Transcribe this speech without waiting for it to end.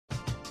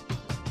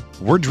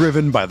We're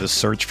driven by the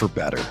search for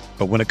better.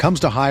 But when it comes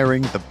to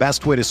hiring, the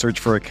best way to search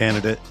for a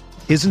candidate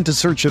isn't to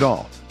search at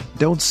all.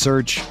 Don't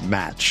search,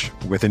 match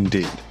with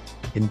Indeed.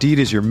 Indeed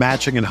is your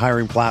matching and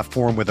hiring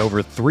platform with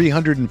over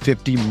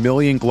 350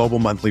 million global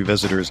monthly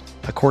visitors,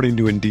 according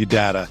to Indeed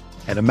data,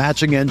 and a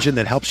matching engine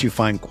that helps you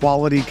find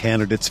quality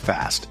candidates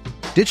fast.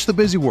 Ditch the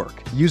busy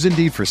work. Use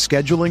Indeed for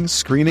scheduling,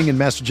 screening, and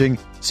messaging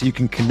so you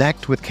can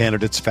connect with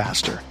candidates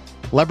faster.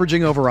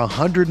 Leveraging over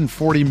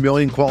 140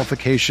 million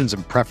qualifications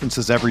and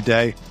preferences every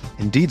day,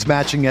 Indeed's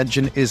matching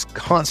engine is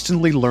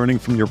constantly learning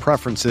from your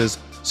preferences,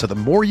 so the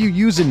more you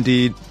use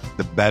Indeed,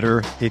 the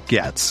better it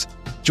gets.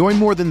 Join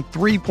more than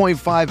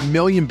 3.5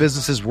 million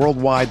businesses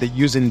worldwide that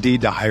use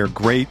Indeed to hire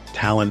great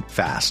talent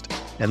fast.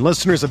 And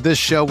listeners of this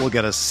show will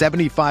get a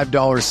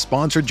 $75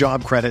 sponsored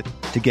job credit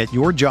to get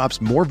your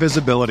jobs more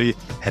visibility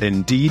at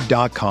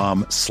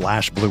Indeed.com/Blue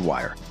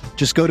Wire.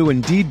 Just go to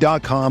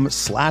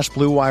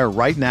Indeed.com/Blue Wire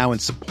right now and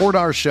support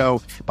our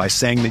show by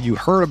saying that you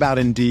heard about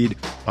Indeed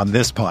on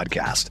this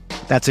podcast.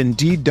 That's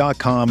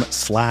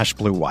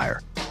Indeed.com/Blue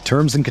Wire.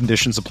 Terms and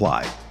conditions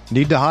apply.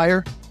 Need to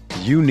hire?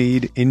 You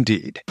need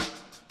Indeed.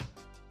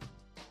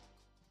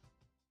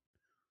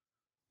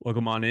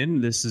 Welcome on in.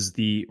 This is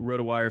the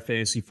RotoWire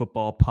Fantasy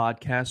Football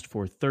Podcast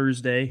for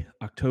Thursday,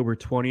 October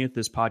 20th.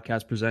 This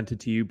podcast presented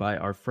to you by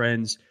our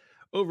friends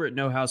over at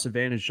No House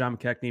Advantage. John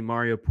McKechnie,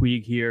 Mario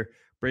Puig here,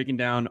 breaking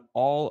down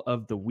all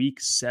of the Week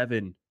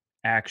 7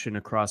 action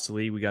across the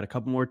league. We got a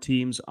couple more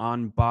teams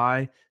on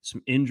bye,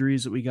 some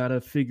injuries that we got to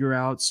figure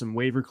out, some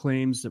waiver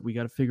claims that we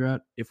got to figure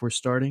out if we're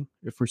starting,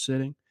 if we're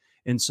sitting,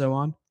 and so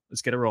on.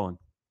 Let's get it rolling.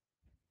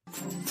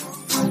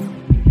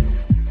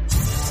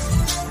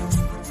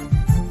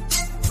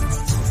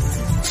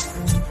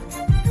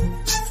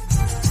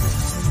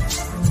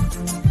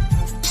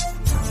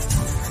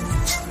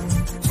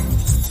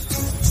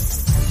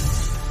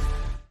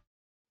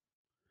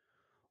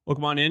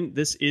 Welcome on in.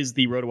 This is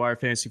the RotoWire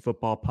Fantasy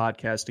Football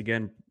Podcast,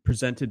 again,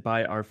 presented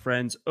by our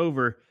friends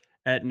over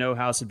at No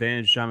House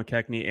Advantage. John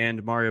McKechnie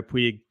and Mario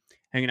Puig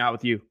hanging out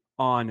with you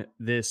on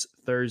this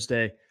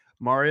Thursday.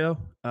 Mario,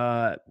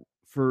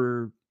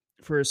 for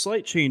a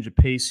slight change of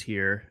pace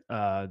here,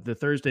 the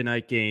Thursday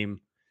night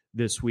game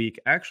this week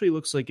actually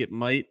looks like it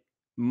might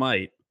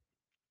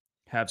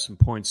have some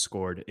points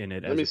scored in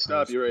it. Let me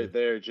stop you right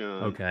there,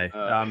 John. Okay.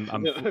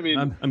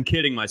 I'm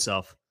kidding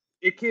myself.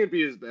 It can't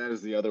be as bad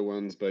as the other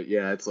ones, but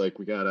yeah, it's like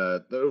we got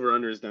the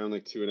over-under is down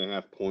like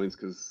 2.5 points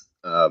because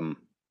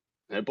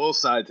both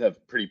sides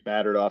have pretty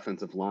battered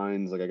offensive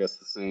lines. Like I guess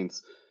the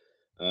Saints,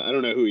 I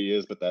don't know who he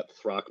is, but that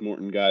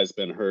Throckmorton guy's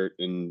been hurt,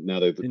 and now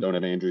they don't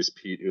have Andrews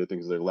Pete, who I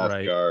think is their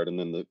left guard, and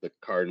then the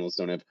Cardinals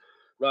don't have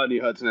Rodney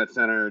Hudson at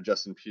center,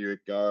 Justin Pugh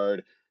at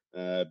guard.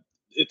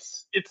 It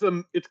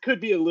could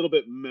be a little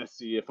bit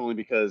messy, if only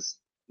because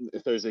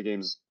Thursday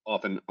games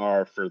often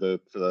are for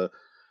the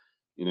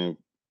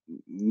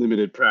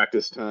limited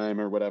practice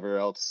time or whatever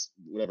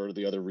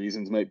the other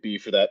reasons might be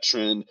for that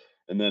trend.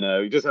 And then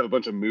we just have a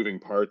bunch of moving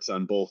parts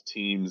on both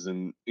teams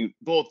and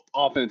both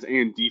offense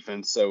and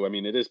defense. So, I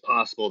mean, it is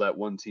possible that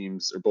one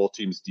team's or both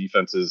teams'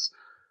 defenses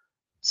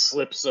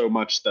slip so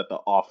much that the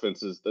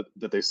offenses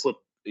that they slip,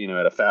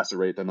 at a faster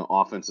rate than the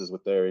offenses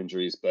with their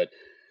injuries. But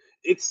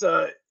it's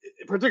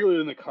particularly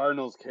in the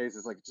Cardinals case,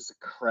 it's like just a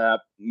crap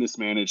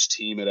mismanaged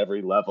team at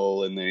every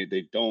level. And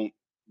they don't,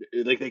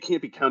 like they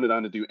can't be counted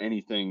on to do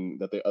anything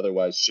that they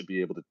otherwise should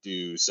be able to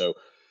do. So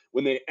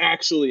when they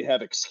actually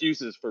have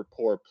excuses for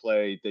poor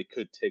play, they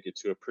could take it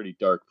to a pretty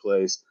dark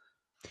place.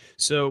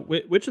 So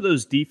which of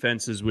those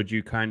defenses would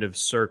you kind of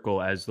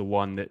circle as the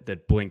one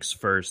that blinks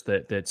first,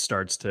 that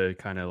starts to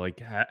kind of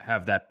like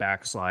have that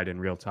backslide in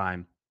real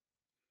time?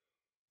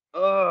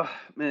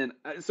 Man.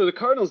 So the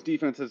Cardinals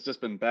defense has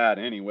just been bad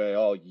anyway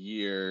all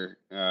year.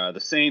 The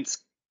Saints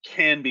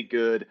can be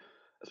good,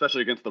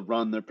 especially against the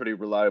run. They're pretty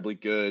reliably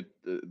good.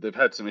 They've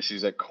had some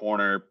issues at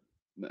corner.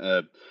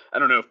 I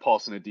don't know if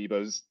Paulson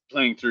Adebo's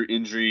playing through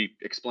injury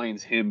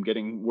explains him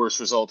getting worse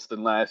results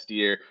than last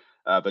year.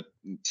 But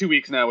 2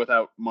 weeks now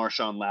without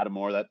Marshawn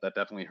Lattimore, that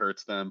definitely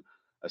hurts them,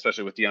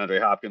 especially with DeAndre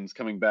Hopkins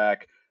coming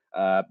back.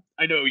 I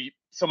know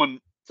someone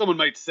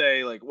might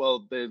say like,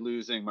 well, they're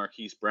losing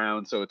Marquise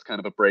Brown, so it's kind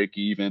of a break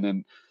even,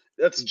 and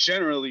that's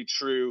generally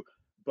true.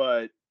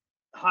 But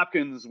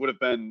Hopkins would have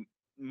been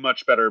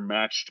much better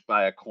matched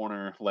by a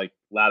corner like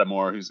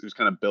Lattimore, who's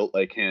kind of built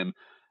like him.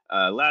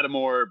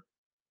 Lattimore,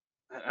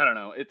 I don't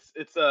know. It's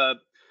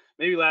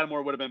maybe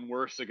Lattimore would have been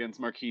worse against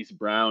Marquise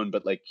Brown,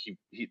 but like he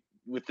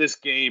with this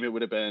game, it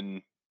would have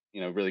been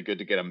really good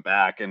to get him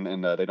back,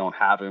 and they don't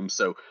have him.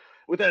 So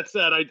with that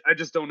said, I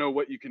just don't know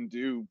what you can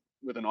do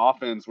with an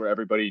offense where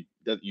everybody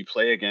that you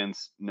play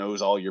against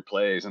knows all your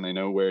plays and they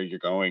know where you're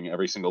going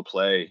every single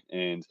play.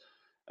 And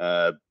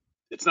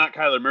it's not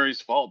Kyler Murray's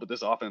fault, but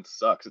this offense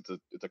sucks.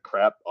 It's a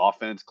crap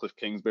offense. Cliff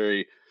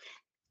Kingsbury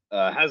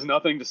has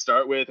nothing to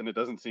start with, and it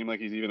doesn't seem like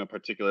he's even a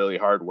particularly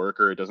hard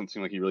worker. It doesn't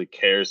seem like he really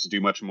cares to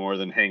do much more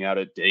than hang out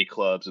at day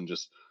clubs and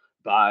just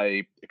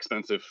buy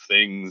expensive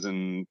things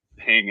and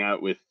hang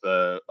out with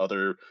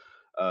other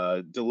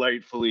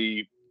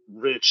delightfully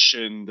rich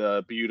and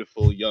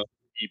beautiful young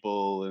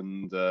people,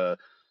 and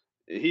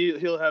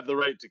he'll have the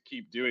right to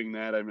keep doing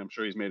that. I'm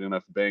sure he's made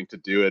enough bank to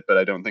do it, but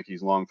I don't think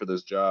he's long for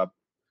this job.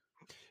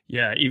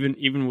 Yeah,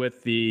 even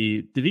with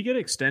did he get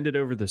extended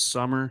over the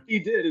summer? He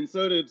did, and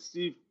so did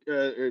Steve.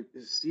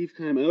 Steve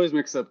Keim. I always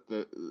mix up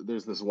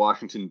there's this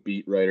Washington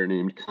beat writer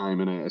named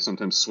Keim, and I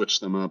sometimes switch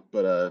them up.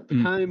 But the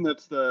Keim,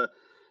 that's the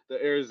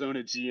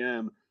Arizona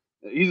GM.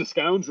 He's a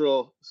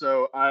scoundrel.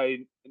 So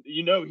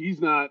he's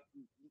not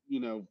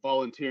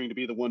volunteering to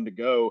be the one to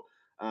go.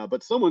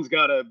 But somebody's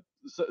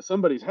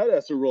head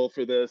has to roll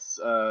for this.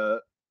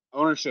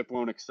 Ownership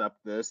won't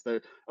accept this.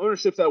 The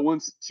ownership's at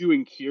once too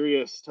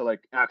incurious to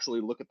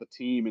actually look at the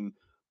team and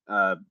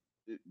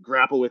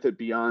grapple with it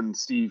beyond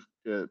Steve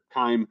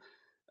Keim,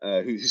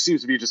 who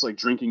seems to be just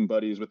drinking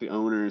buddies with the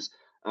owners.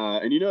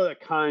 And that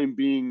Keim,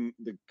 being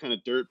the kind of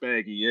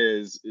dirtbag he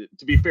is,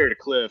 to be fair to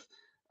Cliff,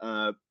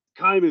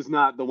 Keim is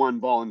not the one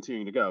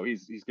volunteering to go.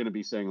 He's going to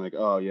be saying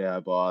 "Oh yeah,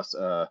 boss,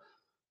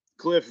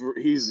 Cliff,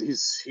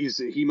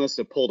 he must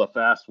have pulled a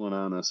fast one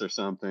on us or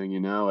something,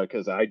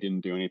 because I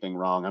didn't do anything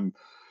wrong.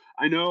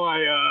 I know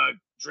I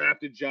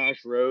drafted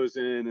Josh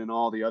Rosen and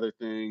all the other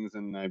things,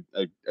 and I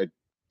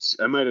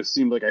might have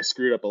seemed like I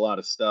screwed up a lot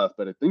of stuff,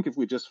 but I think if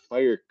we just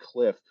fire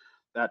Cliff,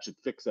 that should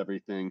fix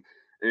everything."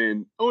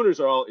 And owners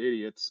are all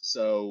idiots,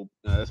 so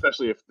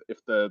especially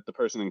if the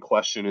person in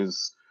question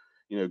is,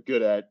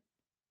 good at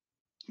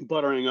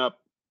buttering up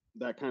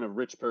that kind of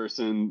rich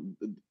person,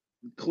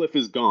 Cliff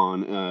is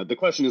gone. The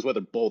question is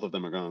whether both of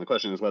them are gone. The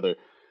question is whether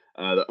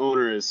the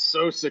owner is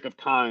so sick of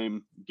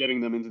Keim getting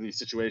them into these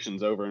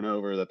situations over and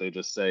over that they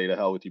just say, "To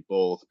hell with you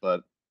both."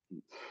 But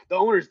the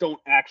owners don't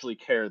actually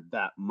care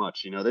that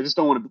much. They just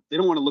don't want to. They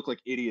don't want to look like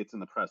idiots in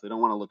the press. They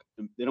don't want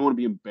to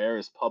be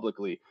embarrassed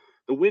publicly.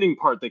 The winning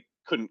part they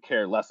couldn't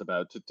care less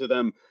about. To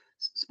them,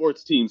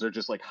 sports teams are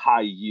just like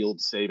high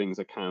yield savings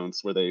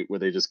accounts where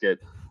they just get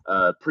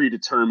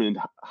predetermined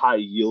high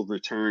yield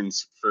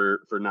returns for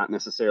not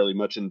necessarily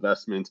much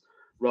investment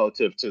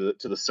relative to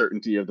the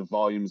certainty of the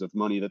volumes of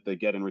money that they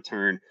get in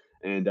return.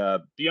 And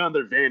beyond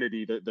their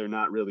vanity, they're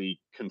not really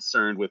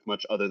concerned with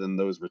much other than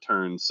those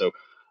returns. So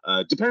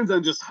depends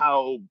on just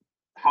how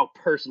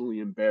personally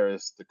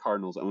embarrassed the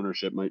Cardinals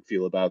ownership might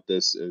feel about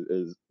this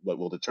is what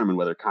will determine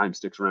whether Keim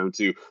sticks around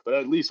too. But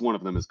at least one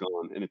of them is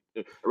gone, and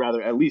or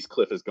rather, at least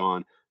Cliff is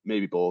gone.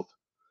 Maybe both.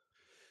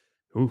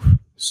 Oof,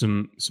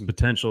 some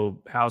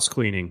potential house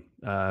cleaning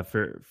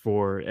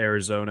for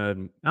Arizona.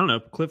 I don't know.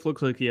 Cliff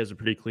looks like he has a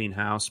pretty clean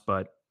house,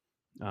 but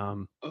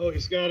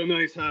he's got a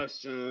nice house,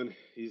 John.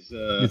 He's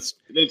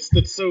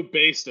that's so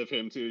based of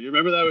him too. You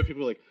remember that when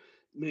people were like,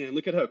 "Man,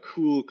 look at how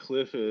cool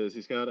Cliff is.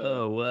 He's got he's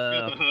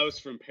got the house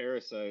from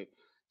Parasite."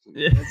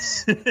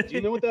 Do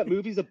you know what that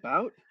movie's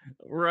about?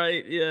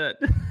 Right. Yeah.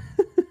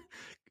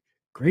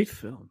 Great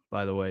film,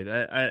 by the way.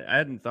 I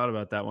hadn't thought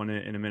about that one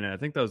in a minute. I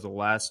think that was the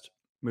last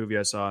movie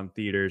I saw in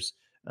theaters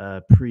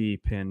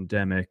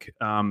pre-pandemic.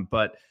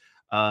 But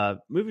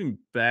moving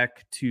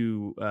back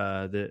to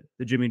the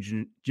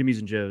Jimmys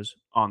and Joes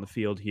on the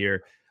field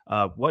here,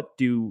 what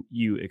do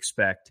you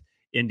expect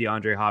in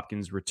DeAndre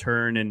Hopkins'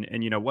 return?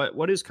 And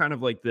what is kind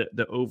of like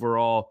the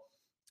overall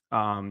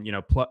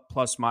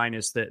plus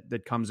minus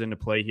that comes into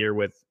play here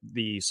with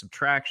the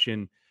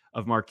subtraction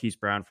of Marquise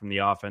Brown from the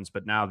offense,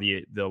 but now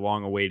the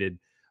long-awaited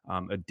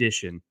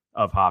addition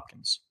of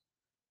Hopkins?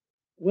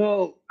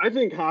 Well, I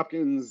think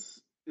Hopkins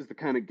is the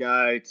kind of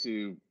guy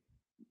to,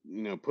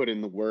 put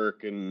in the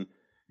work, and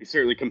he's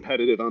certainly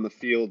competitive on the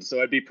field. So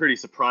I'd be pretty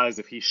surprised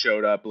if he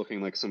showed up looking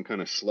like some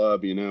kind of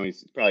schlub.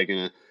 He's probably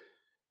gonna.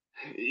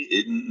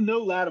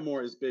 No,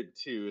 Lattimore is big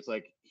too. It's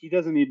like he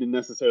doesn't need to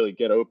necessarily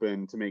get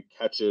open to make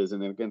catches,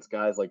 and then against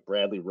guys like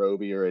Bradley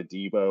Roby or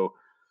Adebo,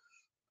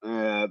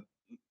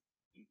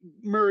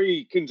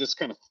 Murray can just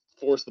kind of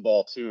force the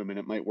ball to him, and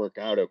it might work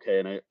out okay.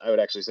 And I would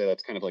actually say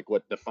that's kind of like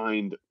what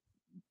defined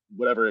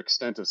whatever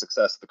extent of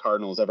success the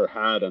Cardinals ever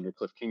had under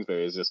Cliff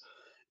Kingsbury, is just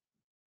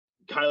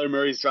Kyler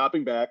Murray's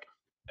dropping back.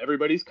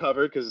 Everybody's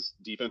covered because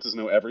defenses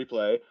know every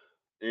play.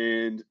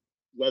 And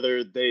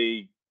whether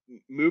they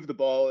move the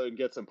ball and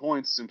get some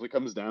points simply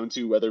comes down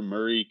to whether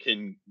Murray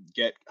can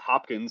get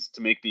Hopkins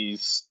to make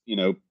these,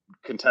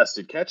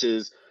 contested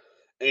catches.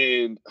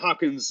 And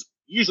Hopkins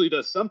usually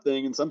does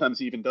something, and sometimes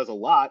he even does a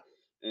lot.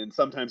 And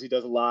sometimes he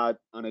does a lot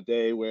on a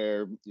day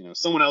where,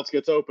 someone else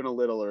gets open a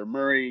little, or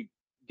Murray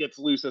gets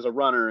loose as a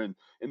runner. And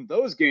in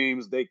those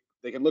games, they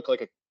can look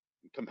like a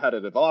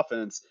competitive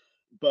offense.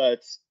 But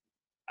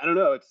I don't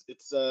know.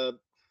 It's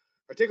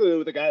particularly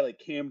with a guy like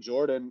Cam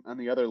Jordan on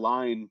the other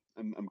line,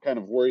 I'm kind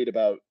of worried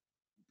about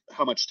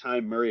how much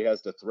time Murray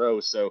has to throw.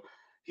 So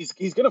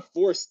he's going to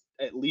force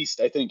at least,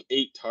 I think,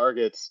 8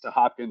 targets to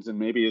Hopkins, and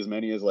maybe as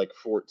many as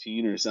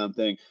 14 or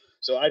something.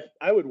 So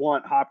I would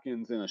want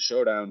Hopkins in a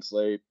showdown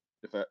slate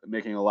if I'm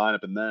making a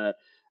lineup in that.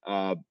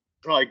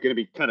 Probably going to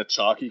be kind of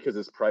chalky because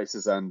his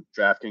prices on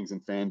DraftKings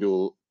and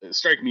FanDuel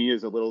strike me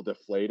as a little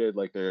deflated,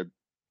 like they're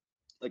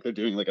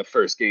doing a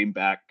first game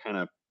back kind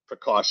of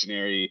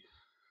precautionary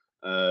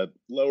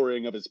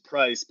lowering of his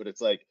price. But it's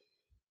like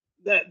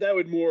that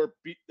would be more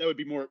that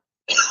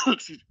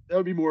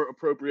would be more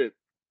appropriate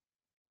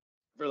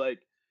for like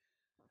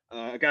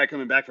a guy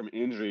coming back from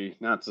injury,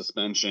 not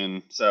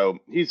suspension. So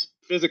he's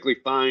physically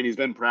fine. He's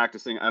been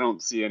practicing. I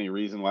don't see any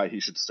reason why he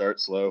should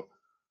start slow.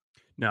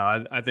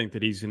 No, I think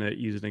that he's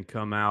gonna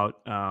come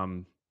out,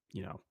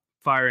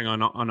 firing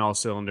on all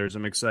cylinders.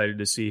 I'm excited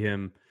to see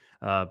him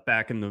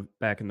back in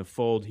the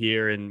fold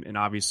here, and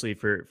obviously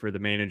for the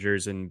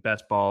managers in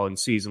best ball and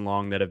season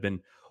long that have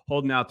been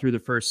holding out through the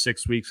first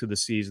 6 weeks of the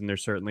season, they're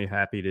certainly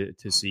happy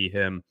to see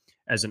him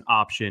as an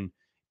option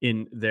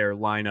in their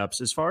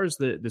lineups. As far as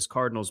this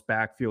Cardinals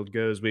backfield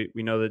goes, we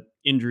know that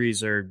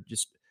injuries are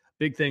just a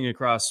big thing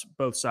across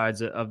both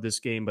sides of this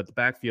game, but the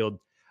backfield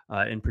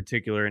in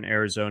particular in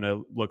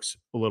Arizona looks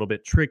a little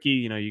bit tricky.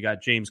 You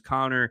got James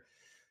Conner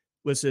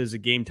listed as a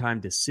game time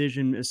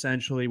decision,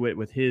 essentially,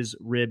 with his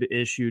rib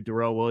issue.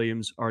 Darrell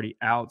Williams already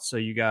out. So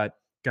you got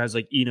guys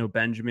like Eno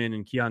Benjamin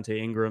and Keontae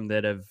Ingram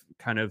that have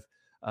kind of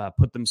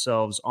put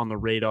themselves on the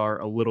radar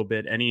a little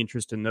bit. Any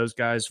interest in those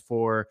guys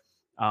for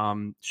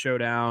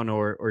showdown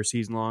or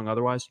season long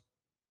otherwise?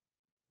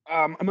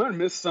 I might have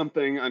missed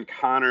something on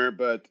Connor,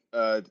 but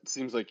it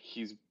seems like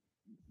he's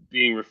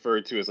being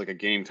referred to as like a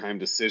game time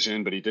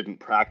decision, but he didn't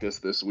practice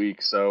this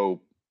week. So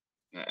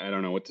I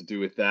don't know what to do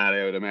with that.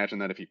 I would imagine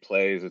that if he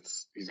plays,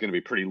 he's going to be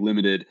pretty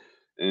limited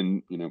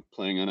and,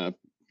 playing on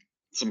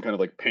some kind of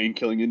like pain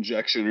killing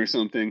injection or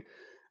something.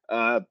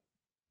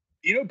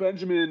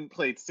 Benjamin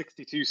played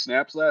 62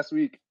 snaps last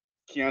week.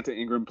 Keontae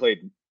Ingram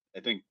played, I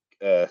think,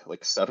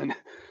 like 7.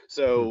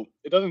 So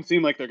it doesn't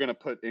seem like they're going to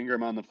put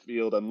Ingram on the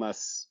field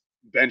unless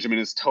Benjamin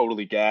is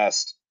totally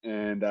gassed.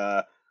 And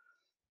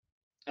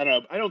I don't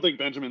know. I don't think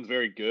Benjamin's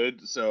very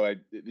good. So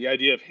the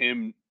idea of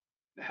him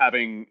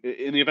having,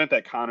 in the event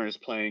that Connor is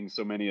playing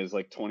so many as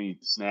like 20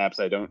 snaps,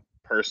 I don't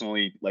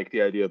personally like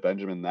the idea of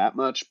Benjamin that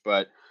much.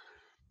 But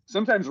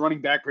sometimes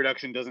running back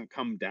production doesn't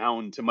come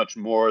down to much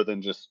more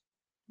than just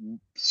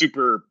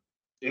super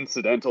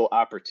incidental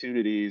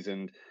opportunities,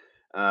 and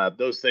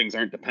those things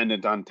aren't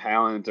dependent on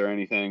talent or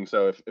anything.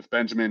 So if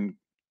Benjamin,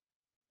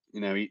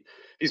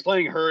 he's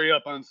playing hurry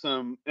up on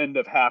some end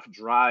of half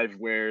drive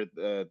where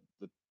the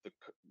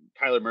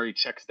Kyler Murray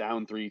checks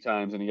down 3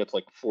 times and he gets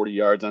like 40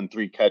 yards on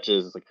 3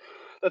 catches. It's like,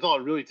 that's all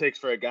it really takes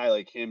for a guy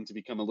like him to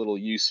become a little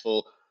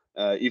useful,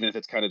 even if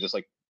it's kind of just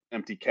like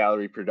empty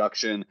calorie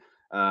production.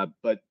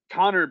 But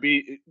I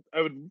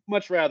would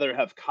much rather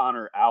have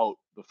Connor out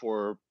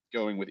before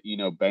going with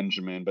Eno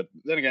Benjamin. But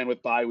then again,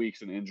 with bye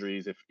weeks and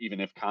injuries,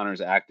 even if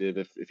Connor's active,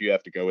 if you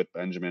have to go with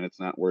Benjamin, it's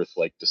not worth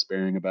like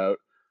despairing about.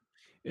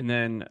 And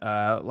then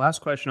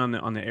last question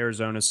on the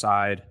Arizona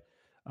side.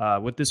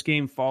 With this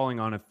game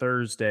falling on a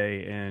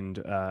Thursday, and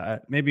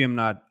maybe I'm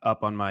not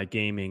up on my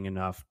gaming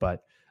enough,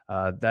 but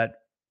that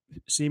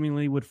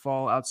seemingly would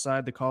fall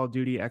outside the Call of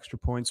Duty Extra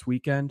Points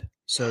weekend.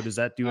 So does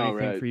that do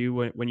anything for you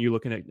when you're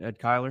looking at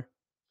Kyler?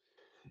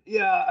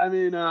 Yeah, I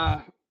mean,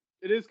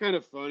 it is kind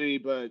of funny,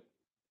 but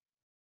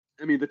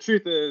I mean, the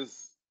truth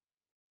is,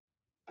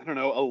 I don't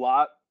know, a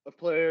lot of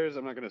players,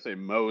 I'm not going to say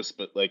most,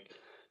 but like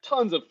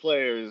tons of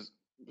players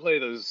play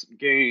those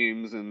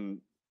games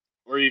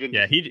or even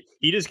he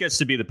just gets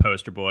to be the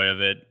poster boy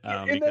of it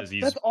because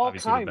that's all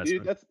Keim,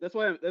 dude. That's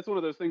why that's one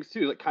of those things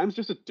too. Like Keim's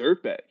just a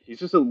dirtbag. He's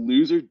just a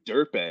loser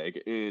dirtbag,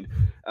 and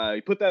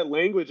he put that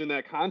language in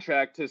that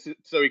contract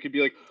so he could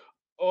be like,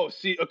 oh,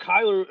 see,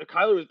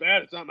 Kyler was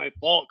bad. It's not my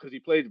fault because he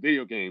played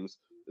video games.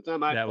 It's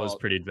not my fault. That was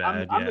pretty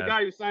bad. I'm the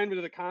guy who signed me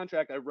to the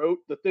contract. I wrote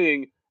the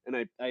thing, and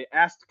I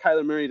asked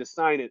Kyler Murray to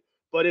sign it.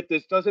 But if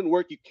this doesn't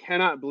work, you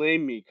cannot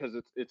blame me because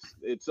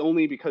it's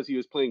only because he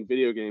was playing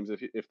video games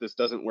if this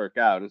doesn't work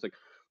out. And it's like,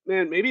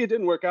 man, maybe it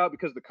didn't work out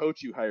because the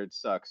coach you hired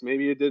sucks.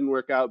 Maybe it didn't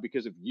work out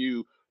because of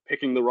you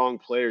picking the wrong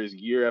players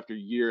year after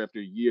year after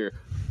year.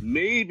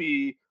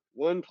 Maybe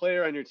one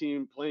player on your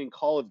team playing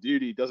Call of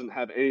Duty doesn't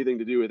have anything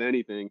to do with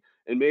anything.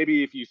 And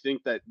maybe if you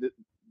think that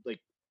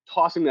like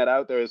tossing that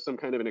out there as some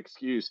kind of an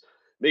excuse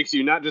makes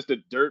you not just a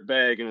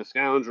dirtbag and a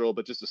scoundrel,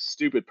 but just a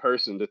stupid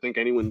person to think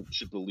anyone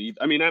should believe.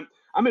 I mean,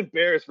 I'm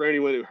embarrassed for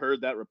anyone who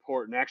heard that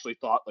report and actually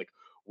thought like,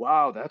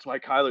 wow, that's why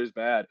Kyler's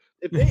bad.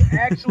 If they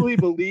actually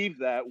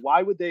believed that,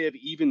 why would they have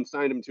even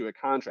signed him to a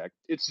contract?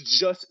 It's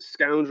just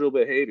scoundrel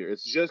behavior.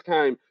 It's just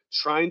kind of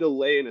trying to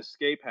lay an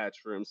escape hatch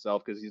for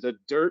himself because he's a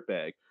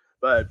dirtbag.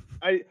 But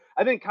I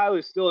think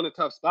Kyler's still in a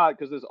tough spot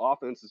because this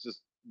offense is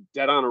just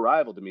dead on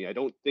arrival to me. I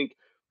don't think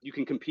you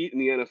can compete in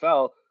the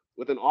NFL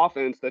with an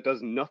offense that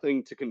does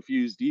nothing to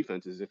confuse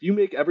defenses. If you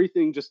make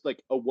everything just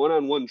like a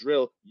one-on-one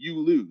drill, you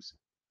lose.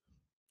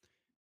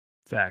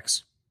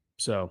 Facts.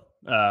 So,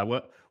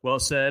 well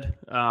said.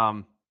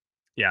 I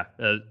don't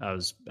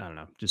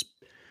know, just.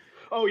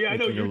 Oh yeah, I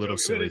know you're a little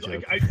silly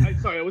joke. Like,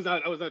 sorry, I was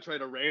not trying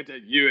to rant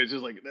at you. It's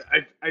just like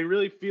I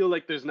really feel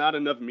like there's not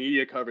enough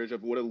media coverage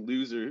of what a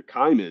loser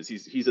Keim is.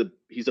 He's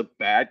a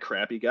bad,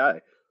 crappy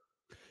guy.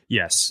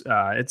 Yes,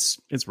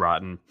 it's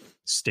rotten,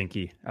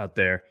 stinky out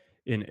there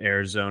in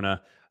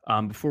Arizona.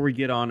 Before we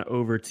get on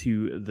over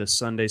to the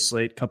Sunday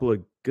slate, a couple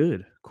of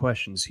good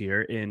questions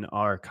here in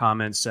our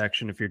comments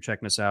section. If you're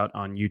checking us out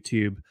on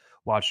YouTube,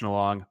 watching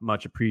along,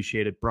 much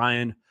appreciated.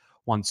 Brian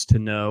wants to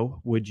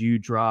know, would you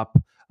drop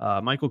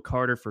Michael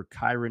Carter for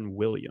Kyren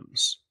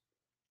Williams.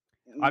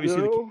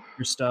 Obviously, the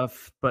kicker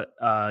stuff, but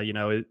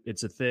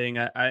it's a thing.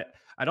 I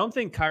don't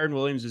think Kyren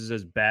Williams is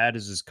as bad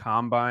as his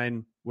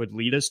combine would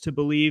lead us to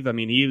believe. I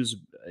mean, he was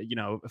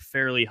a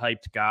fairly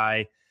hyped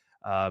guy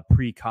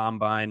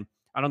pre-combine.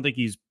 I don't think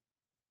he's.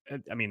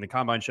 I mean, the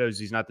combine shows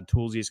he's not the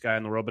toolsiest guy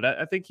in the world, but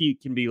I think he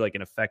can be like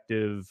an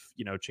effective,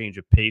 change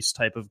of pace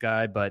type of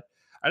guy. But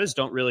I just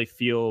don't really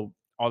feel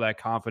all that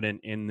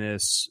confident in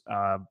this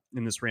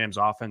Rams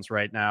offense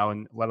right now,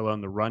 and let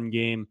alone the run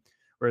game.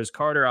 Whereas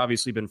Carter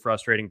obviously been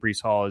frustrating.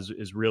 Breece Hall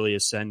is really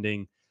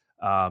ascending.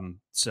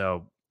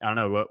 So I don't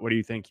know. What do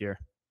you think here?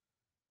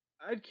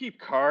 I'd keep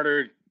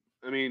Carter.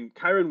 I mean,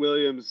 Kyren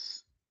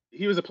Williams,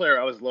 he was a player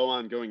I was low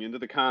on going into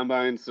the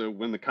combine. So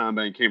when the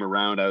combine came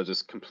around, I was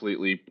just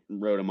completely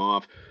wrote him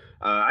off.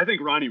 I think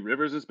Ronnie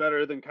Rivers is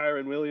better than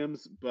Kyren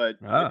Williams, but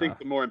I think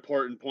the more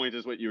important point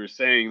is what you were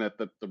saying, that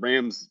the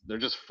Rams, they're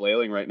just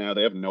flailing right now.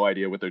 They have no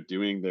idea what they're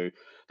doing.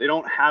 They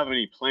don't have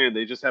any plan.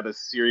 They just have a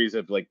series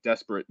of like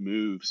desperate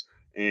moves.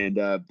 And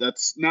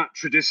that's not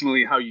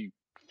traditionally how you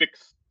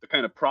fix the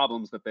kind of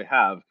problems that they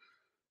have.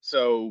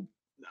 So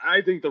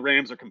I think the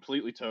Rams are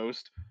completely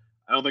toast.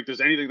 I don't think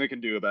there's anything they can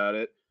do about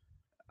it.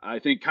 I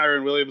think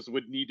Kyren Williams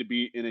would need to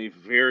be in a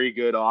very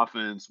good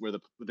offense where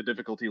the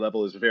difficulty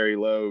level is very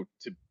low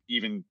to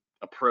even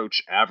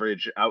approach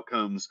average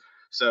outcomes.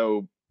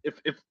 So if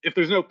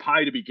there's no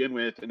pie to begin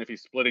with, and if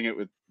he's splitting it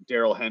with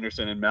Darrell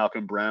Henderson and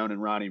Malcolm Brown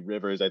and Ronnie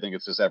Rivers, I think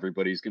it's just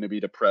everybody's going to be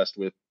depressed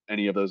with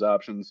any of those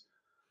options.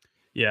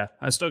 Yeah,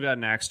 I still got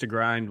an axe to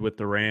grind with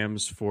the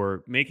Rams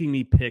for making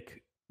me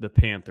pick the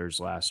Panthers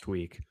last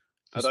week.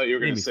 I thought you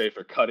were going to say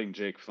for cutting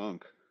Jake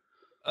Funk.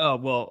 Oh,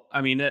 well,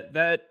 I mean,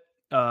 that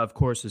of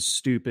course, is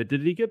stupid.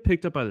 Did he get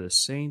picked up by the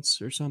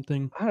Saints or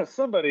something?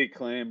 Somebody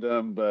claimed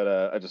him,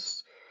 but I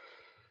just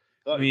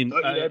thought you'd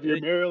have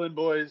your Maryland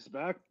boys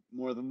back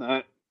more than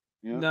that.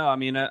 Yeah. No, I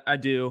mean, I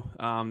do.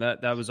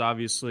 That was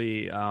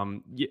obviously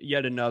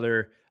yet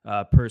another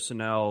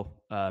personnel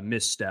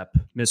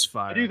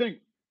misfire.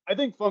 I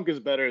think Funk is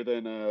better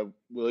than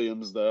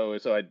Williams, though.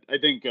 So I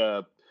think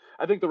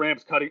the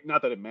Rams cutting.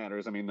 Not that it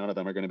matters. I mean, none of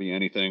them are going to be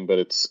anything. But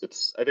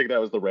it's. I think that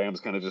was the Rams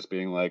kind of just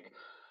being like,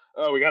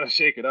 oh, we got to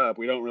shake it up.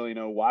 We don't really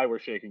know why we're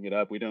shaking it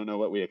up. We don't know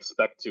what we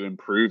expect to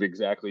improve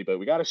exactly, but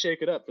we got to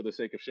shake it up for the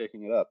sake of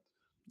shaking it up.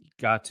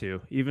 Got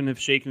to, even if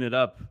shaking it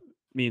up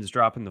means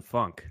dropping the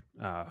funk.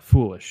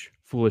 Foolish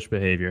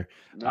behavior.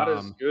 Not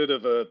as good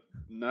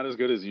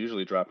as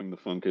usually dropping the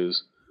funk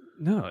is.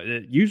 No,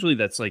 usually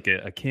that's like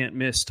a can't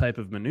miss type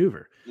of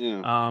maneuver.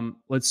 Yeah.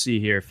 Let's see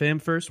here. Fam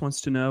First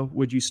wants to know,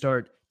 would you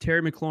start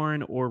Terry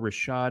McLaurin or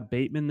Rashad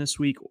Bateman this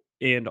week?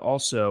 And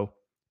also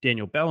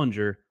Daniel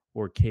Bellinger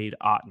or Cade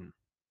Otton?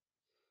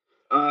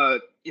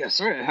 Yeah,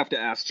 sorry, I have to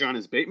ask John,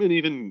 is Bateman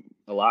even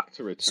a lock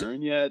to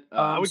return yet?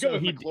 I would go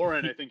with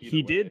McLaurin, I think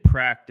he did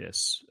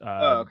practice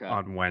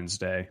on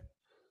Wednesday.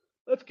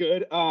 That's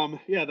good.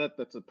 Yeah,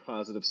 that's a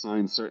positive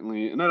sign,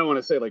 certainly. And I don't want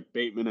to say like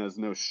Bateman has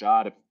no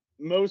shot. If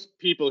most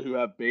people who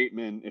have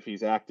Bateman, if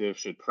he's active,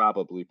 should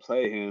probably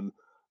play him,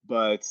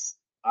 but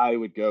I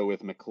would go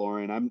with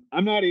McLaurin.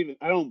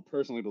 I don't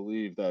personally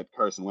believe that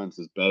Carson Wentz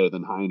is better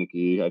than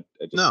Heineke. I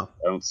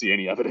don't see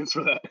any evidence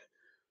for that.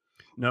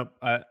 Nope,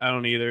 I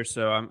don't either.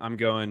 So I'm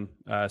going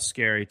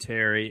Scary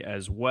Terry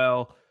as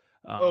well.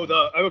 I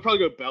would probably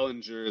go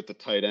Bellinger at the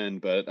tight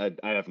end, but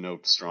I have no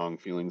strong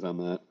feelings on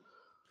that.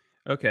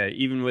 Okay,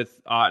 even with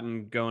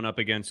Otton going up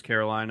against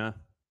Carolina.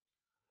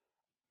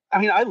 I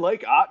mean, I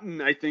like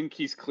Otton. I think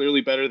he's clearly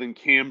better than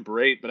Cam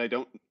Brate, but I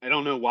don't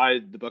know why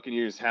the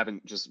Buccaneers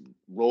haven't just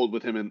rolled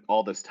with him in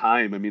all this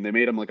time. I mean, they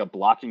made him like a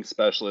blocking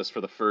specialist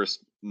for the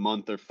first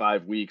month or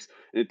 5 weeks.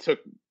 And it took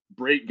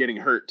Brate getting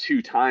hurt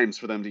 2 times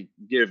for them to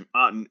give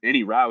Otton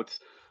any routes.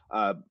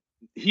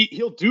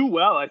 He'll do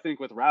well, I think,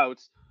 with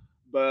routes,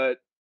 but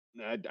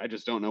I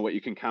just don't know what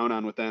you can count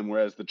on with them,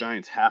 whereas the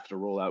Giants have to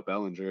roll out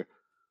Bellinger.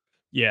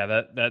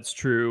 Yeah, that's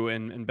true.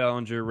 And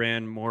Bellinger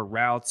ran more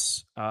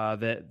routes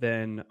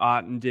than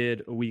Otton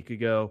did a week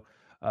ago.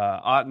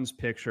 Otton's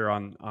picture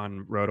on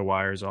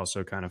RotoWire is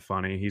also kind of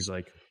funny. He's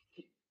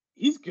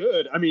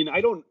good. I mean,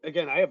 I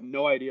have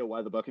no idea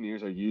why the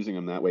Buccaneers are using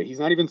him that way. He's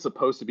not even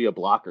supposed to be a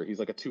blocker. He's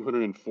like a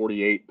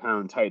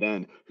 248-pound tight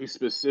end who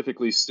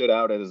specifically stood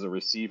out as a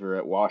receiver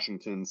at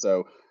Washington.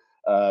 So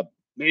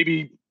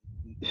maybe,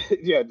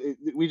 yeah,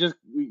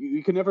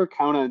 we can never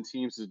count on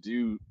teams to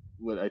do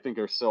what I think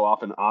are so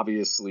often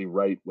obviously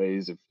right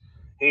ways of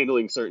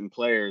handling certain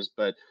players.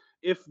 But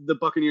if the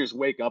Buccaneers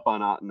wake up on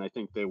Otton, I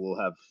think they will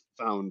have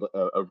found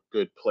a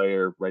good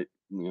player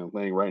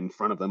laying right in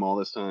front of them all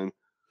this time.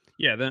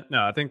 Yeah,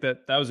 I think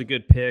that was a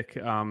good pick.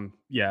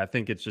 I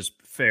think it's just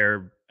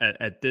fair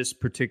at this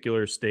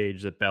particular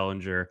stage that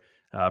Bellinger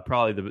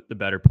probably the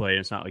better play.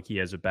 It's not like he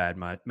has a bad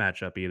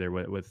matchup either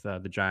with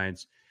the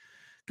Giants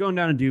going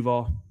down to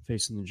Duval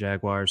facing the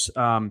Jaguars.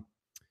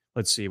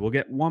 Let's see. We'll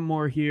get one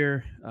more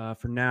here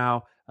for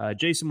now.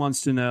 Jason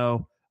wants to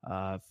know,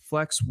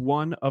 flex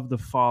one of the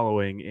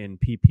following in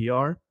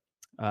PPR.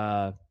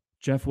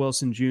 Jeff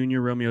Wilson Jr.,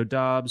 Romeo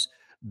Doubs,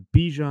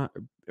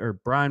 or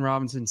Brian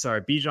Robinson.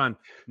 Sorry, Bijan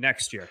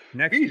next year.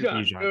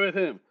 Bijan. Go with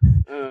him.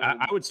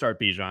 I would start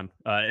Bijan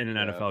in an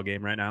NFL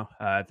game right now.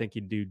 I think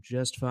he'd do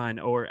just fine.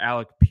 Or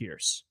Alec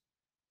Pierce.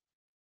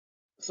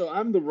 So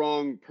I'm the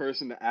wrong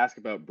person to ask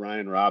about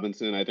Brian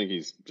Robinson. I think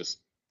he's just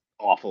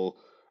awful.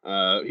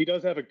 He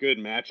does have a good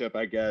matchup,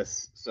 I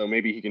guess, so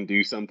maybe he can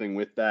do something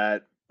with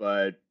that.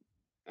 But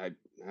I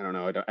don't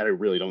know. I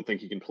really don't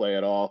think he can play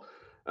at all.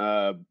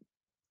 That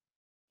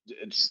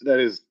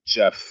is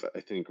Jeff, I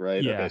think,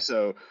 right? Yeah. Okay,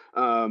 so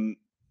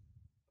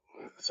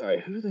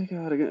sorry, who they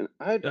got again?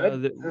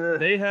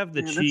 They have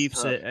the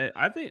Chiefs.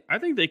 I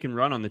think they can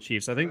run on the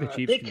Chiefs. I think the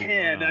Chiefs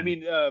can. I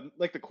mean,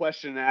 like the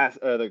question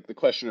asked, the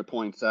questioner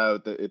points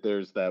out that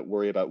there's that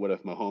worry about what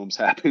if Mahomes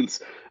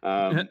happens,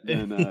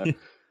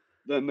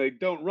 then they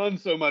don't run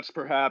so much,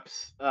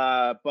 perhaps.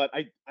 But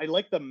I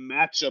like the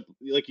matchup,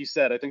 like you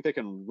said. I think they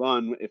can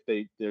run if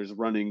there's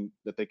running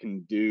that they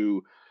can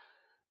do.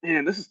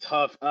 Man, this is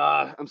tough.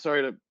 I'm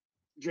sorry to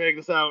drag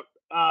this out.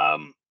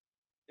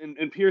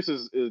 And Pierce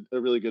is a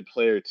really good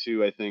player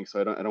too, I think.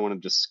 So I don't want to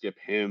just skip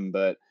him,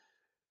 but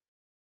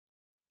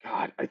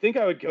God, I think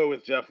I would go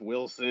with Jeff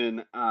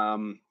Wilson.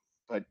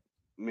 But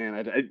man,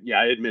 I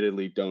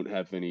admittedly don't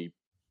have any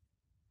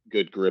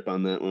good grip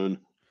on that one.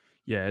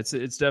 Yeah, it's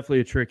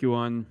definitely a tricky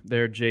one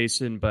there,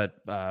 Jason. But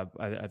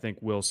I think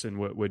Wilson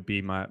would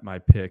be my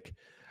pick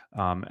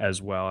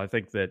as well. I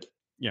think that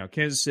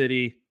Kansas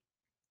City,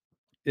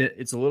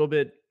 it's a little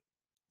bit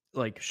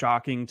like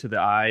shocking to the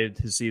eye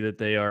to see that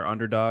they are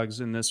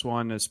underdogs in this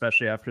one,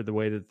 especially after the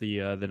way that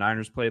the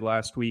Niners played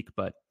last week.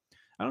 But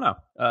I don't know.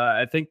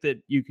 I think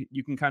that you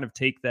can kind of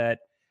take that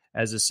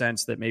as a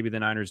sense that maybe the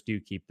Niners do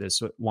keep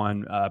this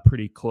one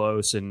pretty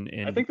close, and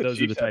I think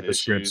those are the type of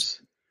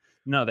scripts.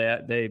 No,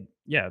 they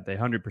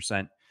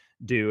 100%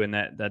 do, and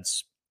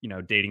that's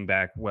dating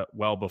back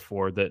well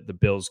before the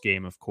Bills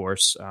game, of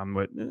course. I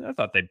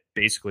thought they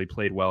basically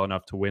played well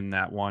enough to win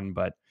that one,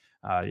 but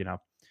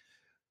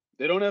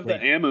they don't have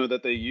the ammo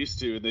that they used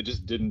to. They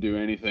just didn't do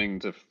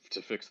anything to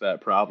fix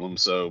that problem.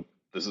 So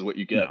this is what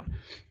you get.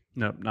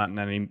 No, not in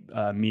any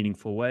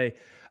meaningful way.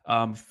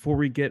 Before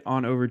we get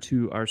on over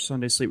to our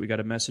Sunday slate, we got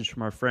a message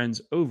from our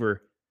friends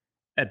over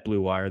at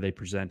Blue Wire. They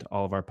present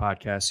all of our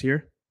podcasts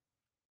here.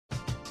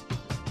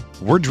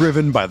 We're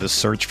driven by the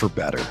search for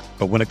better.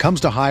 But when it comes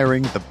to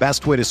hiring, the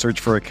best way to search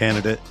for a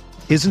candidate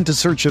isn't to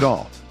search at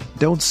all.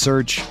 Don't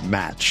search,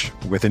 match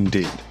with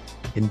Indeed.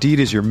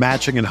 Indeed is your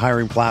matching and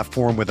hiring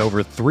platform with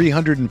over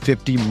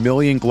 350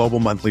 million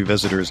global monthly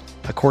visitors,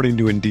 according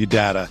to Indeed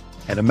data,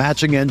 and a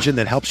matching engine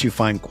that helps you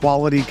find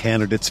quality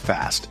candidates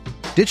fast.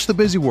 Ditch the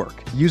busy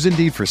work. Use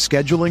Indeed for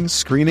scheduling,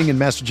 screening, and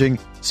messaging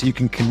so you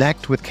can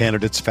connect with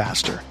candidates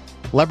faster.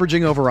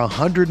 Leveraging over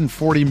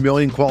 140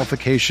 million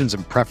qualifications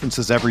and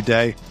preferences every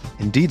day,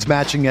 Indeed's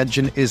matching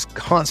engine is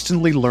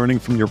constantly learning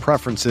from your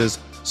preferences,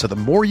 so the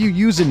more you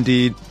use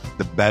Indeed,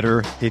 the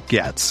better it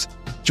gets.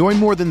 Join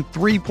more than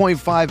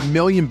 3.5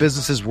 million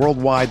businesses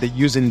worldwide that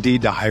use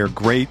Indeed to hire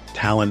great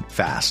talent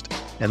fast.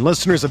 And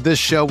listeners of this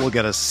show will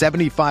get a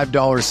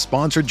 $75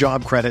 sponsored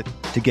job credit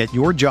to get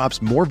your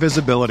jobs more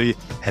visibility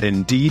at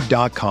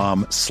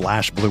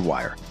Indeed.com/Blue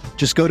Wire.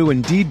 Just go to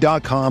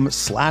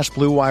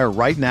Indeed.com/Blue Wire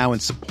right now and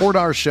support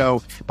our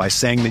show by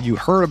saying that you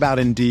heard about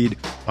Indeed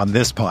on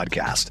this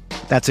podcast.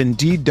 That's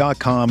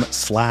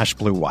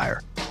Indeed.com/Blue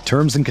Wire.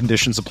 Terms and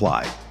conditions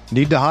apply.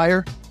 Need to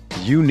hire?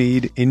 You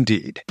need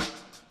Indeed.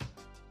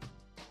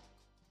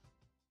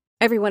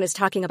 Everyone is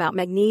talking about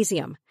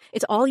magnesium.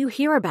 It's all you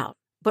hear about.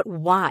 But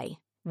why?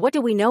 What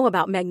do we know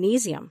about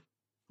magnesium?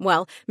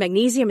 Well,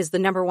 magnesium is the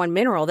number one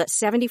mineral that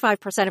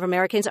 75% of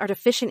Americans are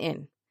deficient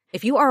in.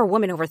 If you are a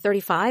woman over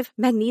 35,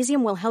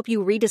 magnesium will help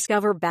you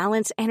rediscover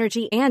balance,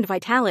 energy, and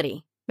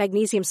vitality.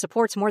 Magnesium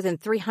supports more than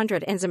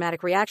 300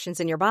 enzymatic reactions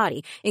in your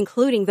body,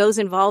 including those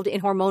involved in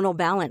hormonal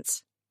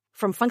balance.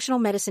 From functional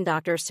medicine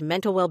doctors to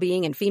mental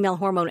well-being and female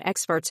hormone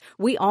experts,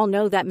 we all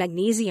know that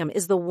magnesium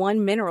is the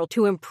one mineral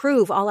to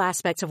improve all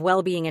aspects of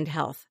well-being and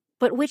health.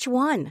 But which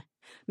one?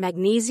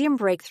 Magnesium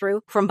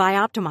Breakthrough from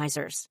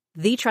Bioptimizers,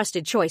 the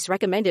trusted choice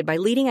recommended by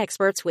leading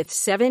experts with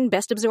 7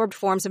 best-absorbed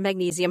forms of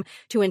magnesium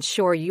to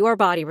ensure your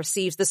body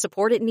receives the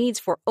support it needs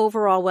for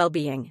overall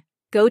well-being.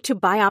 Go to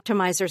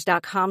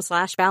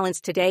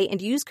bioptimizers.com/balance today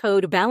and use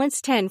code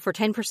BALANCE10 for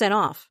 10%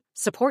 off.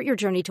 Support your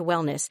journey to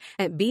wellness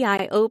at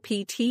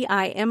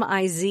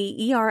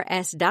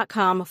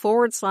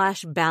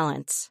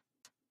bioptimizers.com/balance.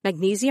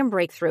 Magnesium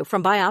Breakthrough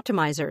from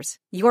Bioptimizers,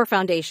 your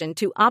foundation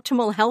to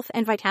optimal health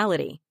and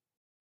vitality.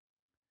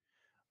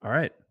 All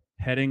right,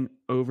 heading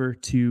over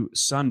to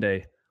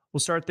Sunday. We'll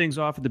start things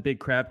off with the big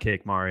crab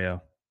cake,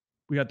 Mario.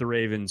 We got the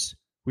Ravens,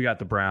 we got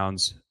the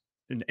Browns,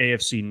 an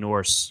AFC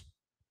North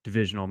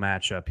divisional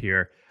matchup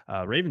here.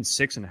 Ravens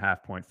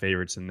 6.5-point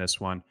favorites in this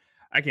one.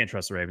 I can't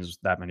trust the Ravens with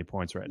that many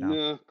points right now.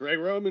 No, Greg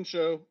Roman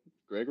show.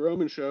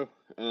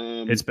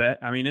 It's bad.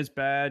 I mean, it's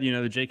bad.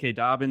 The J.K.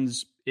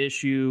 Dobbins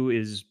issue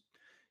is,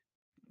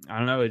 I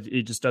don't know.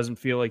 It just doesn't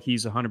feel like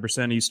he's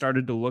 100%. He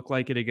started to look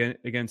like it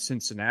against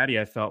Cincinnati,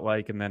 I felt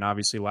like. And then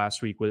obviously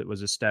last week it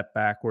was a step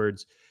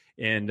backwards.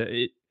 And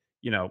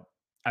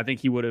I think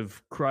he would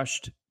have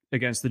crushed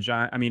against the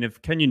Giants. I mean,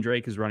 if Kenyon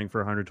Drake is running for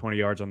 120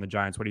 yards on the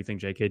Giants, what do you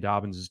think J.K.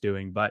 Dobbins is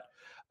doing? But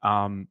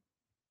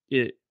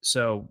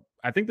so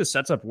I think this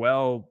sets up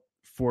well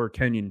for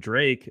Kenyon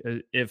Drake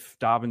if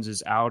Dobbins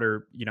is out,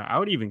 or I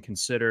would even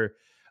consider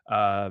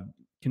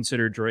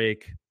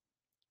Drake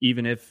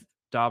even if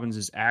Dobbins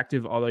is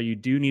active. Although you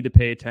do need to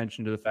pay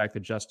attention to the fact that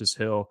Justice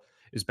Hill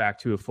is back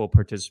to a full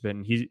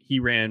participant. He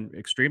ran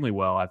extremely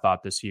well, I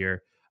thought, this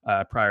year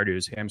prior to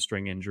his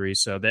hamstring injury.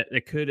 So that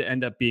it could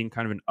end up being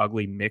kind of an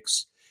ugly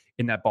mix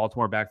in that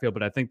Baltimore backfield.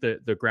 But I think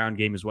the ground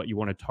game is what you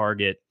want to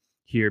target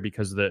here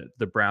because the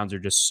Browns are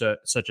just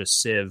such a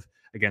sieve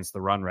against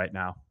the run right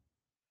now.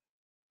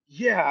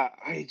 Yeah,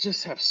 I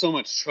just have so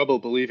much trouble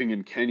believing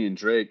in Kenyon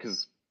Drake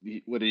because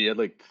he had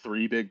like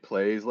 3 big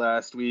plays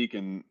last week,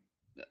 and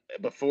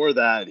before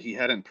that he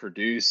hadn't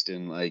produced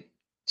in like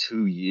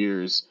 2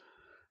 years.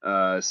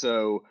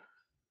 So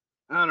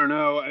I don't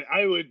know.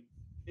 I would,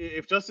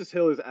 if Justice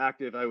Hill is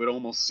active, I would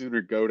almost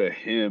sooner go to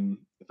him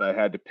if I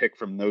had to pick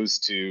from those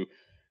two.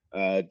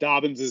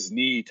 Dobbins'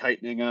 knee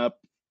tightening up,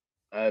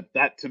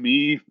 that to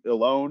me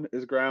alone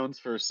is grounds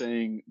for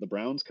saying the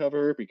Browns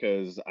cover,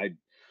 because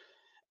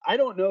I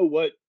don't know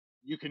what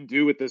you can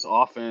do with this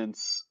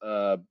offense.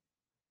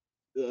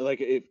 Like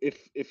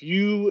if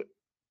you,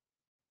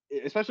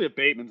 especially if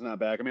Bateman's not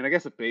back. I mean, I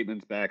guess if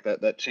Bateman's back,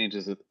 that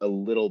changes it a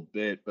little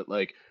bit. But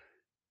like,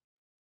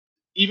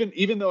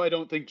 even though I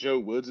don't think Joe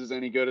Woods is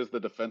any good as the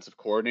defensive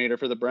coordinator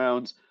for the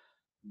Browns,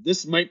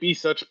 this might be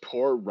such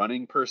poor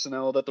running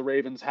personnel that the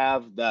Ravens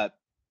have that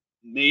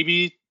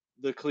maybe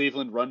the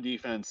Cleveland run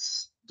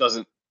defense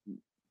doesn't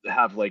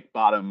have like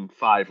bottom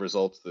 5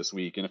 results this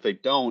week. And if they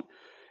don't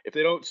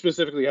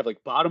specifically have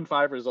like bottom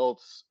 5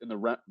 results in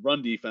the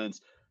run defense,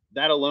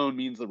 that alone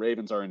means the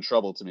Ravens are in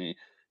trouble to me,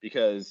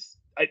 because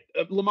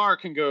Lamar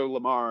can go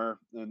Lamar.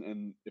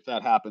 And if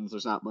that happens,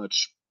 there's not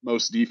much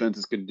most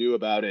defenses can do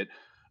about it.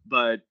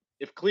 But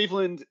if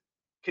Cleveland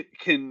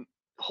can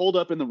hold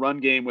up in the run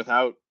game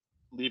without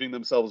leaving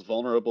themselves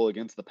vulnerable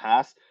against the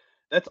pass,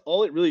 that's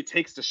all it really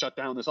takes to shut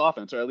down this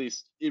offense, or at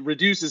least it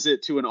reduces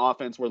it to an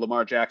offense where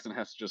Lamar Jackson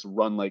has to just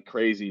run like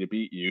crazy to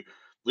beat you,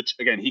 which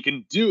again, he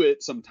can do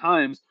it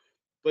sometimes,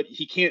 but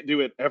he can't do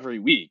it every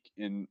week.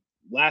 And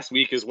last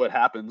week is what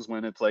happens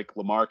when it's like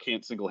Lamar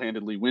can't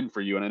single-handedly win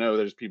for you. And I know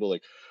there's people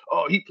like,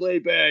 oh, he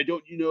played bad.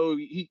 Don't you know,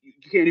 you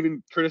can't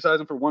even criticize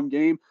him for one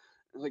game.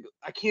 Like,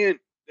 I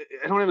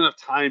don't have enough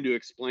time to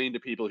explain to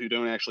people who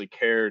don't actually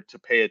care to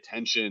pay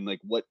attention, like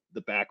what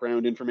the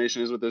background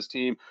information is with this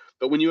team.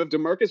 But when you have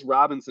Demarcus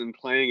Robinson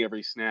playing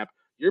every snap,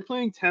 you're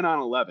playing 10 on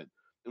 11.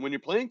 And when you're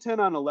playing 10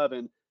 on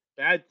 11,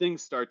 bad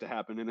things start to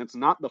happen. And it's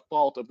not the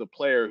fault of the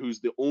player who's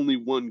the only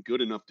one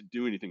good enough to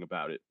do anything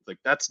about it. It's like,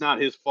 that's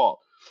not his fault.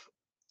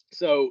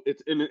 So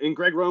it's in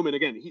Greg Roman,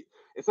 again,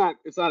 it's not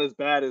as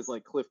bad as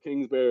like Cliff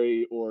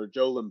Kingsbury or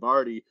Joe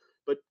Lombardi,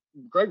 but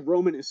Greg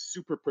Roman is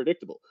super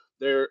predictable.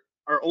 There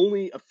are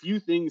only a few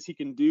things he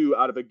can do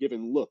out of a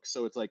given look.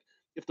 So it's like,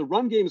 if the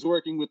run game's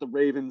working with the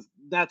Ravens,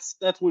 that's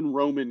when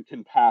Roman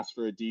can pass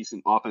for a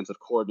decent offensive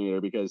coordinator,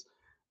 because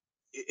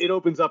it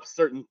opens up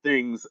certain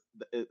things,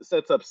 it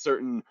sets up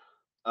certain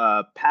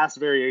pass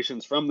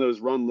variations from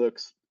those run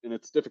looks, and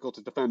it's difficult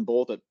to defend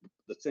both at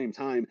the same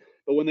time.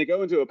 But when they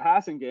go into a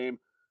passing game,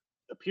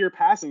 a pure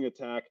passing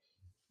attack,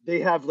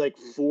 they have like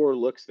 4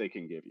 looks they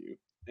can give you.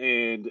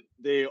 And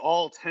they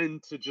all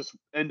tend to just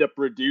end up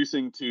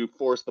reducing to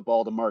force the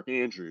ball to Mark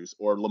Andrews,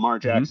 or Lamar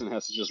Jackson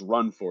has to just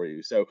run for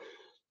you. So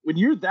when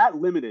you're that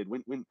limited,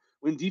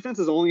 when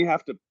defenses only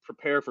have to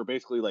prepare for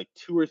basically like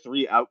 2 or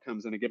 3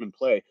 outcomes in a given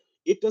play,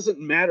 it doesn't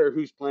matter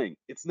who's playing.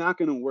 It's not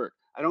going to work.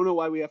 I don't know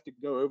why we have to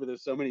go over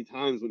this so many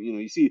times when,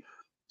 you see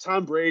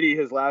Tom Brady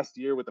his last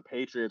year with the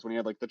Patriots when he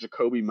had like the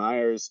Jacoby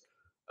Myers,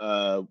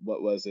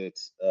 what was it?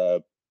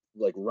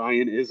 Like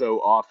Ryan Izzo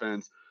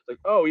offense. Like,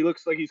 oh, he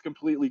looks like he's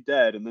completely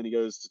dead. And then he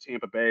goes to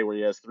Tampa Bay where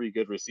he has 3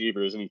 good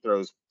receivers and he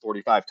throws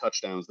 45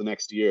 touchdowns the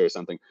next year or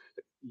something.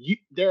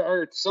 There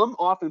are some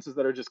offenses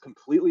that are just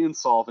completely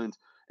insolvent,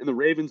 and the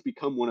Ravens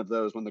become one of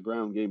those when the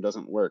ground game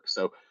doesn't work.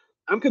 So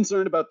I'm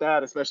concerned about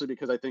that, especially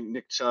because I think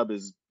Nick Chubb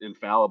is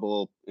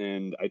infallible,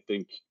 and I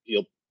think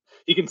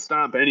he can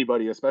stomp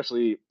anybody,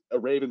 especially a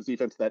Ravens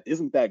defense that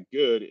isn't that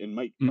good and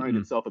might find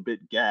itself a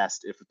bit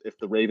gassed if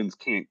the Ravens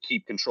can't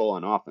keep control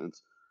on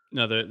offense.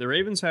 No, the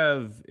Ravens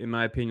have, in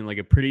my opinion, like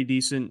a pretty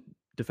decent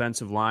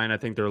defensive line. I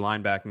think their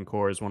linebacking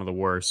core is one of the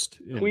worst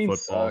in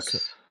football. Sucks. So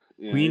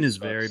Yeah, Queen is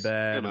sucks. very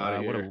bad.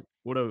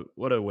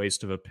 What a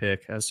waste of a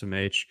pick,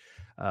 SMH.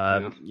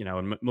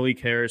 And Malik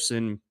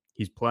Harrison,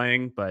 he's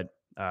playing, but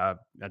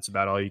that's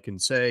about all you can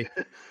say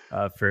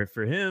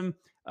for him.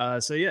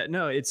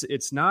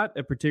 It's not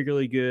a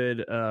particularly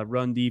good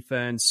run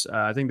defense.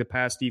 I think the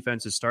pass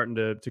defense is starting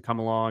to come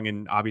along,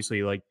 and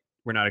obviously, like,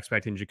 we're not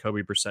expecting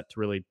Jacoby Brissett to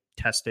really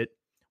test it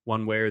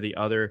one way or the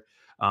other.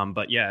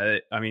 But yeah,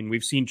 I mean,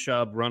 we've seen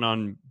Chubb run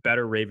on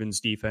better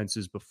Ravens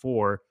defenses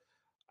before.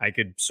 I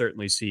could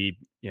certainly see,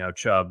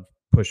 Chubb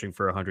pushing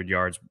for 100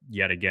 yards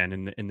yet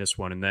again in this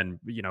one. And then,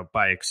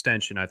 by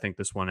extension, I think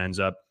this one ends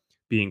up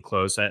being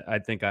close. I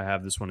think I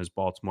have this one as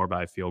Baltimore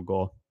by a field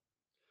goal.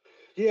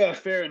 Yeah,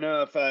 fair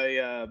enough.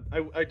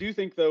 I do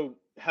think though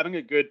having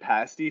a good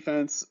pass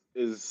defense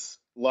is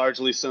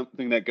largely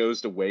something that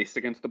goes to waste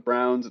against the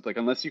Browns. It's like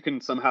unless you can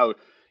somehow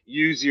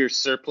use your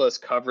surplus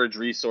coverage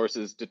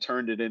resources to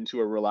turn it into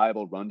a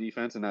reliable run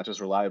defense, and not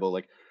just reliable,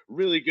 like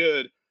really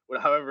good,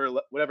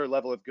 whatever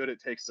level of good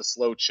it takes to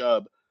slow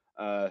Chubb,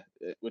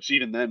 which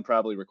even then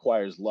probably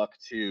requires luck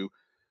too.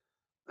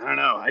 I don't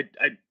know.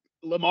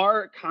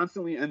 Lamar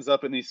constantly ends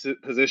up in these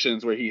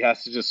positions where he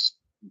has to just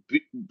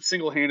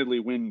single-handedly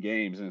win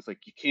games, and it's like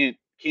you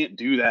can't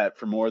do that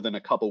for more than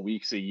a couple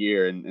weeks a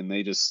year, and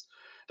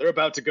they're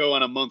about to go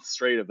on a month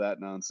straight of that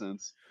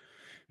nonsense.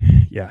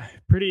 Yeah,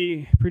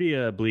 pretty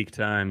bleak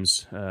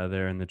times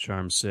there in the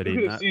Charm City.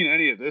 Who could have seen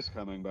any of this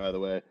coming, by the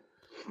way?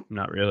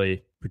 Not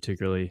really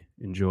particularly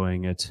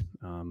enjoying it,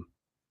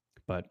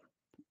 but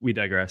we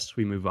digress.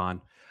 We move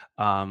on.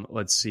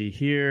 Let's see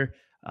here.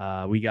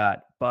 We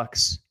got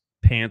Bucks,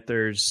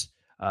 Panthers,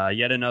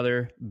 yet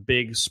another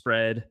big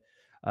spread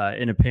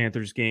in a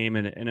Panthers game,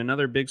 and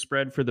another big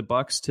spread for the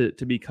Bucks to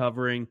be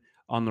covering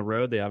on the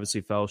road. They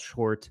obviously fell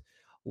short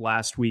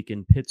last week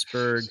in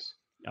Pittsburgh.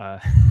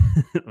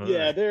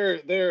 Yeah,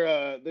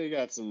 they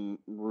got some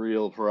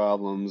real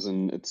problems,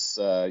 and it's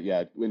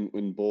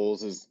when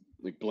Bowles is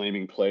like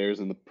blaming players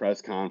in the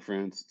press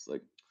conference, it's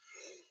like,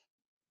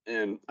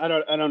 and I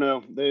don't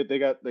know. They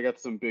got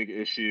some big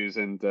issues,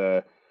 and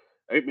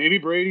maybe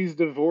Brady's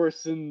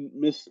divorce and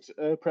missed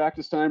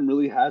practice time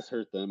really has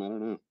hurt them. I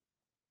don't know.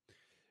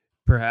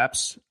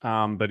 Perhaps,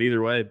 but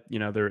either way,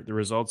 the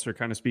results are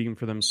kind of speaking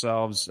for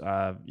themselves.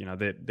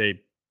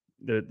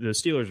 The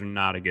Steelers are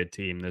not a good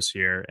team this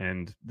year,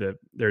 and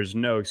there's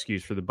no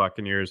excuse for the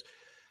Buccaneers,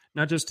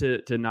 not just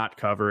to not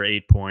cover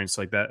 8 points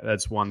like that.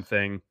 That's one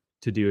thing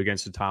to do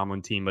against a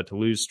Tomlin team, but to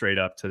lose straight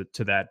up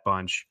to that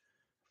bunch,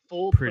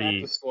 full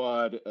practice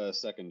squad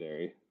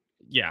secondary.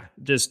 Yeah,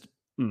 just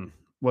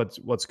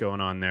what's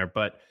going on there.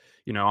 But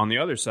on the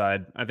other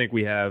side, I think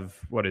we have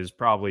what is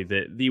probably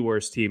the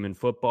worst team in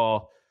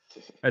football.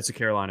 That's the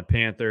Carolina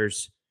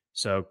Panthers.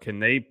 So can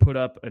they put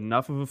up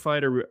enough of a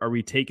fight? Are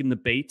we taking the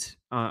bait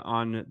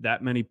on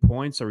that many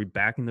points? Are we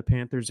backing the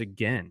Panthers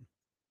again?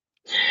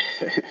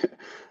 Maybe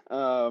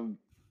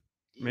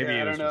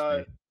I don't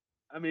know.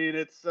 I mean,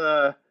 it's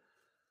so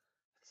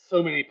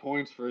many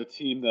points for a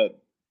team that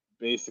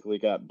basically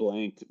got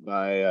blanked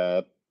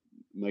by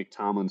Mike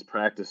Tomlin's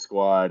practice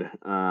squad.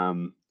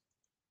 Man,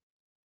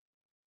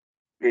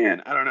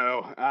 I don't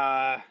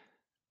know.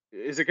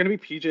 Is it going to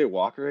be PJ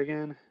Walker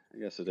again? I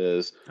guess it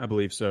is. I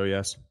believe so,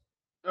 yes.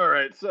 All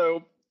right,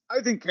 so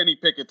I think Kenny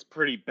Pickett's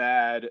pretty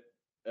bad.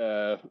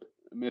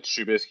 Mitch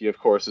Trubisky, of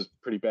course, is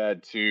pretty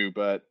bad too,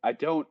 but I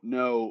don't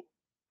know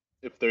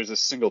if there's a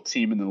single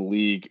team in the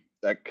league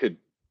that could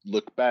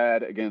look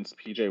bad against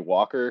PJ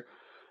Walker.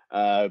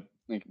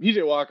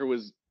 PJ Walker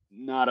was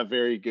not a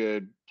very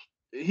good.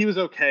 He was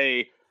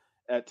okay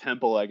at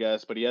Temple, I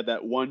guess, but he had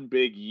that one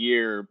big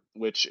year,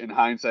 which in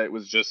hindsight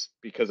was just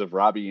because of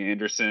Robbie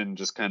Anderson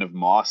just kind of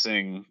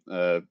mossing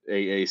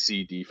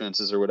AAC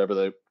defenses or whatever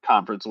the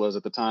conference was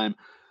at the time.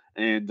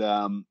 And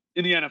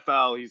in the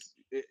NFL,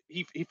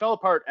 he fell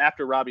apart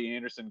after Robbie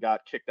Anderson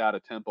got kicked out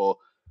of Temple.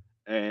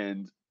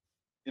 And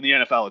in the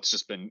NFL, it's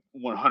just been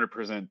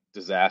 100%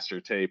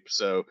 disaster tape.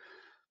 So,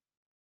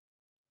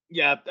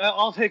 yeah,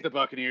 I'll take the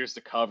Buccaneers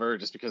to cover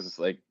just because it's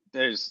like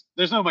there's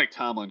no Mike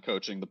Tomlin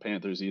coaching the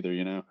Panthers either,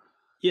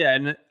 Yeah,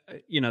 and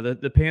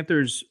the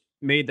Panthers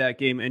made that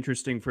game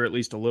interesting for at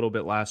least a little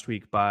bit last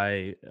week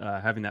by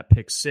having that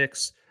pick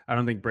six. I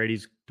don't think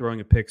Brady's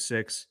throwing a pick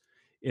six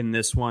in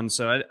this one,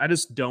 so I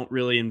just don't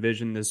really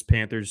envision this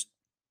Panthers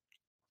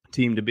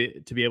team to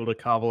be able to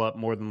cobble up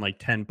more than like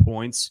 10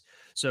 points.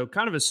 So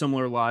kind of a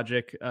similar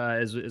logic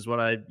as what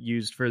I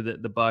used for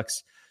the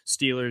Bucks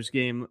Steelers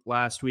game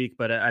last week,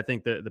 but I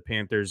think the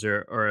Panthers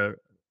are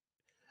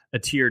a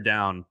tier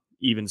down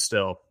even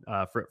still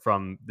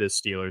from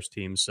this Steelers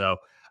team. So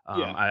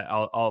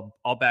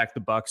I'll back the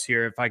Bucks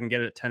here. If I can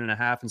get it at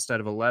 10.5 instead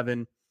of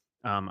 11,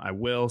 I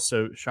will.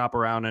 So shop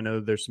around. I know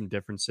there's some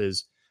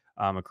differences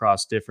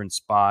across different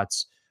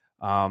spots.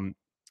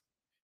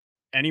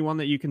 Anyone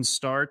that you can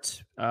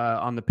start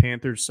on the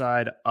Panthers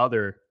side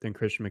other than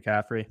Christian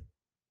McCaffrey?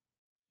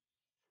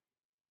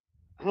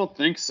 I don't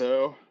think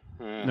so.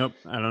 Nope,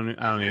 I don't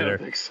either. I don't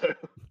think so.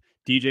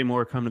 DJ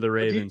Moore come to the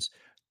Ravens.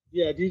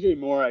 Yeah, DJ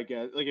Moore, I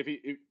guess. Like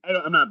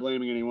I'm not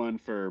blaming anyone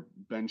for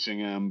benching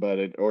him,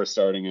 or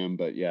starting him,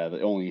 but yeah,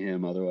 only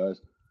him.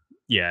 Otherwise,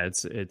 yeah,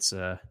 it's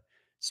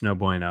no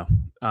bueno.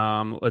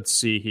 Let's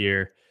see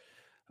here.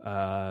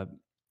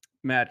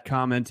 Matt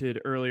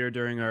commented earlier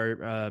during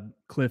our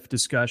Cliff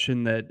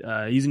discussion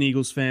that he's an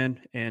Eagles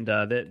fan, and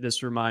that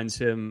this reminds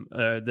him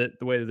that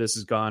the way that this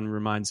has gone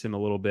reminds him a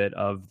little bit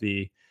of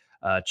the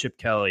Chip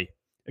Kelly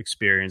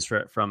experience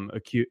from a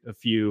few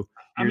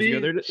years ago.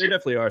 There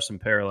definitely are some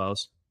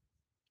parallels.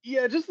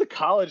 Yeah, just the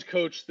college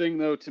coach thing,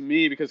 though, to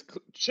me, because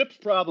Chip's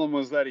problem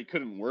was that he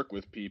couldn't work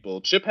with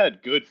people. Chip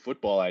had good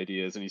football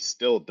ideas, and he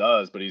still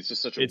does, but he's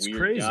just such a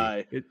weird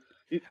guy.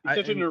 He's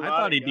such a neurotic I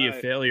thought he'd be a guy.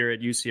 failure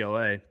at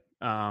UCLA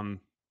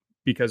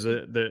because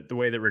of the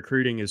way that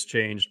recruiting has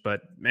changed.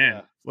 But man,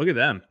 Yeah. look at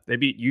them. They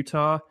beat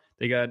Utah.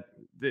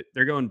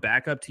 They're going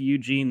back up to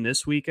Eugene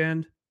this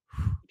weekend.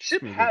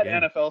 Chip had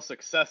NFL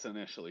success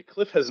initially.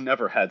 Cliff has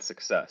never had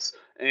success,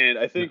 and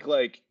I think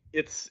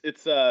it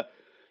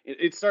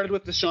started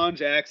with Deshaun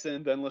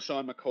Jackson, then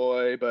LaShawn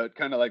McCoy, but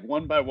kind of like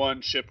one by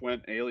one, Chip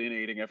went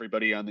alienating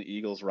everybody on the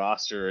Eagles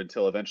roster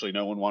until eventually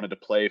no one wanted to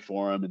play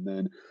for him, and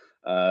then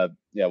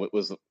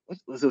was it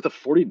the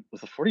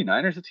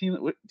 49ers a team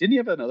that didn't he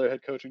have another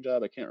head coaching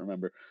job? I can't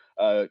remember.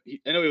 I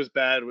know he was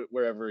bad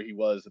wherever he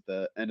was at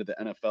the end of the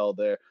NFL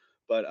there.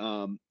 But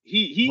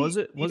was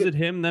it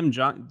him,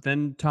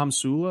 then Tom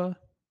Sula?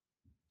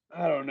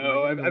 I don't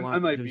know. I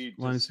might be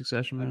line of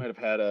succession. I might have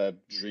had a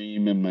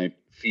dream in my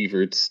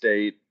fevered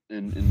state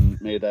and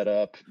made that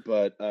up.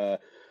 But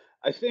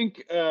I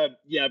think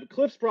but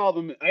Cliff's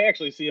problem, I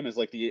actually see him as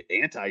like the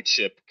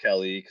anti-Chip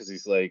Kelly, because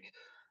he's like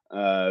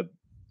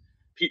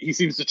he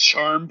seems to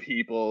charm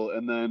people,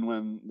 and then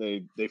when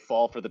they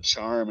fall for the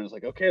charm, and it's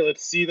like, okay,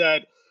 let's see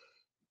that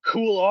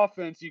cool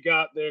offense you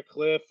got there,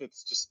 Cliff.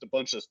 It's just a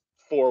bunch of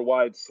 4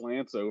 wide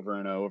slants over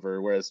and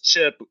over. Whereas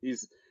Chip,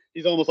 he's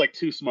almost like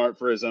too smart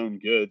for his own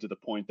good, to the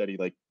point that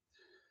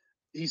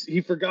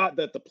he forgot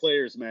that the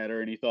players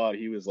matter, and he thought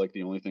he was like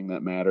the only thing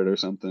that mattered or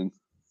something.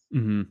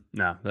 Mm-hmm.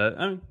 No,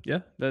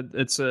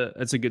 that's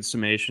a good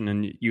summation,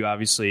 and you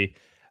obviously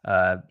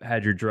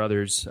had your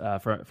druthers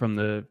from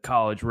the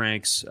college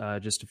ranks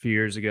just a few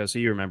years ago, so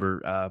you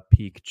remember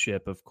peak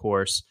Chip, of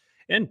course,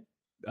 and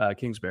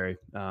Kingsbury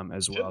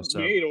as Chip well. So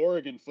made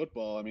Oregon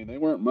football. I mean, they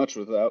weren't much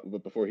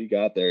before he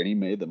got there, and he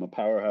made them a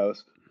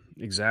powerhouse.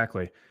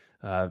 Exactly.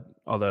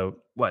 Although,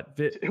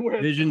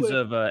 visions Cliff,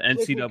 of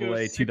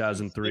NCAA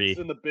 2003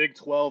 in the Big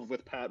 12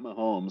 with Pat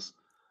Mahomes.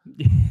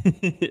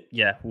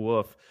 Yeah,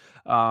 woof.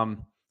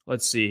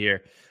 Let's see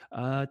here.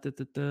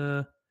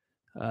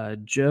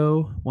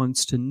 Joe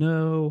wants to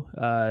know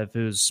if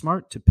it was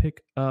smart to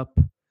pick up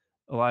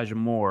Elijah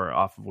Moore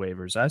off of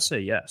waivers. I say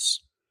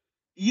yes.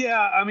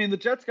 Yeah, I mean, the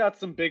Jets got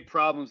some big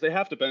problems. They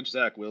have to bench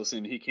Zach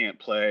Wilson. He can't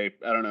play.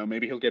 I don't know.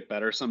 Maybe he'll get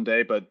better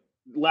someday. But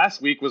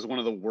last week was one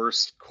of the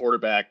worst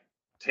quarterback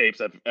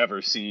tapes I've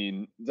ever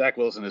seen. Zach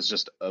Wilson is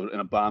just an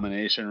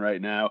abomination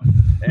right now.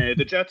 And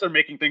the Jets are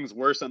making things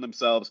worse on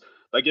themselves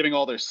by giving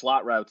all their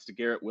slot routes to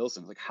Garrett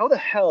Wilson. Like, how the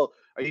hell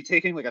are you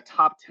taking like a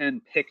top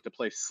 10 pick to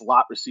play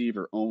slot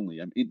receiver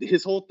only? I mean,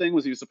 his whole thing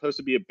was he was supposed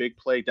to be a big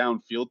play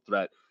downfield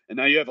threat. And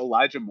now you have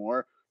Elijah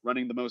Moore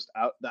running the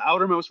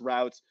outermost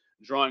routes,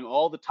 drawing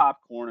all the top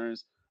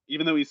corners,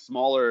 even though he's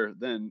smaller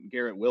than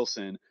Garrett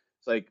Wilson.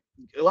 It's like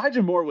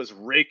Elijah Moore was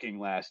raking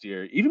last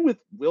year. Even with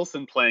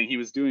Wilson playing, he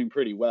was doing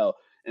pretty well.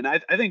 And I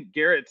think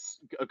Garrett's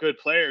a good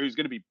player who's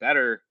going to be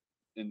better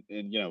in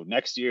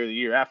next year, the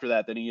year after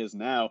that, than he is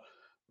now.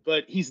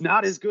 But he's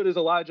not as good as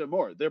Elijah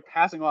Moore. Their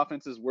passing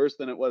offense is worse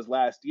than it was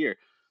last year.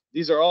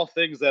 These are all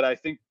things that I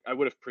think I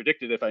would have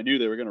predicted if I knew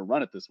they were going to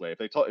run it this way.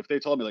 If they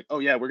told me like, oh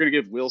yeah, we're going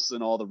to give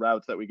Wilson all the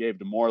routes that we gave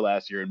to Moore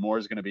last year, and Moore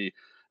is going to be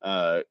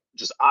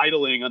just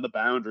idling on the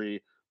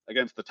boundary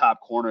against the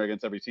top corner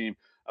against every team,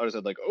 I would have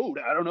said like, oh,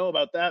 I don't know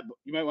about that. But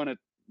you might want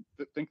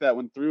to think that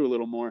one through a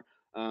little more.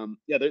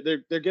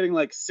 They're getting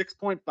like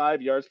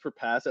 6.5 yards per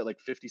pass at like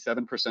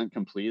 57%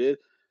 completed.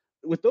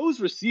 With those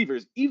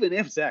receivers, even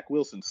if Zach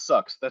Wilson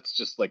sucks, that's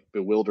just like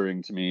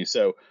bewildering to me.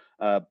 So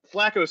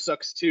Flacco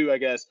sucks too, I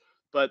guess.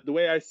 But the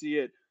way I see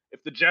it,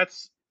 if the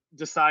Jets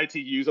decide to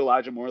use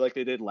Elijah Moore like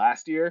they did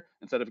last year,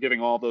 instead of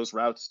giving all those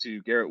routes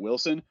to Garrett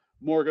Wilson,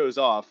 Moore goes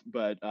off.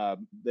 But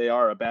they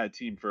are a bad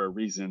team for a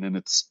reason, and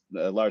it's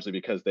largely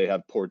because they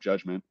have poor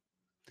judgment.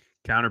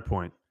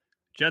 Counterpoint: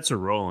 Jets are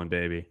rolling,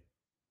 baby.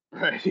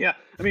 Right? Yeah.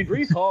 I mean,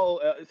 Breece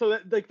Hall.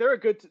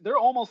 They're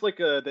almost like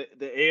the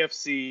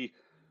AFC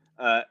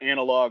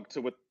analog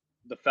to what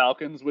the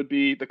Falcons would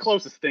be. The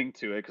closest thing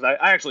to it, because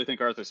I actually think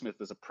Arthur Smith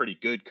is a pretty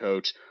good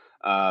coach.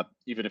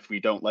 Even if we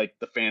don't like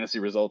the fantasy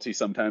results he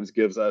sometimes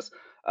gives us.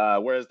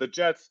 Whereas the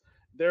Jets,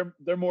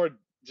 they're more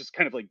just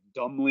kind of like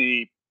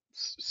dumbly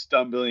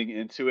stumbling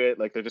into it.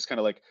 Like they're just kind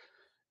of like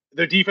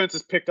their defense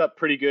is picked up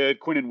pretty good.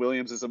 Quinnen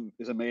Williams is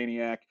a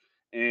maniac,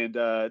 and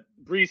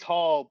Breece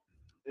Hall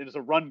is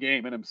a run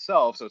game in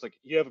himself. So it's like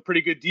you have a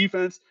pretty good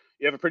defense,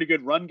 you have a pretty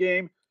good run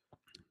game.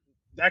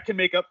 That can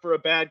make up for a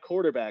bad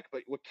quarterback,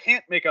 but what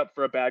can't make up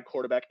for a bad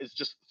quarterback is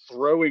just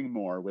throwing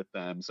more with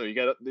them. So you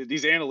got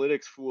these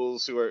analytics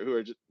fools who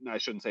are just, no, I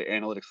shouldn't say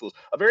analytics fools,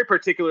 a very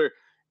particular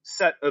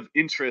set of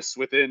interests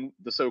within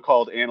the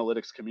so-called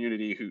analytics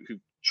community who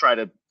try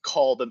to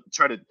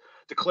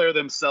declare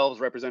themselves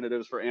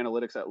representatives for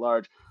analytics at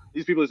large.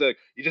 These people who say,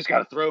 you just got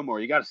to throw more.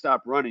 You got to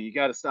stop running. You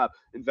got to stop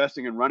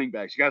investing in running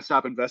backs. You got to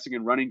stop investing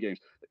in running games.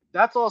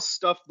 That's all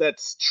stuff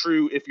that's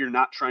true if you're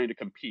not trying to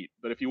compete.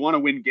 But if you want to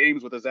win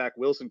games with a Zach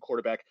Wilson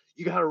quarterback,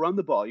 you got to run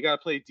the ball. You got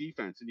to play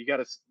defense, and you got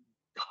to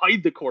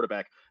hide the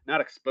quarterback,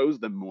 not expose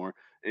them more.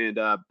 And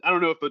I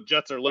don't know if the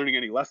Jets are learning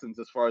any lessons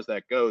as far as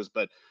that goes,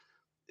 but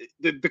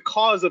the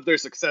cause of their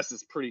success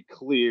is pretty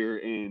clear,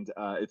 and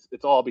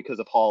it's all because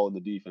of Hall and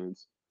the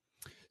defense.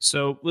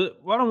 So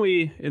why don't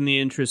we, in the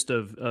interest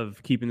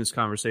of keeping this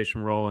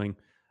conversation rolling,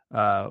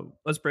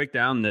 let's break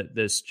down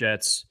this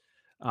Jets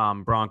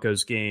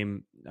Broncos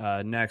game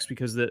next,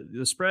 because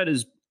the spread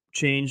has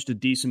changed a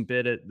decent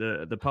bit.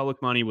 The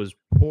public money was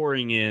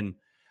pouring in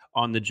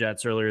on the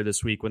Jets earlier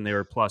this week when they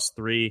were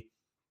 +3.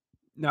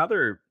 Now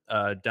they're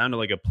down to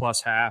like a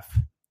 +0.5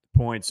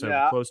 point, so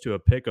Yeah. close to a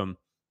pick 'em.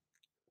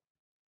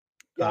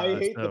 Yeah, I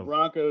hate the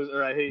Broncos,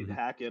 or I hate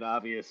Hackett,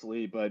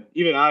 obviously, but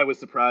even I was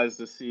surprised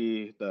to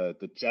see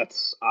the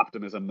Jets'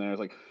 optimism there. It's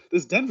like,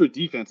 this Denver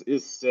defense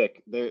is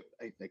sick. I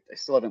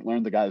still haven't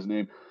learned the guy's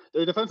name.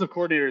 Their defensive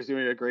coordinator is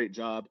doing a great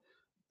job.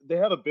 They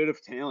have a bit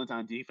of talent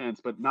on defense,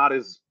 but not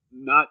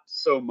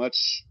so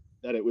much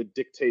that it would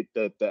dictate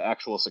the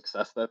actual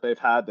success that they've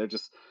had.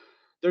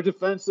 Their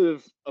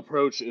defensive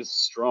approach is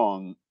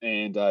strong,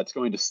 and it's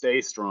going to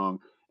stay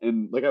strong.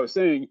 And like I was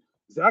saying,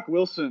 Zach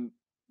Wilson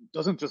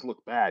doesn't just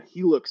look bad.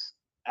 He looks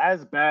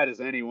as bad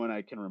as anyone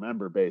I can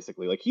remember,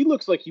 basically. Like, he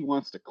looks like he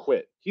wants to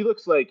quit. He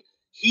looks like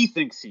he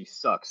thinks he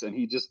sucks and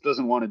he just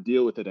doesn't want to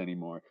deal with it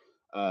anymore.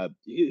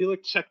 He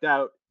looked checked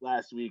out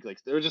last week.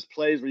 Like, there were just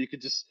plays where you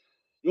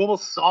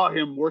almost saw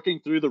him working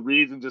through the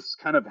reads and just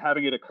kind of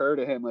having it occur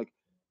to him, like,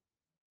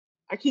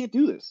 I can't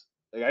do this.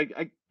 Like,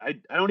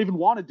 I don't even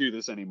want to do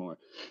this anymore.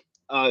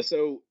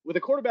 So with a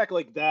quarterback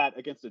like that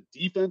against a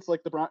defense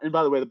like and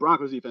by the way, the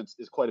Broncos defense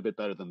is quite a bit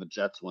better than the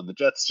Jets one. The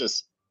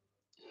Jets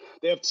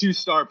they have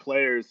 2-star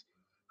players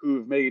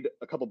who've made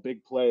a couple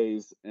big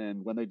plays,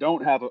 and when they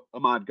don't have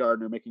Ahmad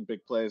Gardner making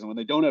big plays, and when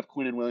they don't have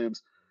Quinnen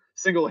Williams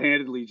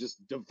single-handedly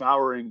just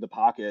devouring the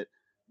pocket,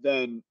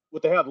 then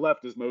what they have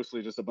left is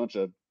mostly just a bunch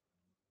of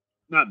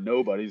not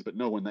nobodies, but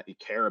no one that you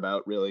care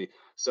about, really.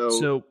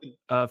 So,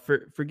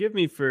 forgive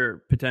me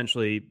for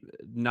potentially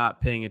not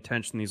paying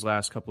attention these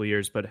last couple of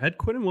years, but had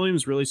Quinnen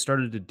Williams really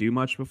started to do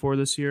much before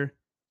this year?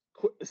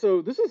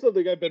 So this is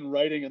something I've been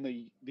writing in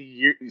the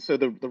year. So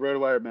the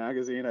RotoWire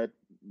magazine, I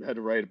had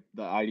to write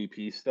the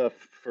IDP stuff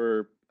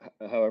for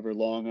however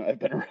long I've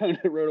been around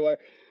at RotoWire,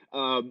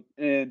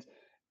 and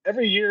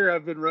every year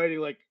I've been writing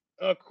like,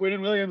 oh,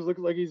 Quinnen Williams looks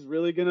like he's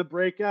really gonna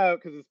break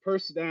out because his per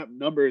snap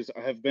numbers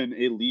have been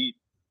elite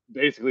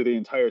basically the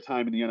entire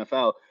time in the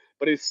NFL.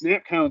 But his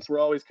snap counts were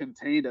always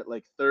contained at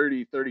like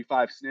 30,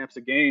 35 snaps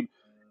a game,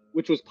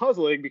 which was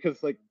puzzling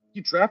because, like,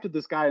 you drafted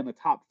this guy in the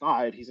top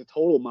 5. He's a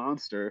total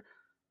monster.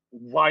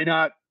 Why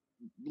not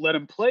let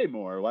him play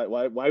more?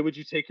 Why would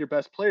you take your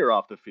best player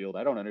off the field?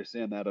 I don't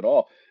understand that at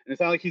all. And it's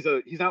not like he's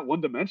not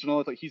one dimensional.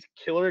 It's like he's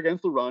killer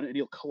against the run and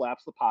he'll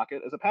collapse the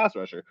pocket as a pass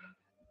rusher.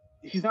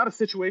 He's not a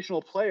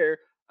situational player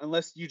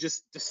unless you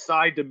just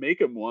decide to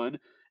make him one.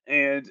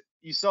 And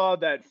you saw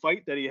that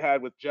fight that he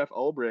had with Jeff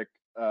Ulbrich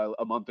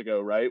a month ago,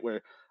 right?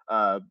 Where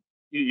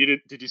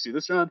did you see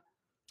this, John?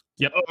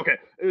 Yep. Oh,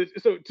 okay.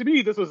 So to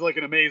me, this was like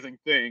an amazing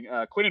thing.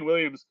 Quinnen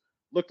Williams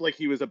looked like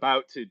he was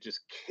about to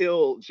just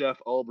kill Jeff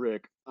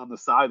Ulbrich on the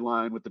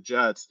sideline with the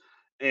Jets,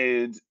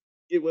 and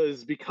it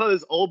was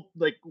because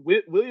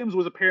Williams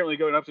was apparently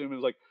going up to him and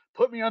was like,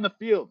 "Put me on the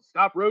field,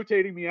 stop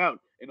rotating me out,"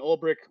 and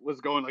Ulbrich was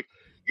going like,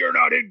 "You're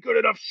not in good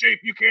enough shape,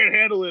 you can't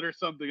handle it," or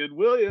something. And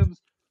Williams,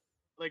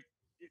 like,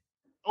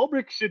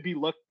 Ulbrich should be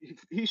lucky.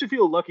 He should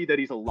feel lucky that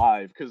he's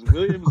alive because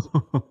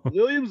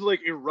Williams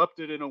like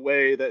erupted in a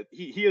way that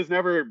he has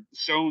never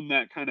shown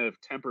that kind of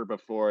temper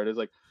before.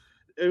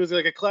 It was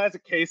like a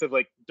classic case of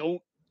like,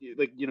 don't,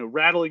 like,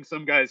 rattling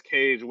some guy's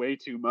cage way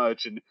too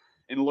much and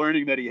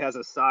learning that he has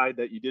a side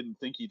that you didn't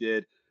think he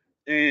did.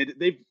 And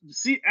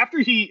after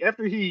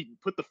he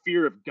put the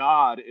fear of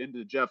God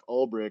into Jeff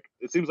Ulbrich,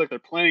 it seems like they're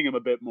playing him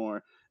a bit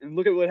more. And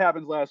look at what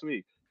happens last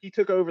week. He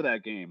took over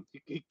that game.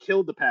 He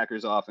killed the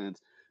Packers offense.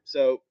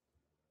 So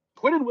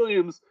Quinnen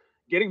Williams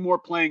getting more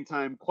playing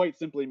time quite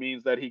simply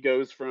means that he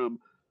goes from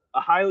a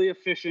highly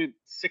efficient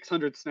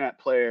 600 snap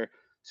player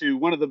to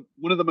one of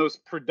the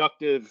most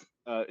productive,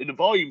 in a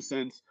volume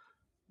sense,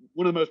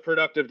 one of the most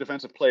productive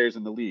defensive players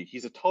in the league.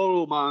 He's a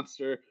total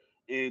monster,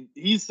 and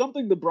he's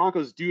something the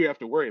Broncos do have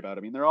to worry about.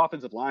 I mean, their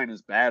offensive line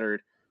is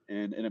battered,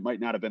 and it might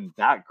not have been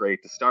that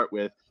great to start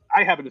with.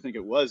 I happen to think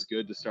it was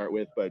good to start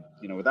with, but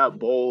without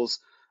Bowles,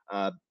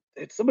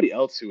 it's somebody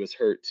else who was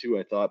hurt too,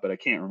 I thought, but I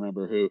can't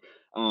remember who.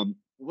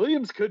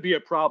 Williams could be a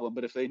problem,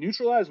 but if they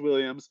neutralize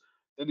Williams,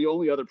 then the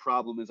only other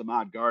problem is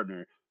Ahmad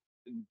Gardner.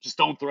 Just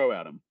don't throw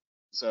at him.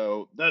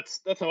 So that's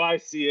how I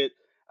see it.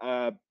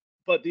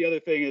 But the other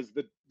thing is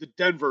the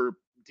Denver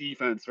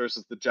defense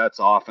versus the Jets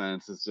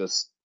offense is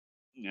just,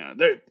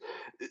 they're,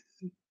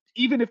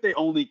 even if they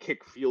only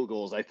kick field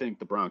goals, I think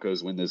the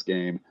Broncos win this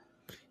game.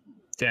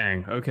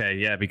 Dang. Okay.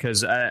 Yeah.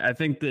 Because I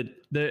think that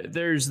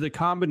there's the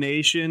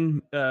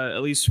combination,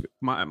 at least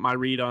my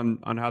read on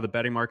how the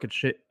betting market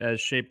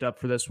has shaped up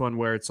for this one,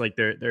 where it's like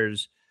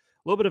there's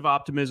a little bit of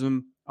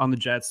optimism on the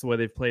Jets, the way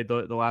they've played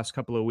the last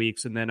couple of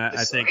weeks. And then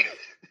I think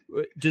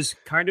just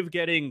kind of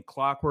getting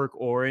Clockwork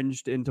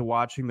Oranged into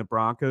watching the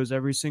Broncos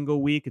every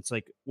single week. It's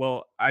like,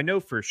 well, I know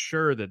for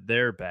sure that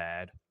they're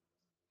bad.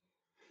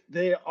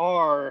 They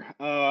are,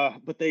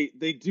 but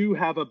they do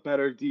have a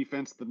better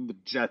defense than the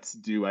Jets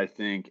do, I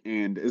think.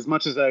 And as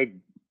much as I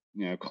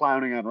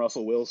clowning on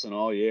Russell Wilson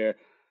all year.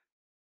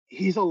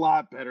 He's a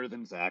lot better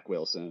than Zach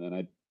Wilson, and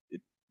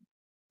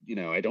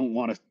I don't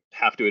want to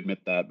have to admit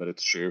that, but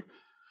it's true.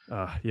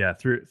 Yeah,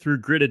 through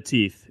gritted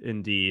teeth,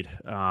 indeed.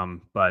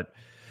 But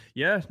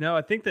yeah, no,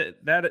 I think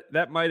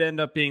that might end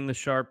up being the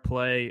sharp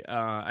play.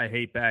 I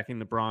hate backing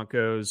the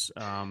Broncos.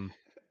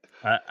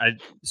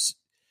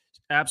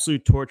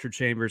 Absolute torture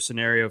chamber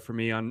scenario for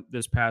me on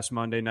this past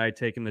Monday night,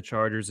 taking the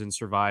Chargers in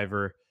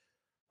Survivor.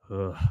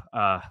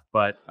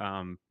 But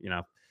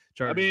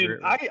Chargers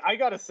I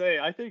gotta say,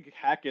 I think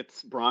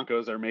Hackett's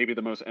Broncos are maybe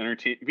the most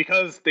entertaining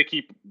because they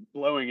keep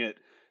blowing it.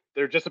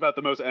 They're just about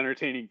the most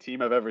entertaining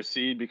team I've ever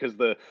seen because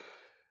the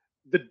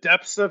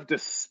depths of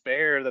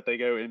despair that they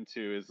go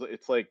into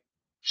it's like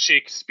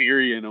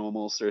Shakespearean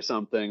almost or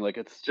something. Like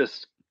it's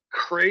just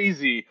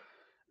crazy.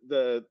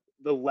 The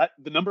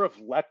number of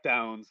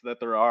letdowns that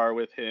there are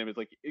with him is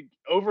like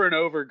over and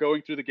over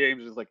going through the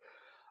games is like,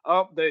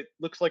 oh, they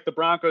looks like the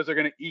Broncos are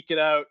going to eke it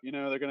out.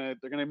 They're going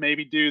to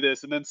maybe do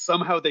this. And then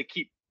somehow they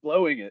keep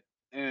blowing it.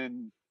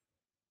 And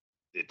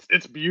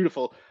it's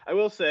beautiful. I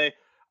will say,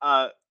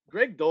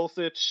 Greg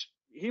Dulcich,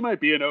 he might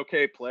be an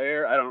okay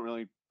player. I don't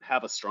really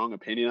have a strong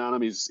opinion on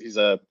him. He's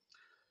a,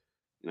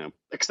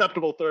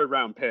 acceptable 3rd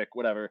round pick,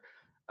 whatever.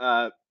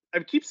 I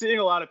keep seeing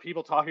a lot of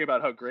people talking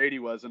about how great he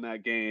was in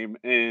that game.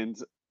 And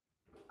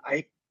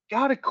I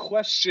got to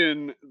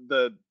question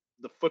the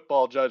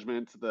football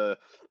judgment, I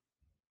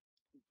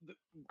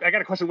got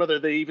to question whether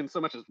they even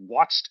so much as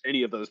watched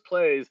any of those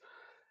plays.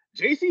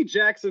 J.C.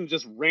 Jackson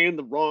just ran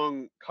the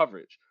wrong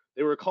coverage.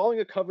 They were calling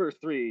a cover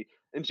 3,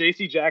 and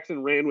J.C.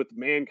 Jackson ran with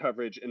man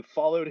coverage and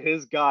followed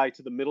his guy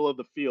to the middle of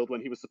the field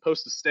when he was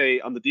supposed to stay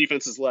on the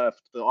defense's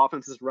left, the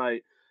offense's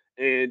right.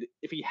 And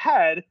if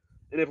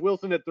if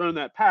Wilson had thrown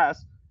that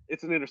pass,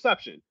 it's an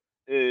interception.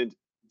 And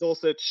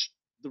Dulcich,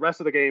 the rest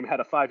of the game, had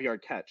a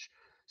 5-yard catch.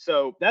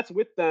 So that's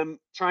with them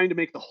trying to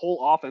make the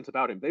whole offense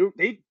about him.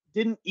 They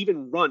didn't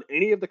even run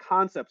any of the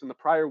concepts in the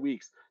prior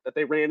weeks that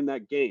they ran in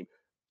that game.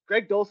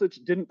 Greg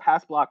Dulcich didn't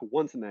pass block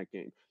once in that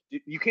game.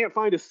 You can't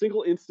find a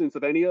single instance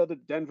of any of the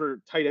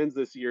Denver tight ends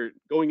this year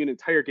going an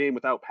entire game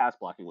without pass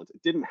blocking once.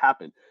 It didn't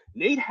happen.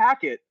 Nate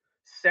Hackett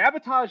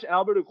sabotaged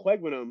Albert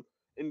Okwuegbunam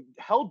and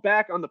held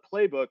back on the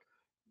playbook,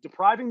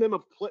 depriving them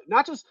of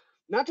not just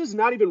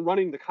not even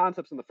running the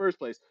concepts in the first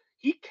place.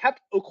 He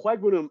kept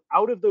Okwuegbunam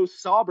out of those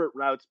Saubert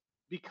routes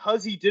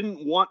because he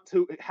didn't want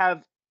to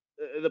have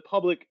the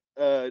public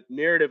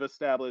narrative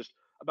established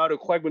about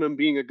Okwuegbunam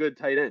being a good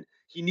tight end.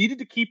 He needed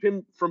to keep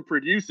him from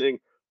producing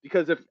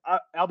because if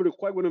Albert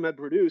Okwuegbunam had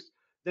produced,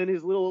 then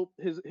his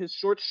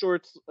short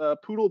shorts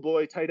poodle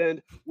boy tight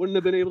end wouldn't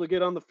have been able to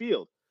get on the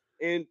field.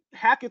 And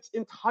Hackett's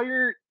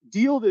entire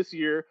deal this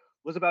year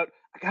was about,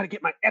 I got to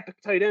get my epic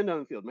tight end on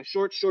the field, my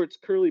short shorts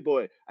curly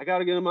boy. I got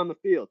to get him on the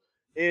field.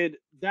 And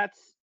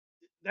that's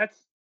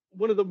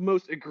one of the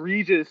most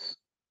egregious.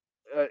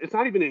 It's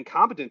not even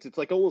incompetence. It's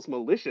like almost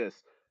malicious.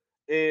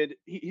 And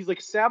he's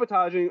like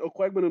sabotaging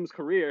Okwuegbunam's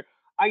career.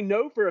 I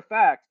know for a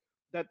fact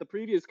that the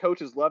previous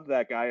coaches loved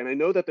that guy, and I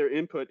know that their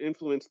input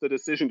influenced the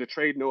decision to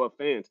trade Noah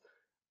Fant.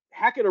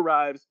 Hackett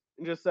arrives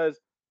and just says,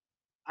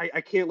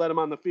 I can't let him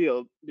on the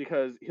field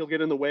because he'll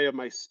get in the way of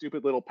my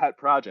stupid little pet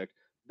project.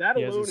 That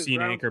he alone hasn't is seen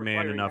grounds for Anchorman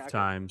firing enough Hackett.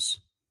 times.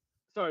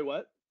 Sorry,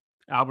 what?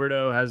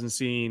 Alberto hasn't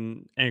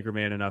seen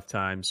Anchorman enough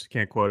times.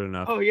 Can't quote it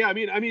enough. Oh yeah, I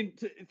mean,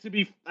 to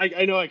be,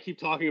 I know I keep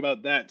talking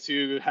about that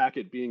too.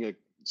 Hackett being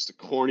just a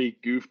corny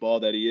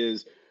goofball that he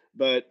is,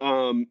 but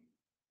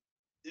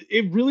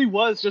it really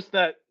was just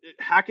that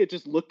Hackett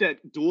just looked at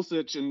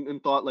Dulcich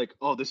and thought like,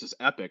 oh, this is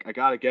epic. I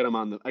got to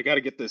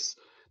get this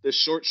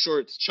short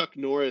shorts Chuck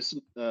Norris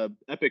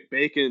epic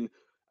bacon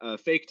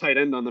fake tight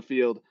end on the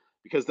field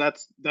because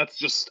that's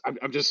just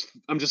I'm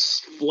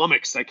just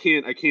flummoxed. I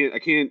can't.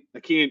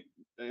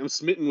 I'm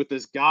smitten with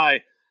this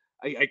guy.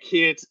 I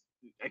can't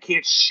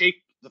shake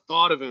the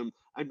thought of him.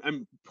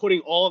 I'm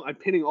pinning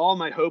all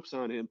my hopes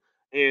on him,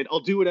 and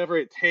I'll do whatever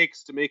it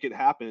takes to make it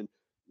happen.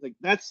 Like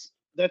that's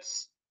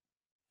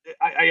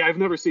I've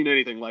never seen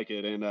anything like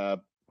it, and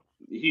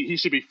he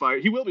should be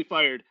fired. He will be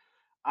fired.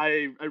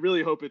 I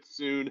really hope it's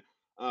soon.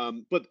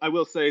 But I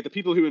will say the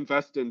people who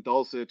invest in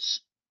Dulcich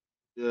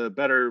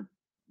better.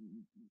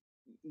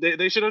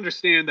 They should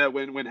understand that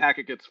when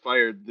Hackett gets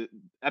fired, the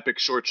epic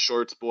short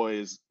shorts boy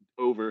is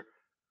over.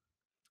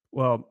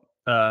 Well,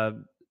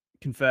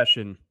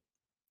 confession.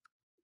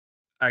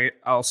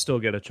 I'll still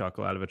get a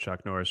chuckle out of a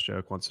Chuck Norris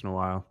joke once in a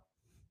while.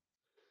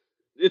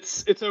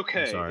 It's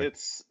okay.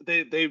 It's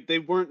they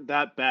weren't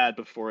that bad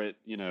before it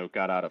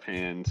got out of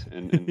hand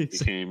and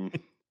became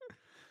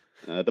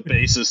the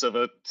basis of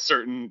a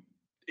certain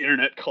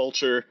internet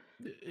culture.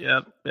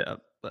 Yeah.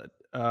 But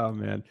oh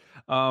man,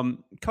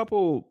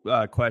 couple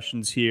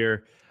questions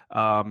here.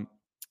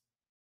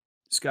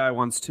 This guy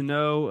wants to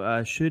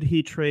know: should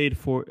he trade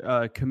for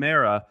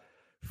Kamara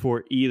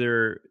for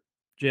either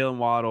Jalen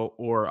Waddle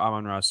or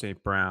Amon-Ra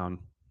St. Brown?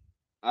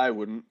 I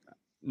wouldn't.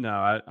 No,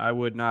 I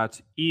would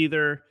not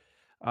either.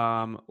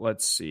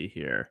 Let's see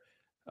here.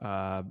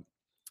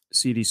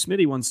 CD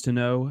Smitty wants to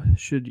know,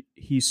 should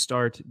he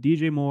start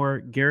DJ Moore,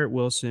 Garrett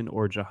Wilson,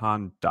 or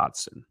Jahan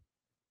Dotson?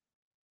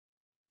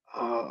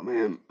 Oh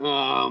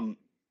man.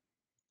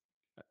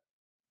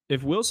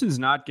 If Wilson's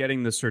not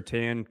getting the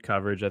Surtain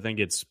coverage, I think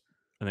it's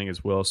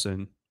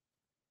Wilson.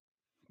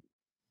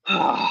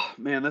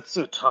 Man, that's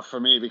so tough for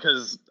me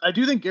because I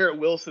do think Garrett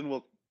Wilson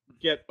will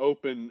get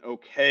open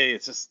okay.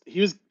 It's just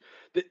he was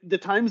the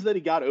times that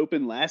he got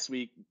open last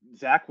week,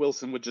 Zach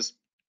Wilson would just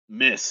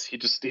miss. He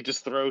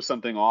just throws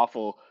something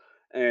awful,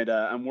 and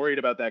I'm worried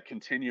about that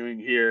continuing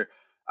here.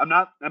 I'm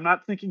not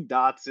thinking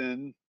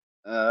Dotson.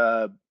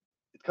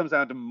 It comes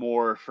down to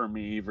Moore for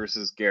me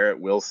versus Garrett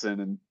Wilson,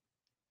 and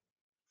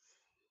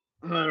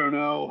I don't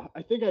know.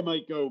 I think I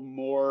might go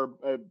Moore,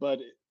 but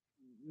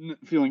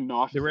feeling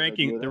nauseous. The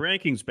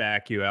rankings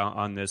back you out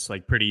on this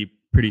like pretty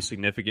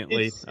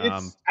significantly.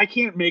 I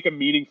can't make a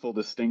meaningful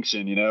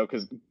distinction,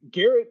 because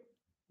Garrett.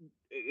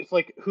 It's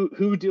like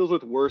who deals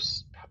with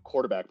worse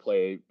quarterback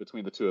play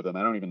between the two of them?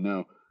 I don't even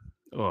know.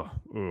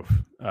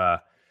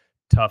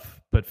 Tough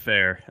but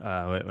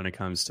fair when it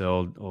comes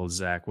to old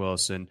Zach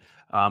Wilson.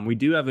 We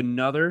do have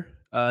another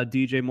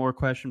DJ Moore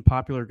question,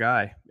 popular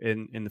guy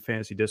in the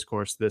fantasy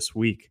discourse this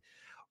week.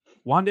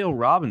 Wan'Dale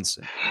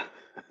Robinson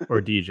or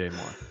DJ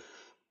Moore?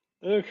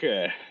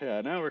 Okay,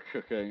 yeah, now we're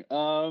cooking.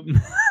 I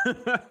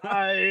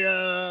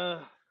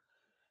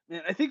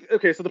think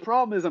okay. So the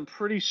problem is, I'm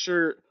pretty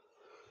sure.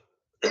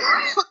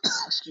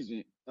 Excuse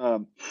me. I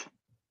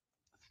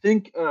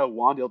think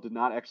Wan'Dale did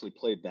not actually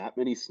play that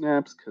many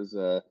snaps because,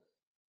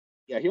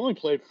 he only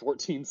played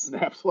 14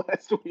 snaps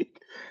last week.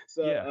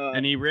 So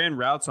and he ran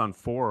routes on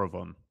 4 of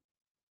them.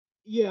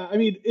 Yeah, I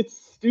mean, it's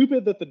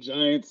stupid that the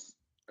Giants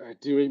are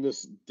doing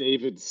this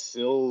David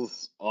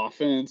Sills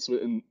offense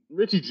and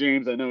Richie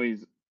James. I know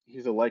he's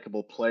a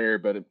likable player,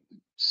 but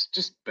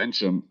just bench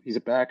him. He's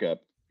a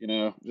backup.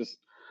 Just.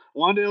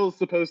 Wan'Dale is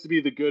supposed to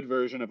be the good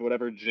version of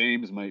whatever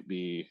James might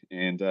be,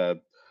 and I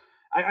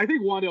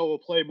think Wan'Dale will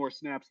play more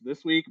snaps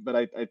this week, but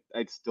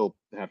I'd still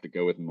have to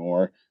go with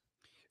Moore.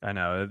 I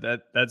know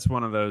that's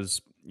one of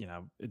those.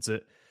 It's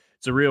a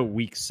real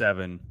week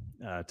 7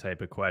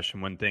 type of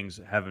question when things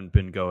haven't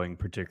been going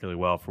particularly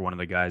well for one of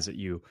the guys that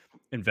you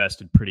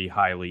invested pretty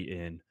highly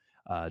in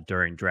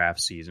during draft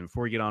season.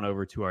 Before we get on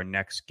over to our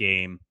next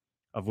game,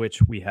 of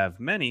which we have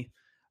many,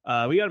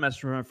 we got a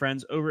message from our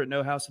friends over at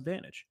No House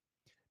Advantage.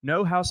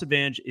 No House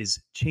Advantage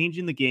is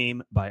changing the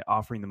game by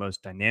offering the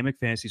most dynamic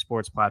fantasy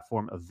sports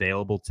platform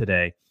available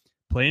today.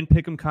 Play in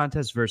pick'em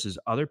contests versus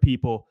other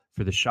people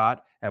for the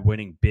shot at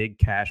winning big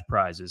cash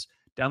prizes.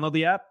 Download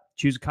the app,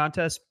 choose a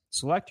contest,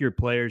 select your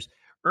players,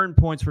 earn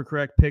points for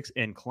correct picks,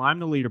 and climb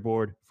the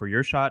leaderboard for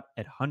your shot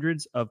at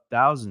hundreds of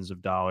thousands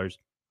of dollars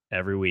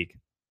every week.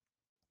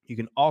 You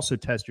can also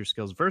test your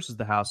skills versus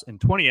the house and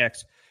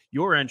 20x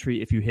your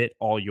entry if you hit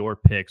all your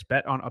picks.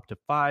 Bet on up to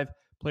 5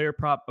 player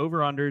prop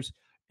over-unders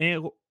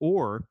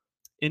or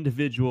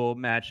individual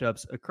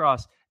matchups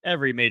across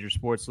every major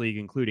sports league,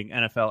 including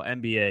NFL,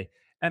 NBA,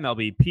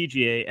 MLB,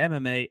 PGA,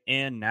 MMA,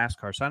 and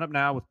NASCAR. Sign up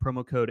now with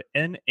promo code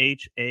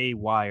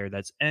NHAWIRE.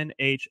 That's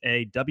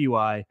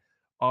NHAWIRE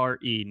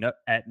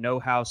at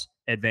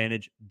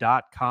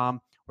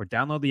nohouseadvantage.com, or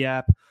download the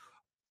app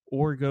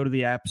or go to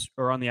the apps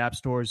or on the app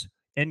stores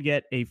and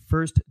get a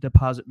first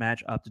deposit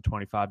match up to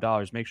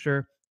 $25. Make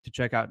sure to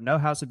check out No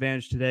House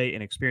Advantage today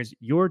and experience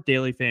your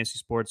daily fantasy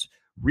sports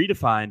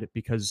redefined,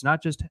 because it's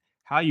not just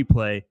how you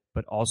play,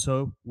 but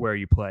also where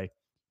you play.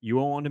 You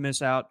won't want to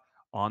miss out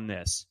on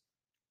this.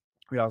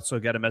 We also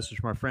got a message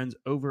from our friends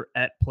over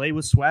at Play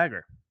with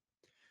Swagger.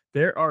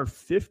 There are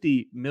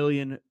 50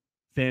 million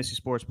fantasy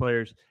sports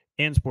players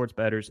and sports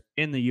bettors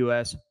in the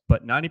U.S.,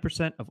 but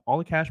 90% of all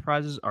the cash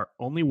prizes are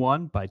only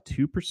won by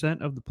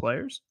 2% of the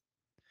players.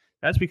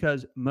 That's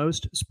because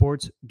most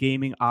sports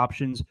gaming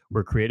options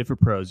were created for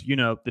pros.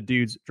 The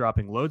dudes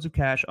dropping loads of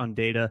cash on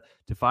data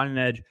to find an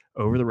edge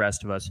over the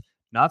rest of us.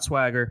 Not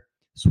Swagger.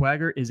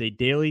 Swagger is a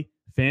daily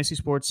fantasy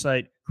sports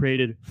site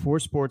created for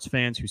sports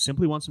fans who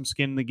simply want some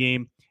skin in the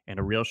game and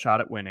a real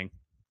shot at winning.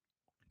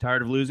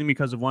 Tired of losing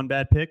because of one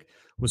bad pick?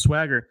 With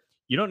Swagger,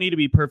 you don't need to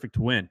be perfect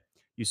to win.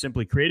 You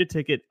simply create a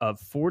ticket of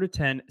 4 to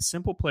 10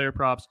 simple player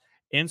props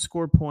and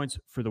score points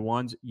for the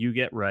ones you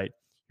get right.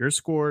 Your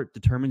score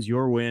determines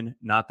your win,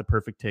 not the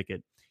perfect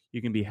ticket.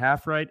 You can be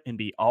half right and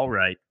be all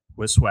right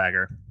with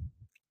Swagger.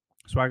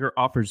 Swagger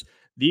offers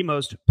the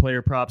most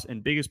player props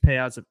and biggest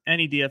payouts of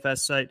any DFS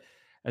site,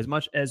 as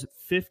much as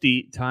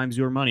 50 times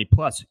your money.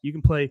 Plus, you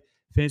can play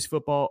fantasy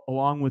football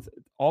along with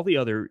all the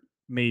other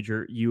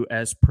major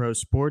U.S. pro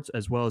sports,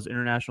 as well as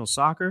international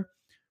soccer,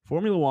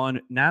 Formula One,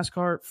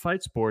 NASCAR,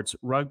 fight sports,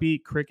 rugby,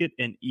 cricket,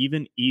 and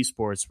even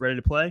esports. Ready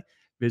to play?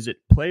 Visit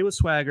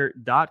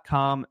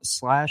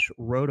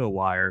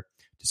playwithswagger.com/rotowire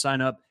to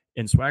sign up,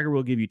 and Swagger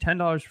will give you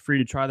 $10 for free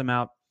to try them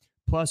out,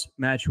 plus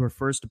match your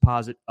first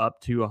deposit up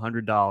to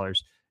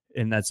 $100,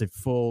 and that's a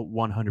full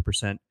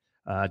 100%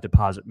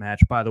 deposit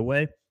match. By the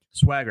way,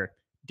 Swagger,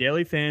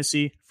 daily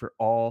fantasy for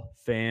all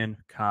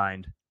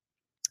fankind.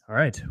 All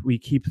right, we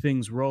keep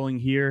things rolling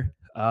here.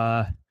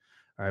 All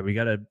right, we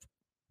got to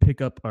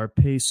pick up our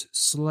pace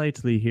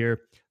slightly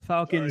here.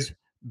 Falcons, Sorry.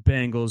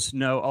 Bengals.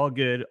 No, all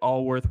good,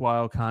 all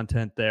worthwhile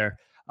content there.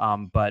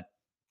 But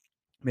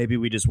maybe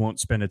we just won't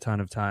spend a ton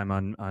of time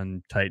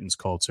on Titans,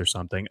 Colts or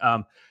something.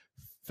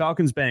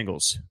 Falcons,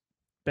 Bengals.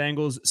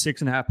 Bengals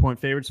 6.5-point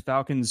favorites.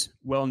 Falcons,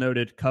 well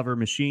noted cover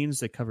machines.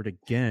 They covered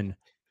again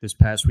this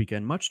past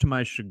weekend, much to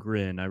my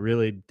chagrin. I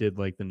really did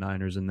like the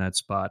Niners in that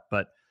spot,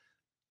 but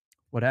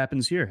what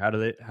happens here? How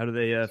do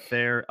they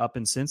fare up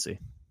in Cincy?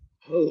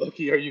 How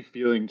lucky are you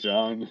feeling,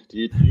 John? Do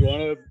you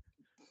want to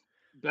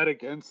bet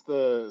against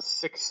the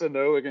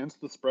 6-0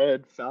 against the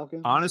spread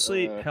Falcons?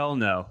 Honestly, hell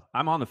no.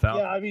 I'm on the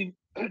Falcons. Yeah, I mean,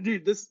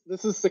 dude, this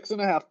is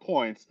 6.5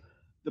 points.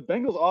 The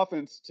Bengals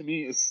offense to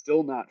me is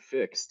still not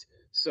fixed.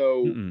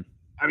 So,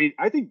 I mean,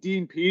 I think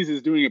Dean Pease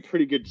is doing a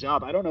pretty good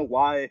job. I don't know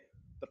why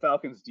the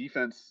Falcons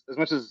defense, as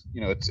much as,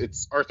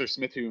 it's Arthur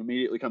Smith who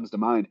immediately comes to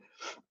mind.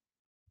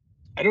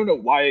 I don't know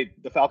why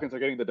the Falcons are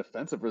getting the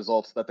defensive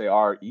results that they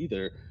are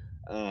either.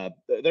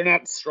 They're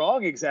not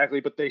strong exactly,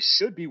 but they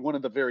should be one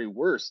of the very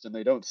worst, and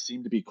they don't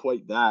seem to be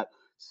quite that.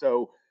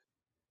 So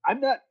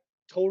I'm not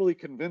totally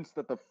convinced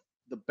that the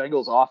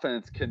Bengals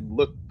offense can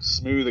look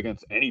smooth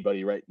against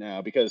anybody right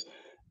now, because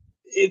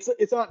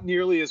it's not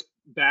nearly as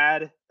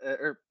bad,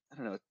 or I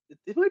don't know,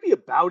 it might be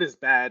about as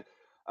bad.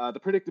 The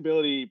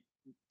predictability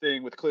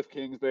thing with Cliff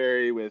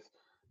Kingsbury, with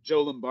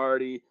Joe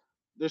Lombardi,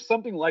 there's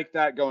something like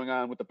that going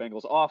on with the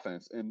Bengals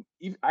offense. And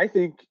I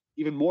think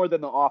even more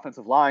than the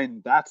offensive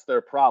line, that's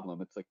their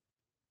problem. It's like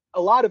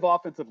a lot of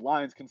offensive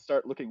lines can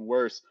start looking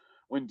worse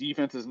when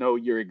defenses know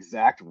your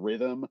exact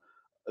rhythm,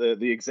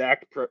 the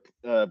exact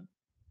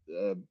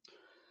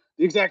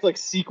like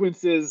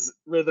sequences,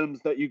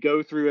 rhythms that you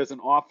go through as an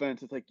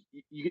offense. It's like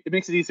it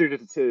makes it easier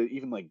to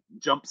even like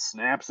jump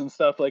snaps and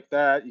stuff like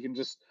that. You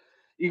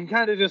can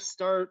kind of just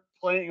start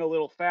playing a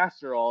little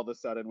faster all of a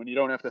sudden when you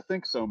don't have to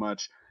think so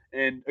much.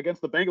 And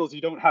against the Bengals,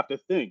 you don't have to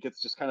think.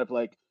 It's just kind of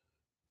like,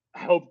 I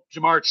hope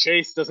Jamar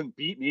Chase doesn't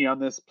beat me on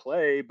this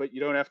play, but you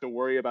don't have to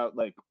worry about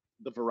like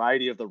the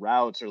variety of the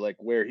routes or like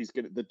where he's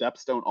going to, the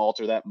depths don't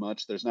alter that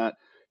much. There's not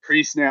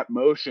pre-snap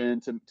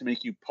motion to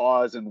make you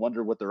pause and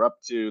wonder what they're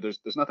up to. There's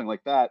nothing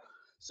like that.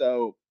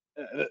 So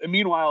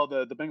meanwhile,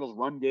 the Bengals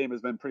run game has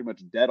been pretty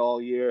much dead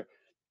all year.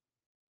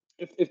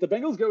 If the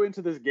Bengals go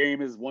into this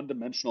game as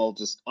one-dimensional,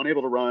 just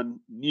unable to run,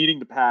 needing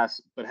to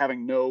pass, but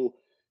having no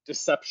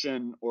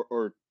deception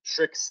or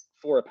tricks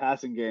for a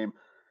passing game,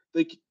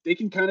 they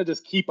can kind of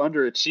just keep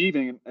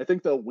underachieving. I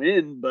think they'll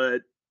win,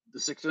 but the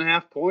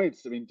 6.5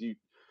 points, I mean,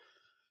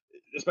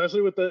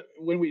 especially with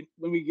when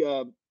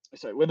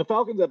the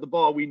Falcons have the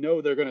ball, we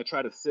know they're going to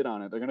try to sit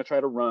on it. They're going to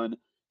try to run.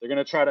 They're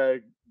going to try to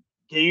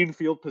gain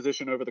field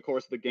position over the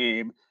course of the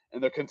game,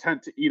 and they're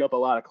content to eat up a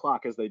lot of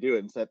clock as they do it.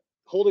 Instead,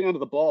 holding onto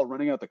the ball,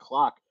 running out the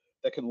clock,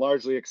 that can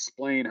largely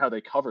explain how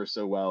they cover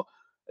so well.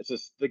 It's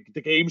just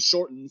the game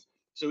shortens.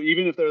 So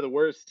even if they're the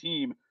worst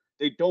team,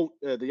 they don't.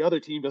 The other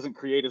team doesn't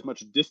create as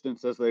much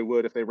distance as they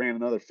would if they ran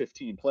another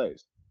 15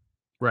 plays.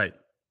 Right.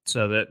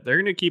 So that they're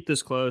going to keep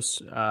this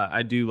close.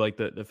 I do like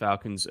the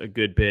Falcons a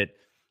good bit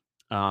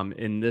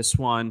in this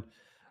one.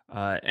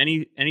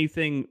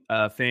 Anything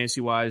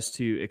fantasy wise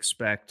to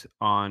expect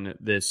on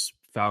this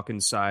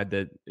Falcons side,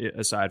 that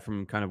aside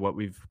from kind of what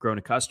we've grown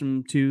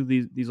accustomed to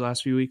these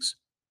last few weeks?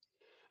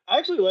 I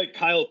actually like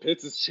Kyle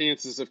Pitts'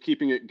 chances of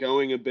keeping it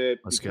going a bit.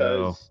 Let's because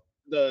go.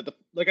 The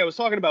like I was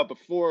talking about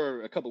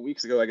before, a couple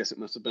weeks ago, I guess it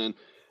must have been.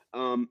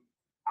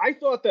 I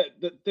thought that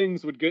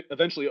things would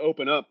eventually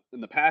open up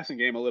in the passing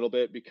game a little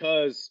bit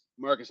because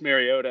Marcus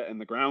Mariota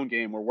and the ground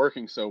game were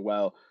working so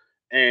well.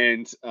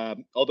 And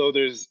although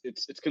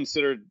it's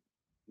considered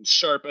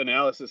sharp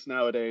analysis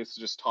nowadays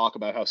to just talk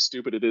about how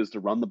stupid it is to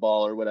run the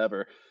ball or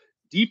whatever,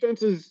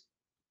 defenses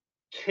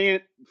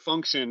can't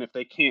function if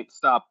they can't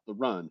stop the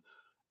run.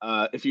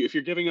 If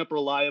you're giving up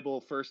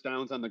reliable first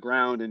downs on the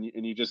ground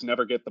and you just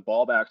never get the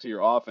ball back to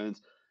your offense,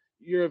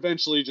 you're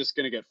eventually just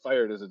going to get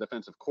fired as a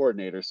defensive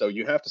coordinator. So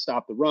you have to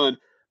stop the run.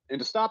 And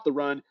to stop the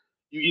run,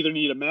 you either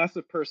need a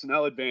massive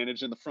personnel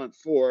advantage in the front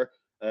four.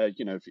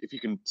 If you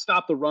can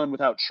stop the run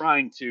without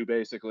trying to,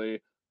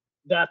 basically,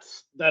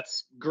 that's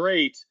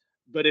great.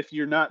 But if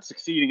you're not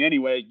succeeding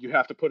anyway, you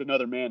have to put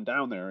another man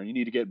down there, and you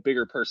need to get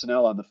bigger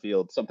personnel on the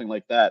field, something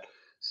like that.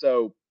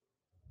 So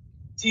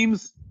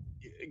teams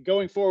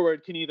going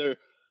forward can either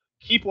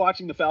keep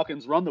watching the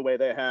Falcons run the way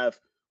they have,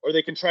 or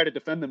they can try to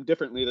defend them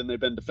differently than they've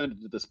been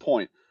defended to this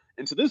point.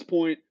 And to this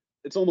point,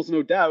 it's almost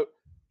no doubt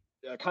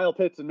Kyle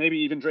Pitts and maybe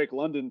even Drake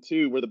London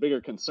too were the bigger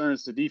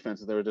concerns to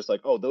defenses. They were just like,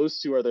 oh, those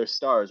two are their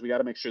stars. We got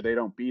to make sure they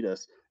don't beat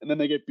us. And then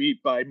they get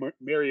beat by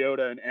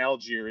Mariota and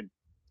Algier and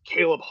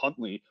Caleb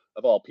Huntley,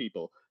 of all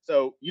people.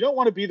 So you don't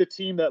want to be the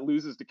team that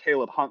loses to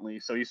Caleb Huntley,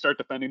 so you start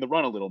defending the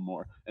run a little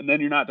more. And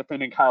then you're not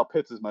defending Kyle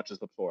Pitts as much as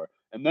before.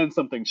 And then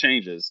something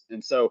changes.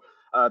 And so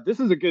this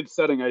is a good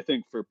setting, I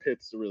think, for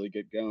Pitts to really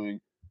get going.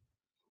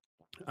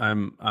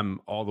 I'm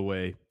all the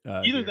way.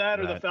 Either that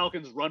or the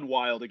Falcons run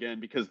wild again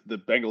because the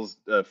Bengals,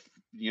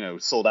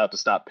 sold out to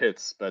stop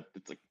Pitts. But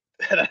it's like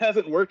that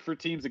hasn't worked for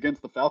teams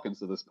against the Falcons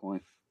to this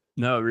point.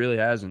 No, it really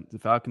hasn't. The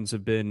Falcons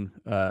have been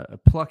a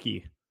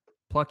plucky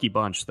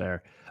bunch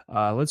there.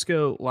 Let's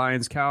go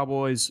Lions,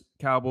 Cowboys.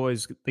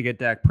 Cowboys, they get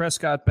Dak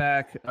Prescott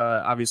back.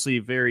 Obviously,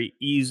 very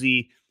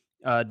easy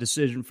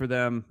decision for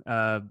them.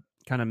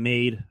 Kind of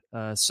made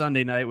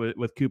Sunday night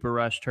with Cooper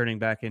Rush turning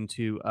back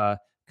into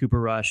Cooper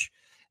Rush.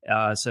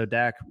 So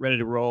Dak ready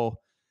to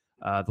roll.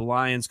 The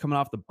Lions coming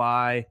off the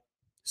bye,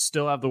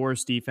 still have the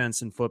worst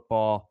defense in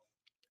football.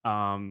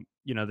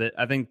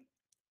 I think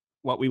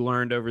what we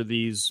learned over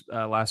these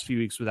last few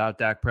weeks without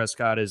Dak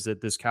Prescott is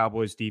that this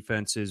Cowboys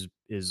defense is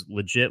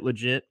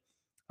legit.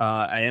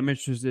 I am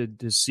interested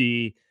to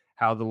see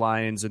how the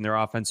Lions and their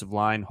offensive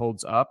line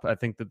holds up. I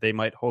think that they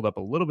might hold up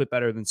a little bit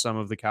better than some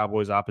of the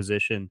Cowboys'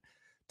 opposition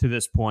to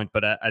this point,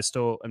 but I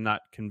still am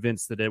not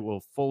convinced that it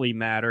will fully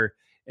matter.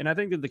 And I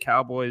think that the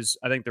Cowboys,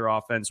 I think their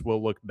offense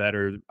will look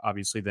better,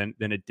 obviously, than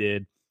it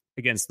did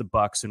against the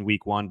Bucs in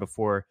Week 1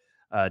 before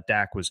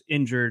Dak was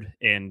injured,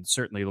 and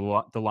certainly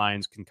the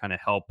Lions can kind of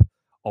help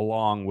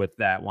along with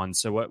that one.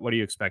 So what do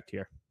you expect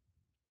here?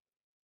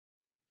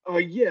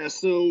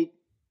 So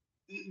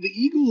the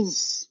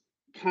Eagles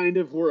kind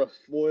of were a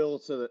foil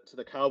to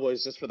the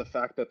Cowboys just for the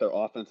fact that their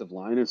offensive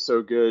line is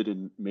so good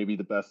and maybe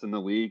the best in the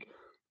league.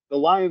 The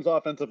Lions'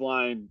 offensive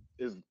line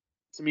is,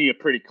 to me, a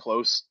pretty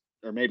close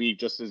or maybe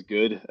just as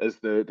good as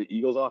the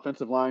Eagles'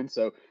 offensive line.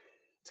 So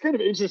it's kind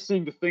of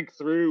interesting to think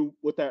through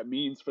what that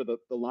means for the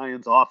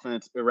Lions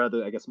offense, or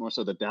rather, I guess more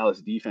so the Dallas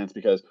defense,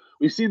 because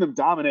we've seen them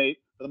dominate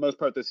for the most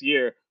part this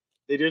year.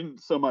 They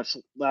didn't so much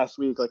last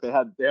week. Like they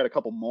had a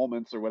couple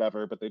moments or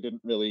whatever, but they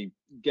didn't really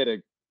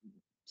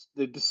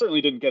they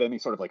certainly didn't get any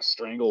sort of like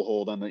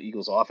stranglehold on the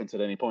Eagles offense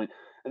at any point.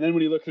 And then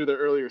when you look through their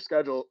earlier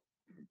schedule,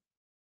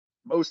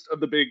 most of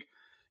the big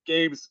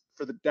games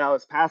for the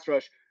Dallas pass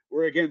rush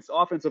were against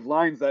offensive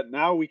lines that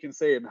now we can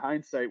say in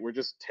hindsight were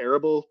just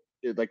terrible.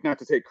 Like, not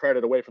to take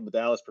credit away from the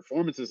Dallas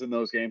performances in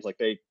those games, like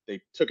they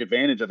took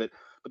advantage of it,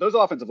 but those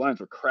offensive lines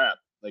were crap,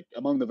 like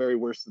among the very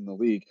worst in the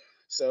league.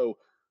 So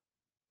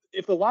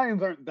if the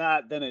Lions aren't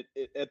that, then it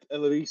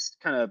at least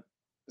kind of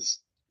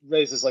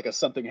raises like a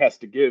something has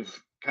to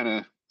give kind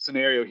of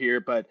scenario here.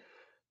 But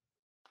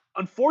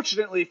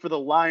unfortunately for the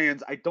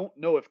Lions, I don't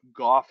know if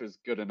Goff is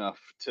good enough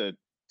to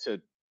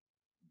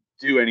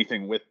do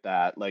anything with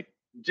that. Like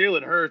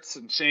Jalen Hurts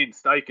and Shane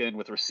Steichen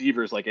with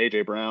receivers like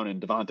AJ Brown and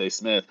Devontae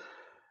Smith,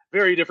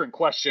 very different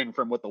question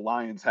from what the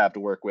Lions have to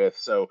work with.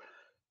 So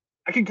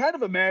I can kind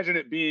of imagine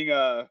it being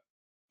I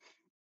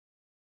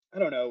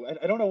don't know.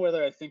 I don't know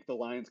whether I think the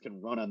Lions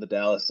can run on the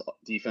Dallas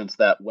defense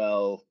that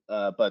well,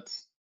 but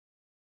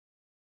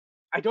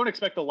I don't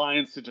expect the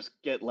Lions to just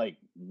get like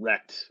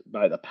wrecked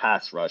by the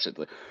pass rush. It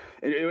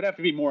would have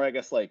to be more, I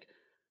guess, like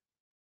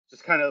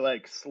just kind of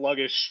like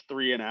sluggish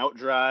 3-and-out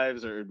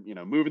drives, or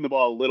moving the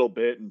ball a little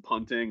bit and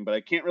punting. But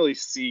I can't really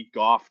see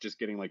Goff just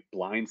getting like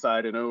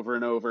blindsided over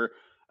and over.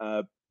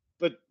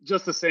 But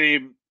just the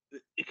same,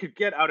 it could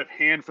get out of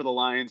hand for the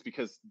Lions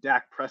because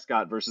Dak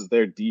Prescott versus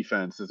their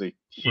defense is a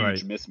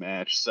huge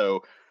mismatch.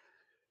 So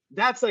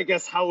that's, I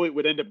guess, how it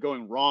would end up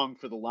going wrong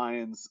for the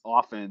Lions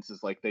offense,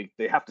 is like they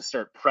have to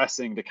start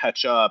pressing to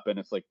catch up. And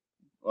it's like,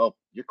 well,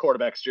 your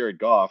quarterback's Jared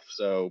Goff.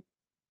 So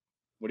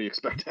what do you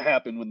expect to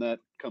happen when that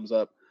comes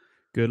up?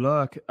 Good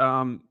luck.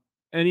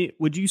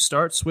 Would you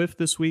start Swift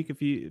this week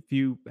if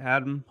you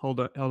had him held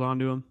on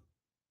to him?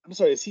 I'm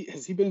sorry,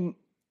 has he been?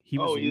 He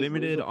was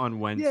limited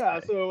on Wednesday. Yeah,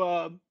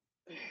 so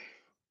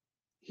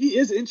he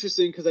is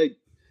interesting because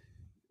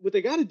what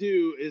they got to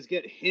do is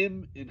get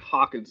him and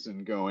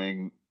Hawkinson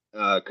going,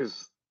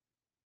 because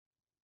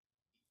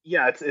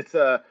it's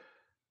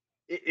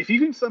if you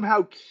can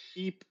somehow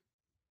keep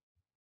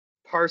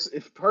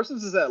if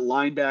Parsons is at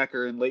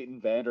linebacker and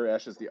Leighton Vander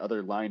Esch is the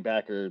other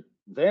linebacker,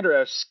 Vander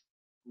Esch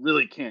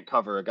really can't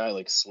cover a guy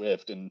like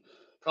Swift, and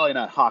probably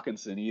not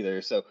Hawkinson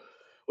either. So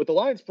what the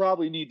Lions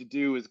probably need to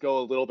do is go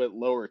a little bit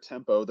lower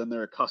tempo than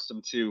they're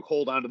accustomed to,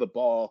 hold onto the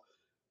ball,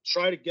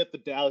 try to get the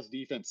Dallas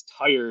defense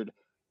tired,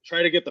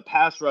 try to get the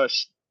pass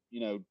rush,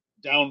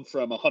 down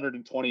from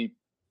 120%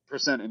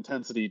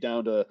 intensity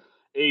down to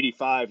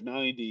 85,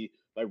 90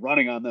 by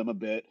running on them a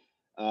bit.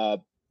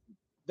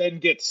 Then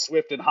get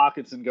Swift and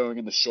Hawkinson going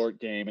in the short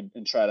game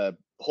and try to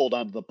hold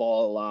onto the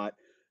ball a lot.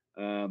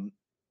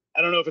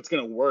 I don't know if it's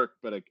going to work,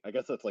 but I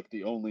guess that's like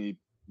the only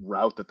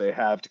route that they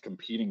have to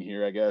competing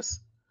here, I guess.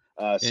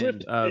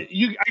 Swift, I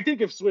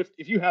think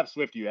if you have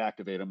Swift, you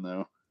activate him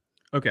though.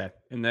 Okay.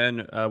 And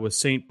then with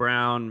St.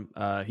 Brown,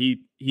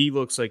 he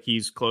looks like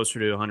he's closer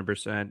to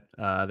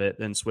 100%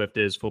 than Swift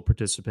is, full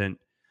participant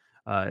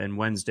in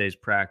Wednesday's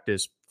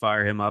practice.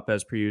 Fire him up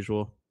as per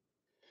usual.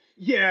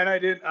 Yeah, and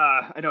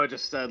I know I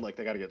just said like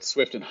they got to get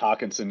Swift and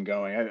Hawkinson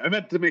going. I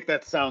meant to make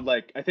that sound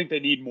like I think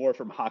they need more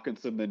from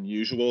Hawkinson than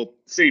usual.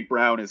 St.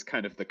 Brown is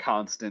kind of the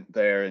constant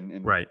there,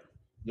 and right.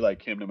 You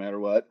like him no matter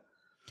what.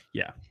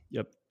 Yeah.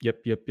 Yep.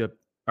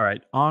 All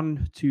right,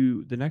 on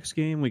to the next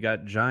game. We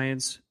got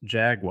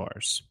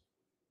Giants-Jaguars.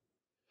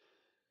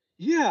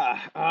 Yeah,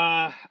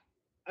 I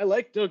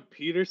like Doug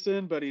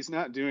Peterson, but he's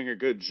not doing a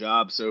good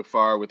job so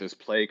far with his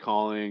play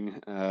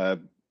calling.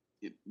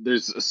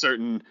 There's a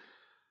certain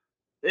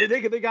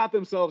They got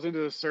themselves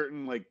into a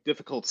certain like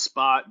difficult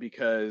spot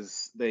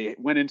because they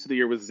went into the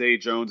year with Zay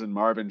Jones and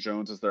Marvin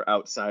Jones as their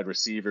outside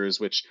receivers,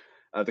 which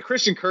the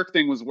Christian Kirk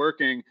thing was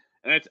working.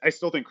 And I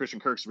still think Christian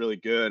Kirk's really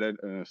good.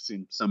 I've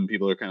seen some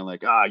people are kind of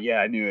like, yeah,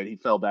 I knew it. He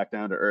fell back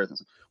down to earth. Like,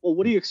 well,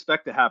 what do you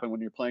expect to happen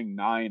when you're playing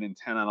 9 and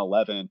 10 on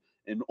 11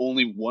 and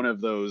only one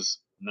of those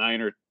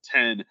 9 or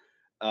 10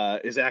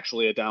 is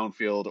actually a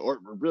downfield or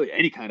really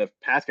any kind of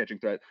pass catching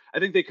threat? I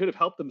think they could have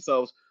helped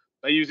themselves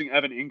by using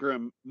Evan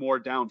Ingram more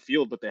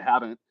downfield, but they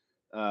haven't.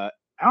 I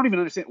don't even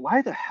understand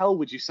why the hell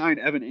would you sign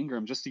Evan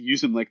Ingram just to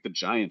use him like the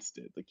Giants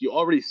did? Like you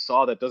already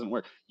saw that doesn't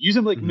work. Use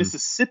him like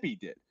Mississippi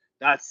did.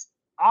 That's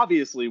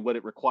obviously what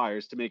it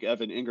requires to make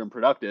Evan Ingram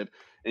productive,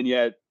 and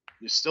yet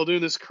you're still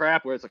doing this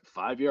crap where it's like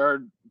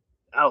 5-yard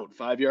out,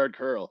 5-yard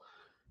curl.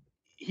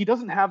 He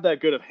doesn't have that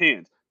good of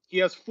hands. He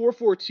has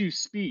 4.42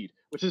 speed,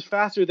 which is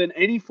faster than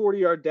any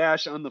 40-yard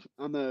dash on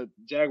the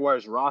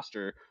Jaguars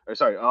roster, or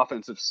sorry,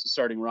 offensive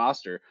starting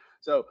roster.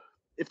 So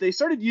if they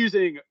started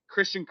using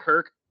Christian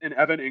Kirk and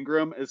Evan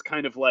Ingram as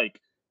kind of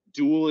like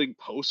dueling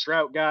post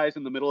route guys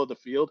in the middle of the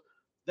field,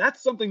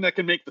 that's something that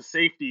can make the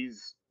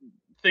safeties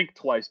think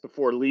twice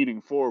before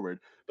leaning forward.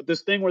 But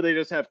this thing where they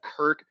just have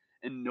Kirk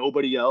and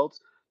nobody else,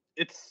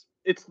 it's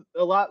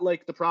a lot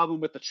like the problem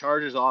with the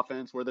Chargers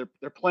offense where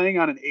they're playing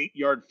on an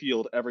 8-yard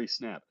field every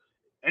snap.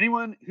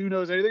 Anyone who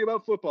knows anything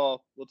about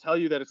football will tell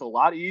you that it's a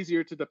lot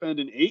easier to defend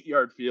an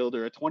 8-yard field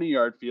or a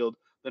 20-yard field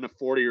than a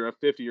 40 or a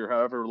 50 or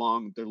however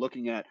long they're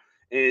looking at.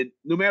 And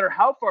no matter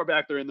how far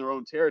back they're in their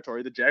own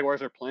territory, the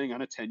Jaguars are playing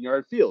on a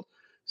 10-yard field.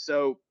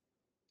 So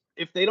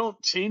if they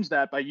don't change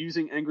that by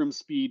using Ingram's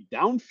speed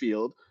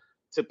downfield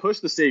to push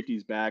the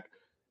safeties back,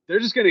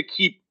 they're just going to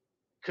keep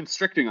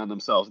constricting on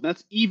themselves. And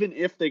that's even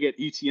if they get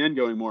ETN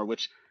going more,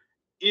 which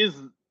is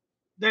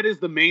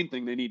the main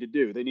thing they need to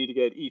do. They need to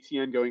get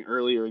ETN going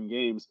earlier in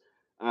games.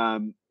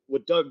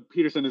 What Doug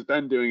Peterson has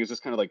been doing is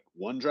just kind of like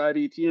one drive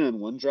ETN,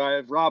 one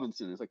drive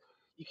Robinson. It's like,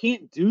 you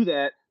can't do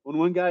that when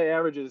one guy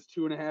averages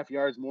 2.5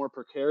 yards more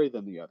per carry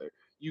than the other.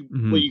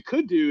 What you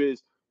could do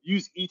is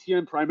use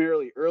ETN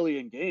primarily early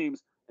in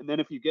games, and then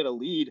if you get a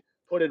lead,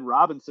 put in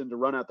Robinson to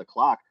run out the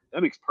clock.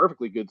 That makes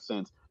perfectly good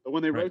sense. But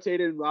when they rotate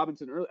in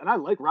Robinson early, and I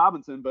like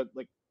Robinson, but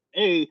like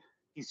A,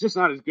 he's just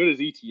not as good as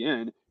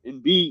ETN,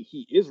 and B,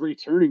 he is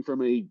returning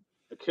from a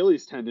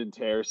Achilles tendon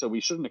tear, so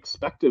we shouldn't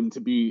expect him to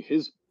be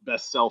his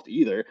best self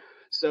either.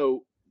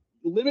 So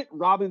limit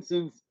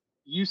Robinson's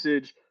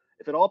usage,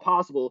 if at all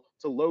possible,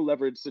 to low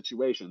leverage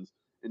situations.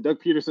 And Doug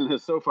Peterson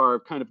has so far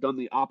kind of done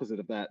the opposite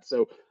of that.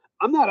 So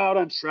I'm not out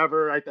on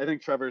Trevor. I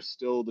think Trevor's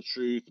still the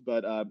truth,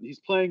 but he's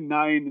playing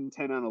 9 and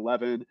 10 on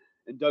 11,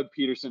 and Doug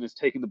Peterson is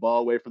taking the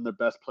ball away from their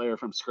best player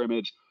from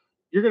scrimmage.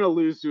 You're going to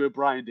lose to a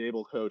Brian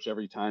Daboll coach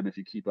every time if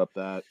you keep up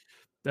that.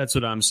 That's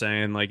what I'm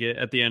saying. Like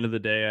at the end of the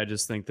day, I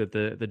just think that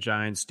the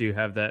Giants do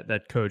have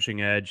that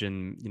coaching edge,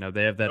 and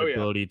they have that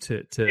ability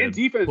to and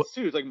defense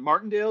too. It's like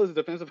Martindale is a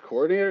defensive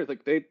coordinator. It's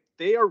like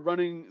they are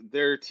running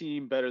their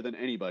team better than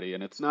anybody,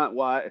 and it's not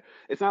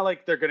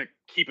like they're going to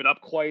keep it up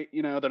quite.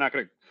 They're not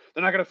going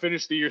to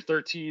finish the year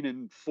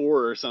 13-4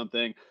 or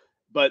something.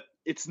 But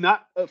it's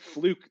not a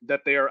fluke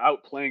that they are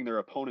outplaying their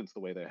opponents the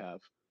way they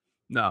have.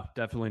 No,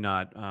 definitely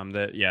not.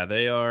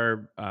 They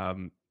are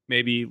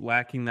maybe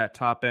lacking that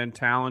top end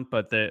talent,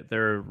 but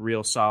they're a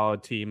real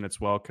solid team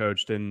that's well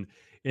coached. And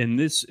in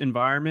this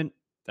environment,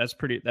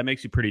 that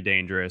makes you pretty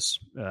dangerous.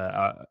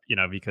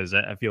 Because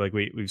I feel like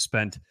we've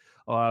spent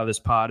a lot of this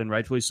pod, and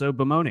rightfully so,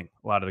 bemoaning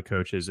a lot of the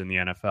coaches in the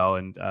NFL,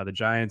 and the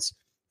Giants,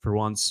 for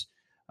once,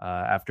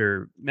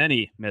 after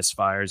many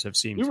misfires, have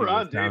seemed to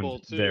have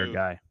found their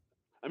guy.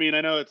 I mean,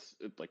 I know it's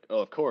like, oh,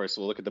 of course,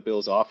 we'll look at the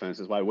Bills'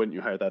 offenses. Why wouldn't you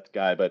hire that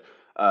guy? But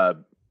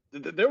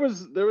there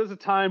was a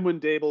time when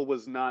Daboll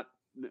was not,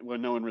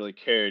 when no one really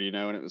cared,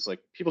 and it was like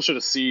people should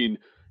have seen,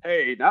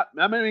 hey, not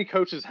many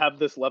coaches have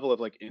this level of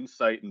like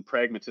insight and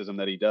pragmatism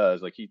that he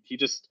does. Like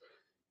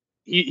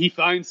he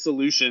finds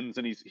solutions,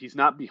 and he's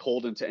not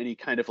beholden to any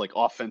kind of like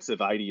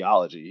offensive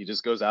ideology. He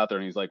just goes out there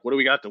and he's like, what do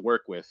we got to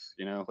work with?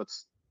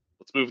 Let's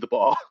move the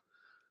ball.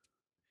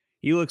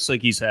 He looks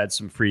like he's had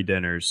some free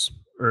dinners,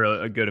 or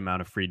a good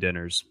amount of free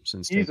dinners,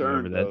 since taking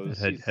over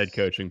that head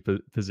coaching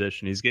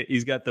position.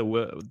 He's got the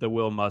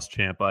Will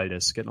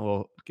Muschamp-itis, getting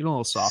a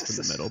little soft in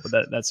the middle, but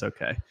that's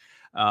okay,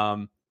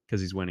 because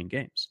he's winning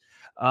games.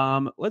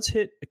 Let's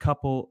hit a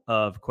couple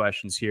of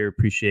questions here.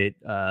 Appreciate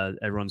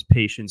everyone's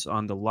patience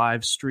on the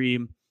live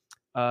stream.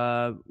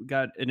 We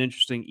got an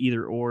interesting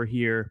either or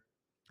here.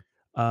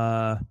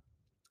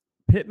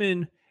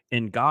 Pittman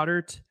and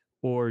Goddard,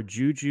 or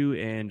Juju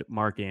and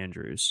Mark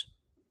Andrews?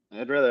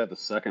 I'd rather have the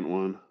second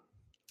one.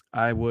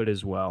 I would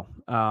as well.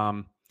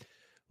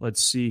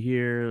 Let's see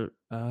here.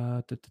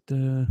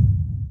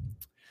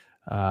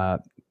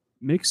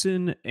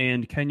 Mixon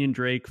and Kenyon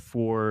Drake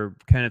for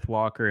Kenneth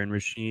Walker and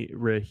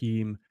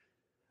Raheem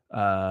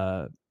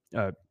Mostert.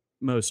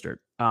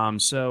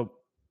 So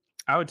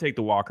I would take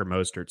the Walker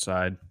Mostert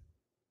side.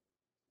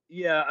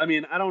 Yeah, I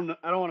mean, I don't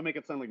want to make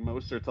it sound like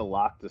Mostert's a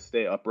lock to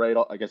stay upright.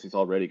 I guess he's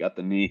already got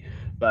the knee,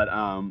 but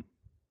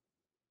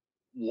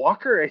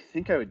Walker, I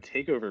think I would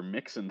take over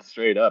Mixon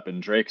straight up,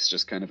 and Drake's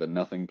just kind of a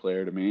nothing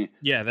player to me.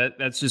 Yeah,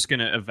 that's just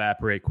going to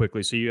evaporate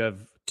quickly. So you have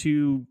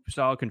two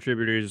solid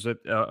contributors,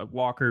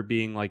 Walker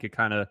being like a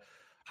kind of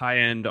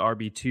high-end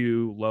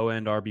RB2,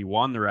 low-end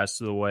RB1 the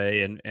rest of the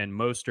way, and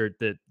Mostert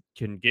that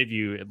can give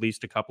you at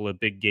least a couple of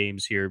big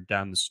games here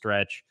down the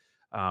stretch,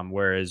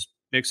 whereas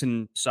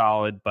Mixon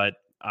solid, but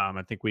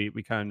I think we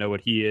kind of know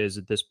what he is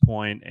at this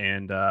point,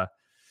 and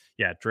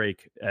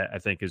Drake, I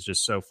think, is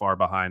just so far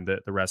behind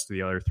the rest of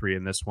the other three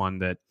in this one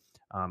that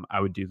I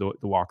would do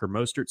the Walker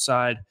Mostert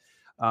side.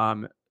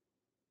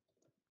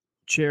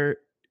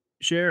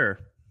 Cher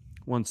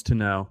wants to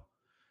know,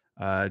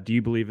 do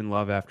you believe in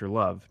love after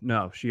love?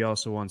 No, she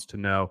also wants to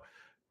know,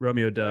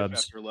 Romeo Dubs.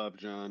 Life after love,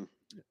 John.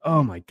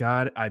 Oh my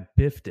God, I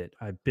biffed it.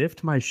 I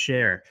biffed my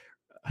Cher.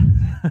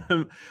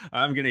 I'm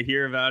going to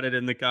hear about it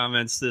in the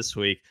comments this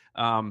week.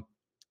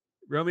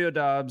 Romeo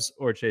Dobbs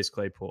or Chase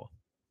Claypool?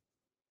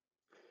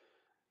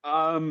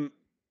 I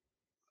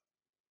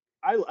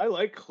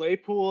like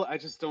Claypool. I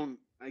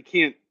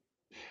can't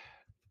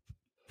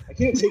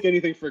take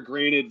anything for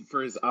granted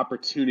for his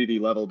opportunity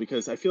level,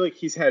 because I feel like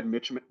he's had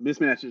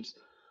mismatches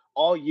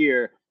all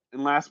year,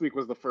 and last week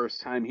was the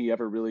first time he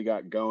ever really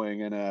got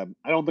going. And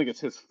I don't think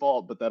it's his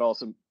fault, but that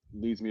also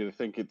leads me to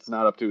think it's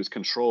not up to his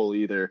control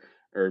either,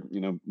 or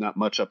not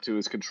much up to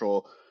his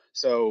control.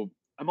 So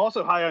I'm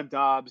also high on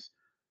Dobbs.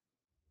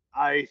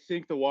 I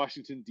think the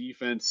Washington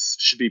defense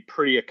should be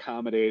pretty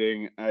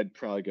accommodating. I'd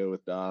probably go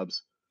with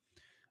Dobbs.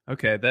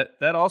 Okay,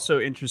 that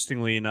also,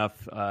 interestingly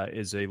enough,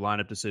 is a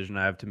lineup decision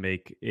I have to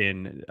make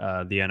in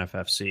the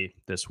NFFC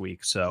this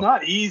week. So it's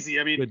not easy.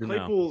 I mean,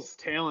 Claypool's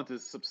talent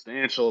is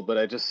substantial, but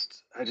I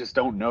just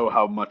don't know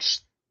how much.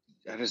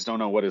 I just don't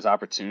know what his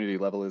opportunity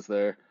level is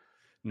there.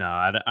 No,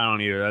 I don't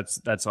either.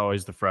 That's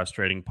always the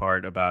frustrating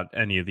part about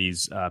any of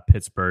these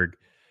Pittsburgh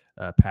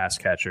pass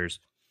catchers.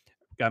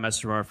 Got a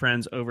message from our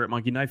friends over at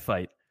Monkey Knife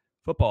Fight.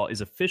 Football is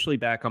officially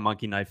back on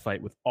Monkey Knife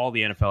Fight with all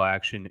the NFL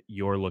action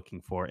you're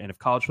looking for. And if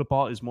college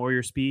football is more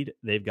your speed,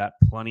 they've got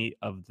plenty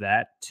of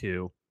that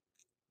too.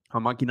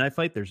 On Monkey Knife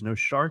Fight, there's no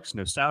sharks,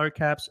 no salary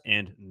caps,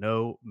 and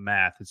no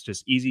math. It's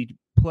just easy to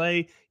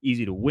play,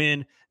 easy to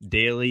win,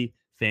 daily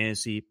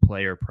fantasy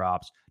player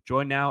props.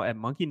 Join now at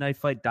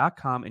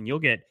monkeyknifefight.com and you'll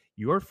get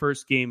your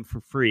first game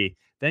for free.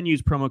 Then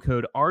use promo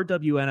code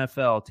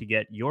RWNFL to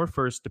get your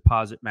first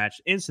deposit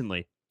matched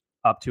instantly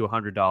up to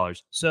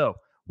 $100. So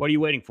what are you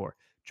waiting for?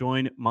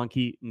 Join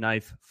Monkey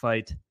Knife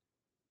Fight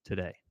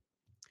today.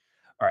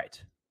 All right,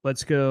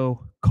 let's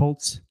go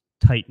Colts,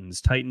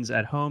 Titans. Titans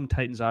at home.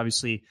 Titans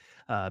obviously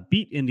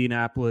beat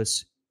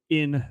Indianapolis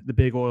in the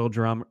big oil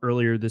drum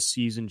earlier this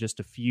season, just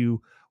a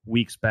few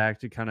weeks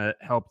back, to kind of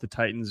help the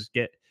Titans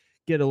get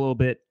a little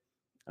bit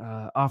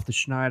off the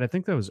schneid. I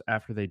think that was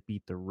after they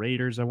beat the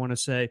Raiders, I want to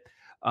say.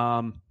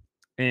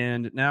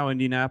 And now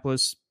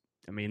Indianapolis,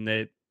 I mean,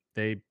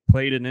 they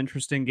played an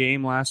interesting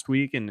game last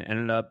week and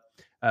ended up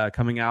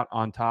coming out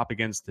on top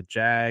against the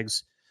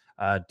Jags.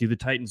 Do the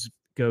Titans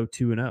go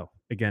 2-0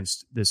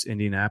 against this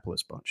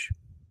Indianapolis bunch?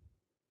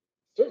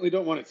 Certainly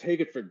don't want to take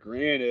it for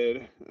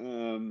granted.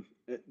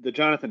 The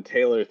Jonathan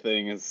Taylor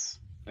thing is,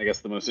 I guess,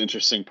 the most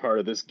interesting part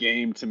of this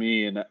game to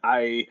me. And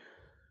I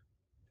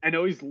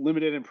know he's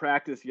limited in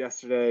practice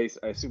yesterday.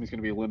 I assume he's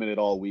going to be limited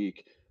all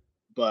week.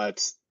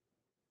 But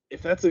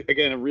if that's,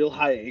 again, a real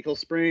high ankle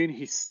sprain,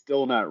 he's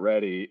still not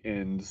ready.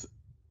 And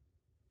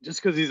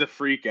just because he's a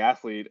freak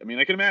athlete, I mean,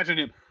 I can imagine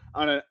him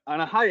on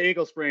a high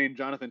ankle sprain,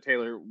 Jonathan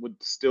Taylor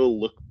would still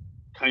look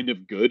kind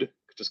of good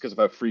just because of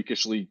how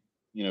freakishly,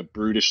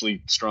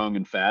 brutishly strong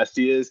and fast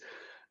he is.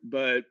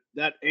 But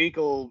that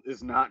ankle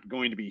is not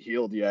going to be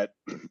healed yet.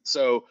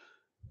 So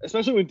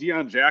especially when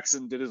Deion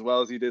Jackson did as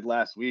well as he did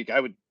last week, I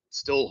would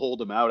still hold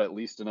him out at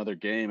least another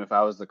game if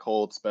I was the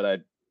Colts, but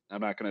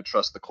I'm not going to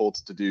trust the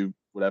Colts to do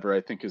whatever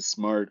I think is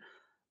smart.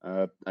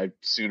 I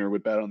sooner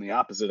would bet on the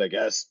opposite, I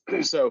guess.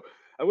 So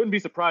I wouldn't be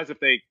surprised if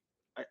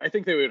I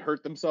think they would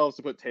hurt themselves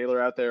to put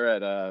Taylor out there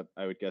at,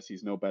 I would guess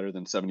he's no better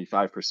than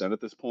 75% at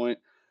this point.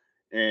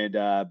 And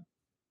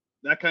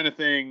that kind of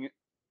thing,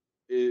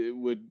 it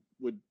would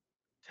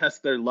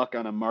test their luck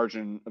on a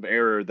margin of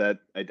error that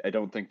I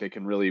don't think they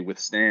can really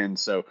withstand.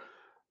 So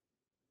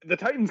the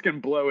Titans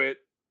can blow it,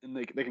 and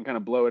they can kind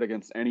of blow it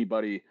against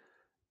anybody.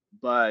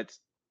 But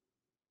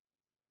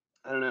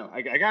I don't know.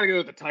 I got to go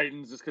with the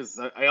Titans just because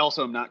I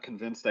also am not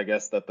convinced, I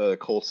guess, that the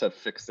Colts have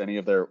fixed any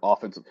of their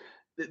offensive.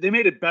 They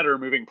made it better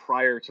moving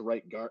Pryor to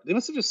right guard. They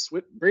must have just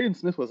switched. Braden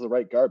Smith was the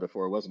right guard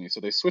before, wasn't he? So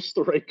they switched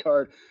the right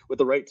guard with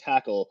the right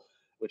tackle,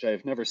 which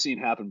I've never seen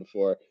happen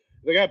before.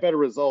 They got better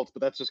results,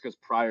 but that's just because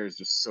Pryor is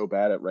just so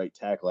bad at right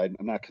tackle. I'm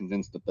not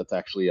convinced that that's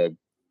actually a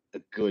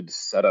good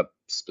setup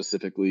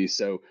specifically.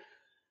 So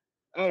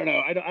I don't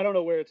know. I don't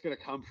know where it's going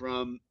to come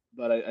from,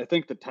 but I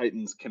think the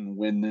Titans can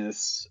win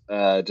this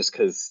just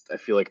because I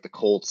feel like the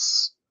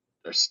Colts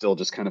are still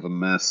just kind of a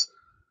mess.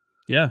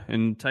 Yeah,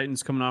 and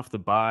Titans coming off the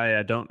bye.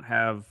 I don't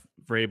have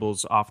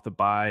Vrabel's off the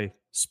bye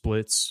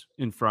splits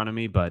in front of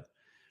me, but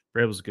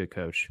Vrabel's a good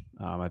coach.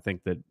 I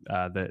think that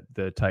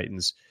the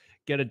Titans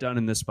get it done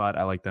in this spot.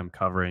 I like them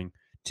covering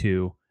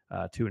too.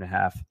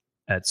 2.5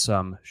 at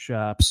some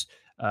shops.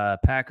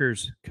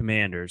 Packers,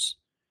 Commanders.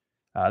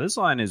 This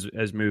line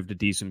has moved a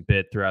decent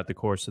bit throughout the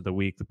course of the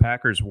week. The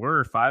Packers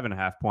were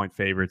 5.5-point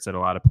favorites at a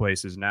lot of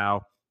places,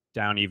 now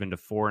down even to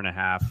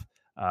 4.5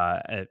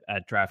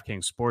 at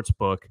DraftKings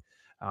Sportsbook.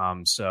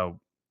 So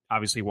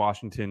obviously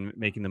Washington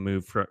making the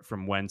move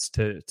from Wentz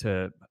to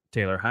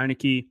Taylor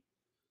Heineke,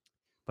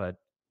 but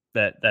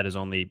that has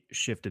only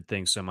shifted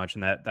things so much,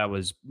 and that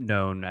was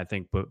known, I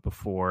think,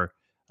 before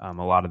a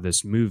lot of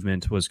this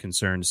movement was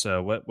concerned.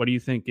 So what do you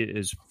think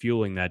is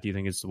fueling that? Do you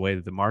think it's the way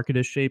that the market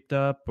is shaped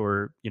up,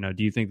 or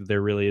do you think that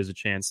there really is a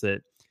chance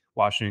that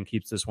Washington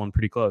keeps this one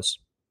pretty close?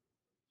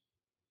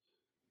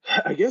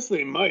 I guess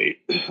they might.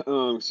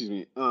 Excuse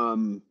me.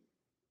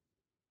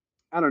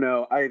 I don't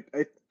know.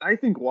 I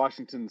think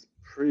Washington's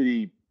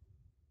pretty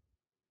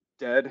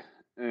dead,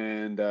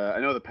 and I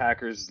know the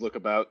Packers look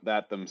about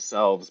that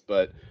themselves,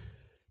 but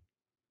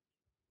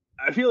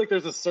I feel like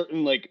there's a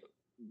certain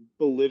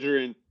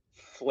belligerent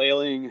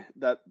flailing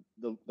that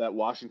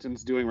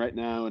Washington's doing right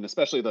now, and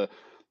especially the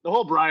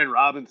whole Brian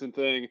Robinson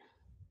thing.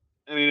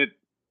 I mean,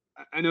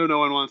 I know no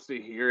one wants to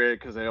hear it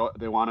because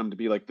they want him to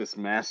be like this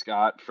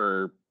mascot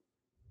for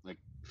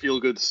feel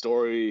good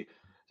story.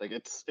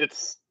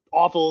 It's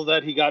awful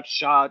that he got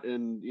shot,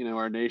 and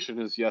our nation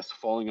is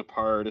falling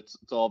apart. It's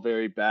all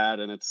very bad,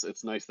 and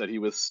it's nice that he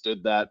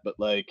withstood that, but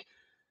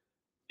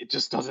it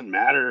just doesn't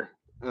matter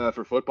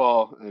for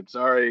football. I'm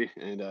sorry,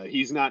 and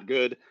he's not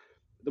good.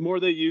 The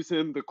more they use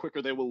him, the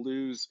quicker they will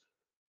lose.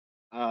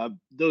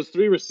 Those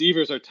three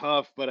receivers are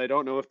tough, but I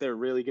don't know if they're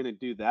really going to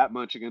do that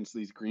much against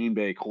these Green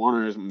Bay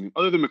corners. I mean,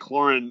 other than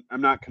McLaurin,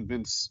 I'm not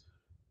convinced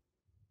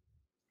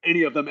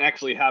any of them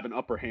actually have an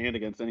upper hand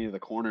against any of the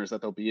corners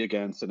that they'll be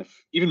against. And if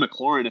even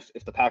McLaurin,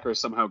 if the Packers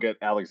somehow get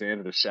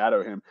Alexander to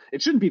shadow him,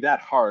 it shouldn't be that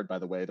hard, by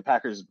the way. The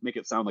Packers make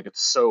it sound like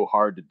it's so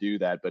hard to do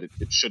that, but it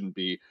shouldn't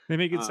be. They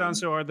make it sound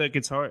so hard that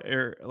it's hard,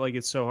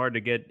 it's so hard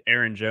to get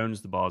Aaron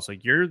Jones the ball. It's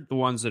like you're the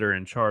ones that are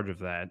in charge of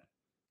that.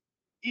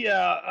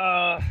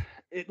 Yeah,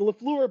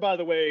 LaFleur, by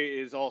the way,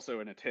 is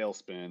also in a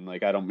tailspin.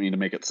 I don't mean to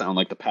make it sound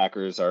like the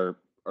Packers are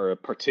a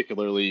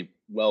particularly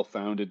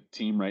well-founded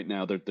team right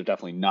now. They're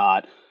definitely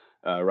not.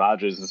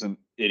 Rodgers is an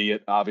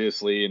idiot,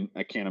 obviously, and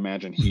I can't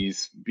imagine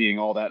he's being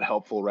all that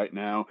helpful right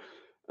now.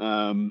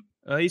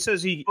 He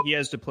says he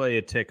has to play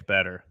a tick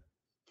better.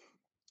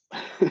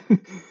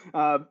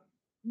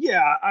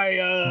 Yeah,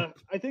 I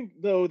think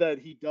though that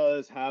he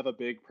does have a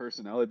big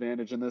personnel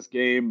advantage in this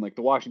game.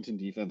 The Washington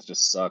defense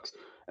just sucks,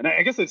 and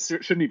I guess it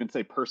shouldn't even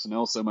say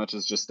personnel so much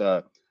as just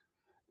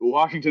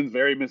Washington's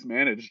very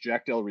mismanaged.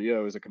 Jack Del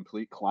Rio is a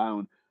complete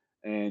clown,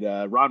 and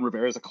Ron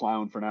Rivera is a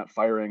clown for not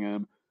firing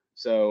him.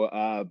 So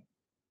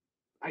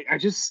I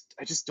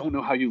just don't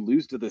know how you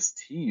lose to this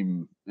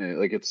team.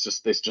 They're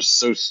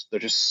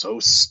just so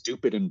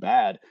stupid and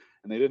bad,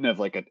 and they didn't have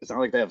it's not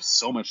like they have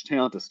so much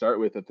talent to start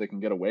with that they can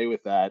get away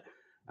with that.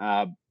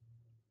 I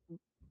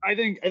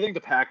think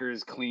the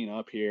Packers clean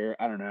up here.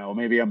 I don't know.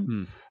 Maybe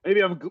I'm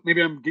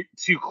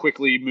too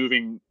quickly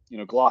moving,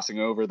 glossing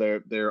over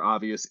their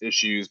obvious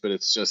issues, but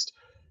it's just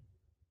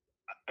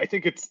I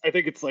think it's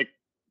like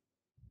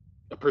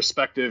a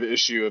perspective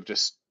issue of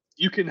just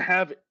you can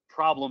have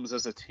problems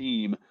as a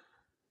team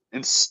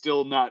and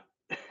still not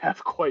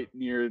have quite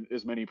near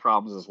as many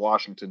problems as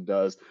Washington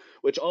does,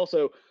 which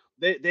also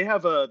they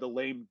have the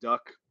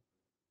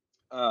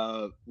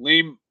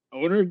lame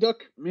owner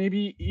duck,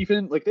 maybe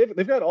even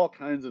they've got all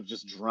kinds of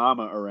just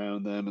drama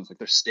around them. It's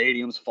their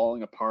stadium's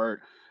falling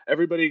apart.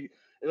 Everybody,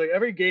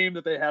 every game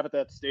that they have at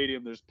that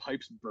stadium, there's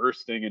pipes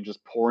bursting and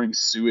just pouring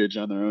sewage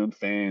on their own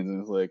fans. And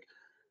it's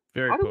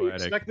very how do poetic.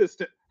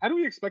 How do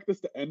we expect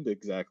this to end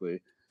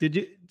exactly? Did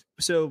you?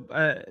 So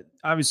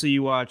obviously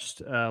you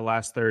watched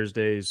last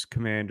Thursday's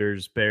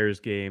Commanders Bears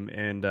game,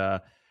 and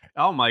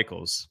Al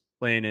Michaels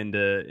playing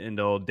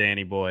into old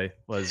Danny Boy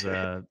was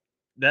that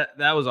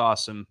was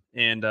awesome.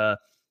 And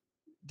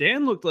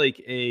Dan looked like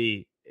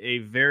a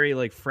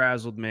very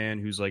frazzled man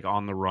who's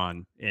on the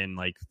run, and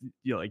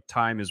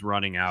time is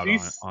running out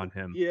on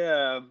him.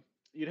 Yeah.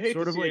 You'd hate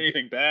to see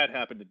anything bad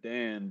happen to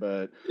Dan,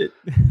 but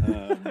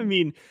I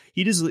mean,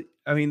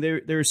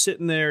 they were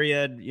sitting there. He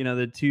had,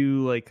 the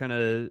two kind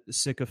of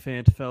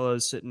sycophant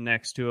fellows sitting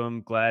next to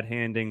him, glad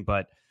handing.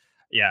 But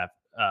yeah,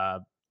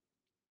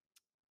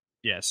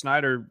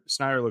 Snyder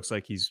looks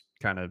like he's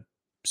kind of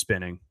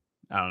spinning.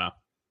 I don't know.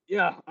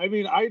 Yeah, I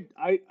mean, I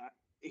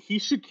he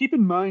should keep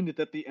in mind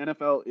that the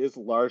NFL is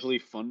largely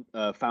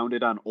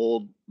founded on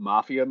old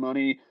mafia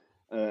money,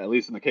 at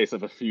least in the case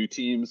of a few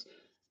teams.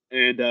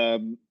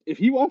 And if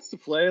he wants to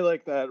play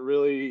that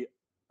really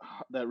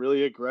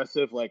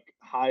aggressive,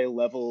 high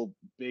level,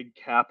 big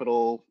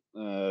capital,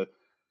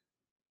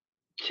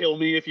 kill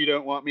me if you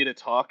don't want me to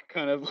talk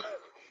kind of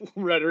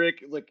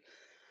rhetoric,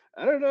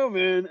 I don't know,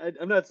 man.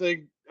 I'm not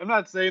saying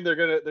they're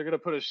gonna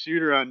put a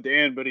shooter on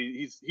Dan, but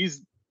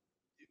he's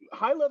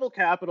high level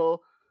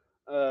capital,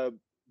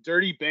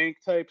 dirty bank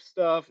type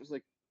stuff.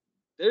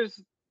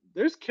 It's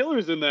there's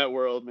killers in that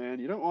world, man.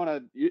 You don't want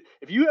to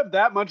if you have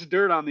that much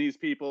dirt on these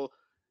people.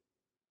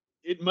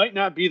 it might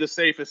not be the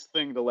safest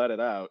thing to let it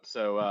out.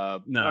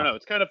 So No. I don't know.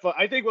 It's kind of fun.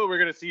 I think what we're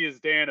going to see is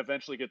Dan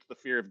eventually gets the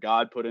fear of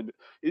God put in.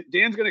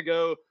 Dan's going to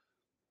go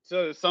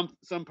to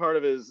some part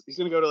of he's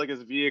going to go to like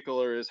his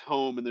vehicle or his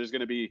home, and there's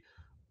going to be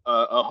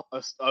a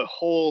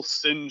hole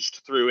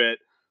singed through it,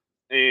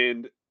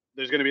 and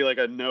there's going to be like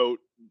a note,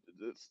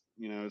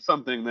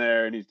 something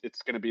there, and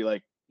it's going to be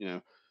like,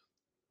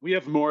 we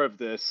have more of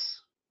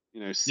this.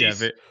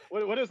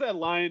 What is that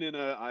line in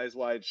Eyes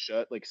Wide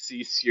Shut? Like,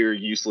 cease your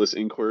useless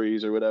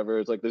inquiries or whatever.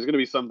 It's like there's going to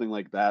be something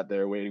like that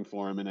there waiting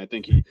for him, and I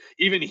think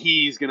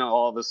he's going to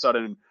all of a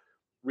sudden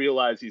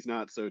realize he's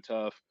not so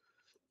tough.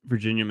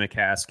 Virginia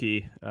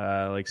McCaskey,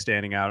 like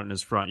standing out in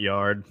his front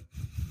yard.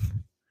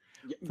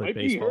 Might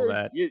be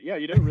her. Yeah,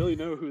 you don't really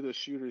know who the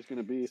shooter is going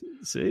to be.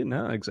 See,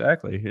 no,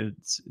 exactly.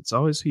 It's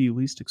always who you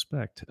least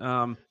expect.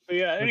 But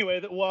yeah,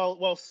 anyway,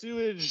 while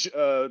sewage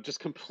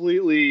just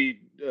completely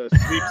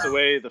sweeps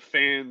away the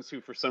fans who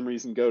for some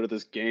reason go to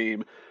this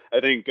game, I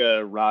think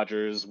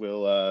Rodgers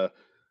will,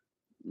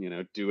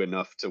 do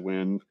enough to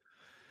win.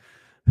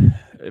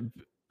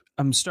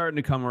 I'm starting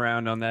to come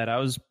around on that. I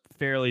was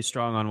fairly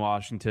strong on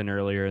Washington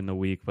earlier in the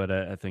week, but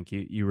I think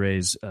you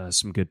raise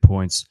some good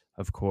points,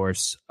 of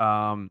course.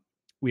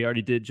 We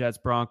already did Jets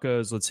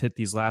Broncos. Let's hit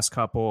these last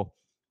couple.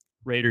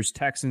 Raiders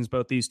Texans,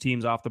 both these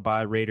teams off the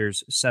bye.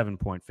 Raiders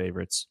 7-point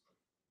favorites.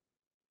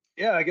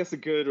 Yeah, I guess a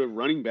good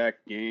running back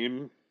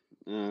game.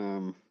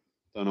 Don't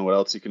know what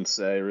else you can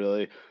say,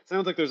 really.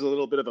 Sounds like there's a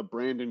little bit of a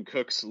Brandon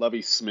Cooks,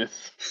 Lovie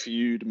Smith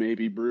feud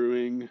maybe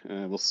brewing.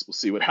 We'll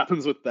see what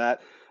happens with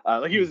that.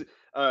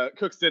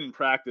 Cooks didn't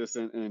practice,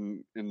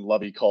 and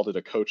Lovie called it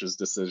a coach's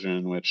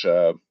decision, which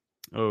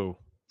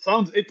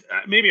sounds,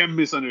 maybe I'm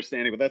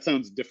misunderstanding, but that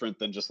sounds different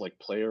than just like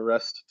player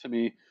rest to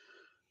me.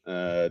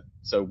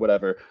 So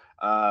whatever.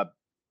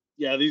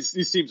 Yeah,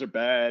 these teams are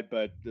bad,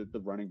 but the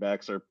running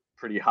backs are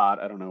pretty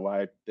hot. I don't know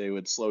why they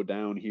would slow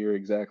down here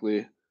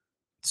exactly.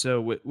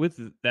 So with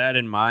that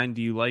in mind,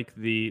 do you like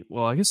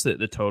I guess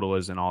the total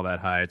isn't all that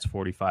high. It's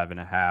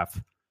 45.5.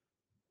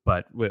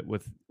 But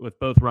with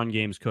both run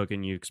games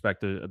cooking, you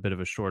expect a bit of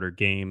a shorter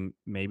game.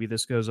 Maybe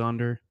this goes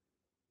under.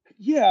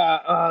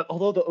 Yeah,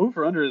 although the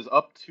over-under is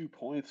up 2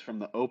 points from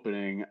the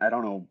opening, I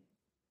don't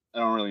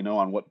really know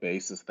on what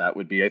basis that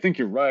would be. I think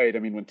you're right. I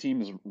mean, when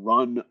teams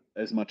run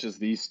as much as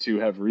these two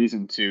have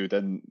reason to,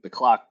 then the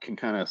clock can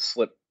kind of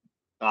slip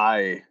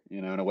by,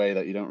 in a way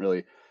that you don't really.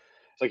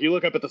 It's like you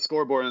look up at the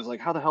scoreboard and it's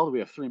like, how the hell do we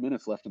have 3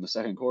 minutes left in the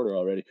second quarter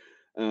already?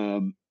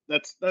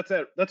 That's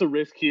a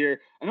risk here.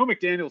 I know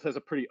McDaniels has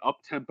a pretty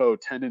up-tempo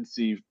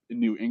tendency in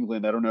New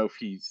England. I don't know if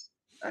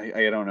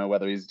I don't know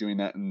whether he's doing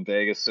that in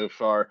Vegas so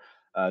far.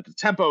 The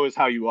tempo is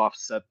how you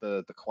offset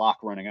the clock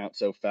running out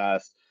so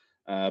fast,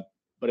 but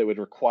it would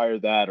require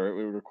that, or it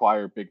would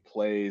require big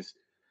plays.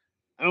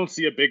 I don't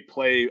see a big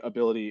play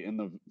ability in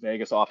the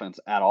Vegas offense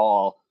at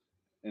all,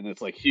 and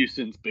it's like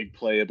Houston's big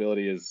play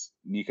ability is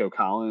Nico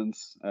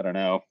Collins. I don't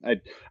know.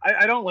 I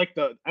don't like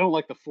the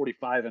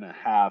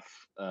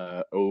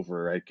 45.5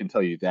 over. I can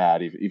tell you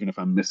that, even if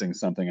I'm missing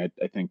something.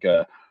 I think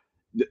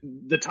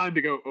the time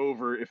to go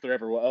over, if there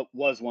ever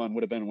was one,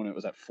 would have been when it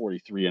was at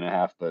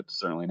 43.5, but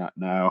certainly not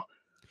now.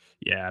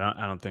 Yeah,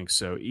 I don't think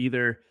so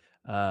either.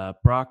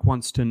 Brock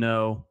wants to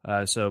know,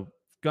 so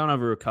gone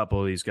over a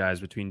couple of these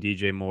guys between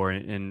DJ Moore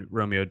and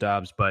Romeo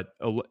Doubs, but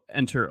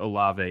enter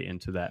Olave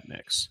into that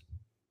mix.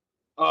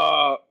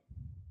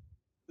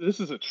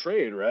 This is a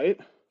trade, right?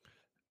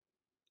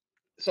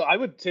 So I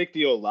would take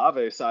the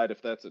Olave side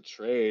if that's a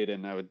trade,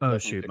 and I would. Oh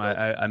shoot,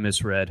 I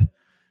misread.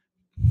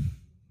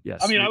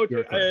 Yes, I mean, I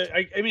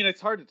mean,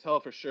 it's hard to tell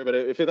for sure, but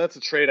if that's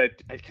a trade,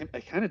 I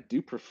kind of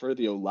do prefer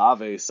the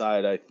Olave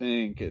side. I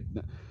think,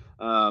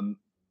 and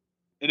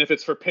if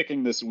it's for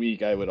picking this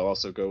week, I would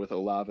also go with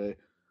Olave.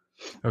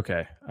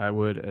 Okay, I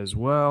would as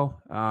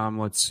well.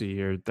 Let's see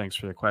here. Thanks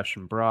for the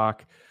question,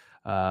 Brock.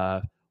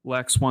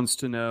 Lex wants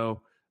to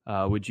know: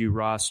 would you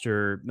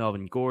roster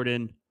Melvin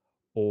Gordon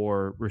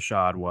or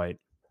Rachaad White?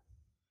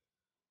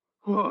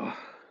 Oh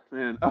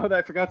man! Oh,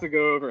 I forgot to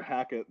go over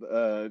Hackett.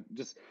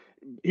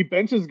 He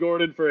benches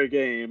Gordon for a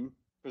game.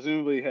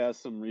 Presumably, he has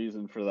some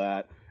reason for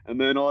that. And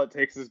then all it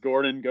takes is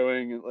Gordon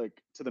going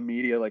like to the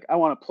media, like, "I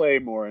want to play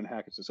more," and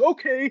Hackett says,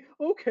 "Okay.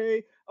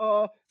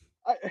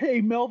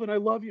 Hey Melvin, I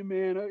love you,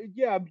 man.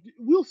 Yeah,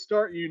 we'll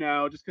start you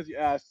now just because you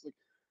asked." Like,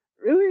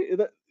 really?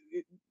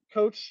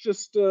 Coach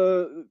just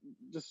totally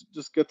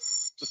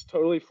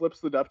flips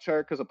the depth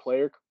chart because a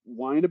player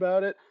whined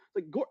about it.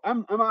 Like,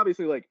 I'm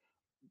obviously like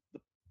the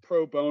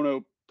pro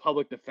bono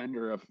public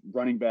defender of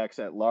running backs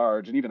at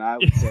large, and even I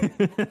would say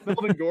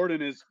Melvin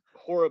Gordon is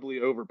horribly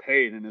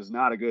overpaid and is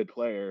not a good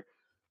player.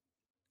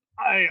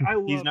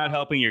 He's not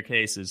helping your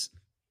cases.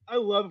 I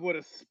love what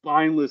a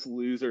spineless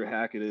loser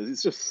Hackett is.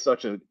 He's just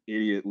such an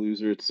idiot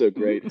loser. It's so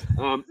great.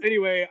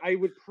 Anyway, I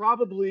would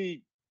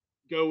probably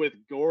go with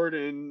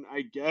Gordon,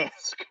 I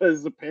guess,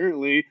 because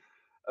apparently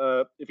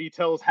if he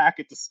tells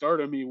Hackett to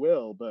start him, he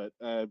will. But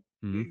I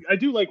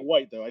do like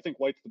White, though. I think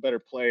White's the better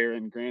player.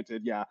 And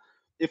granted, yeah,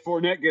 if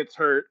Fournette gets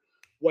hurt,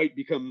 White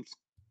becomes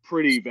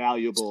pretty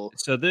valuable.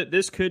 So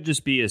this could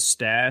just be a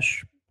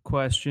stash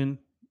question.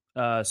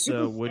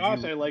 So would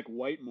Gosh, you? I like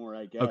White more,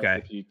 I guess.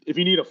 Okay. If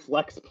you need a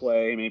flex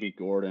play, maybe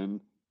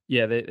Gordon.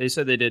 Yeah, they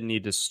said they didn't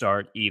need to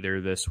start either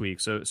this week,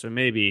 so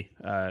maybe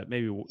Yeah,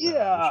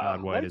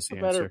 Rashad White White's is the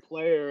the better answer.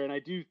 player, and I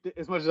do.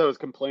 As much as I was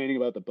complaining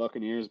about the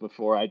Buccaneers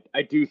before,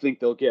 I do think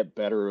they'll get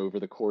better over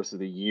the course of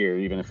the year,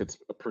 even if it's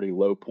a pretty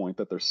low point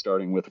that they're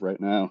starting with right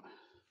now.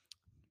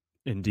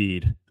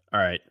 Indeed. All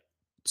right,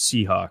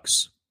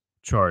 Seahawks,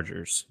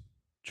 Chargers.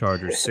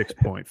 Chargers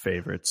 6-point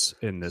favorites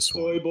in this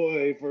Soy one.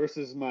 boy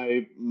versus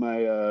my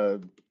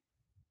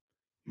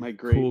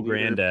great Cool leader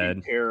granddad.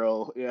 Pete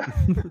Carroll. Yeah,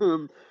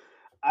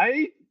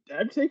 I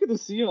I'm taking the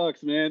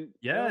Seahawks, man.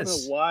 I don't know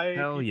Yes. why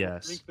Hell people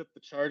yes. think that the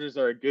Chargers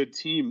are a good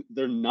team.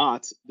 They're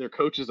not. Their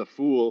coach is a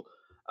fool.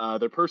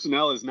 Their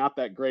personnel is not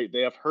that great.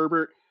 They have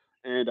Herbert,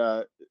 and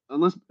I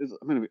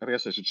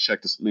guess I should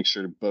check to make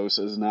sure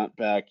Bosa is not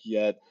back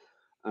yet.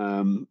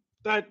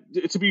 That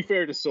to be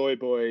fair to Soy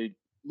Boy,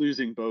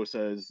 losing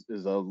Bosa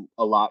is a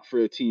lot for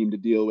a team to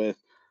deal with.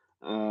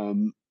 I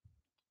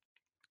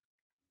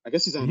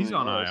guess he's on He's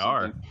on IR or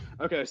IR. something.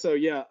 Okay, so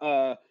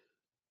yeah,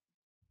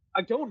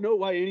 I don't know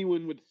why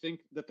anyone would think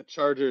that the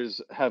Chargers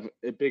have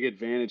a big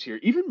advantage here.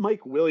 Even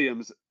Mike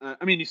Williams.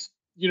 I mean,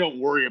 you don't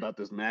worry about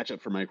this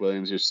matchup for Mike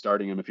Williams. You're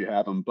starting him if you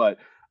have him, but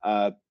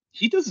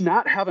he does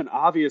not have an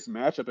obvious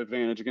matchup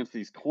advantage against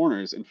these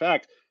corners. In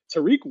fact,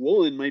 Tariq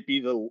Woolen might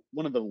be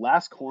one of the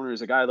last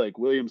corners a guy like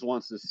Williams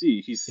wants to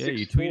see. He's Yeah,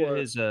 you 6'4".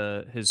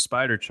 tweeted his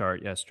spider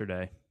chart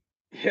yesterday.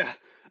 Yeah.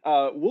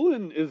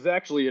 Woolen is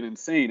actually an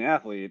insane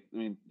athlete. I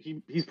mean,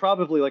 he's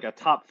probably like a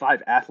top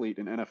 5 athlete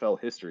in NFL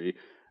history.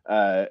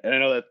 And I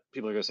know that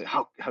people are going to say,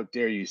 how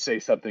dare you say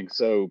something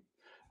so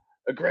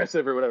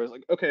aggressive or whatever. It's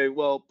like, okay,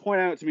 well,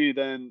 point out to me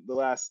then the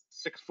last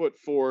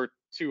 6'4",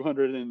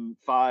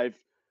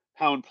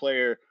 205-pound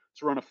player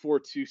to run a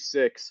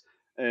 4.26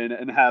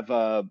 and have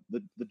the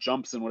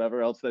jumps and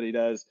whatever else that he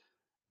does.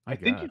 My I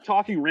think God. you're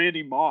talking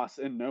Randy Moss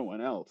and no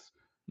one else.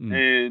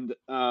 Mm.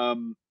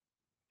 And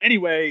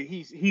anyway,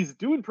 he's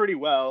doing pretty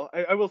well.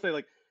 I will say,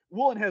 like,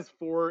 Woolen has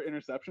 4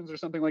 interceptions or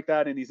something like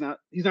that, and he's not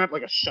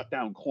like a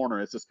shutdown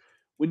corner. It's just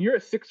when you're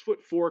a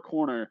 6'4"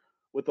 corner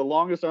with the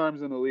longest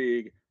arms in the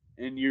league,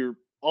 and you're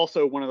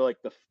also one of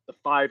the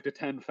 5 to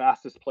 10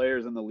 fastest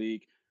players in the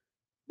league.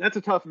 That's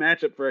a tough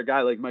matchup for a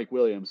guy like Mike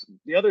Williams.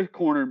 The other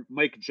corner,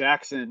 Mike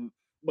Jackson,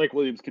 Mike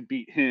Williams can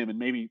beat him, and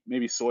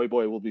maybe Soy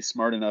Boy will be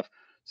smart enough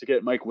to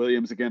get Mike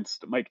Williams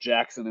against Mike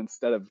Jackson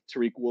instead of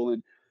Tariq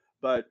Woolen.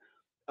 But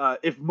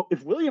if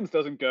Williams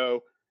doesn't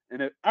go,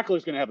 and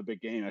Eckler's going to have a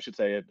big game, I should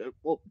say.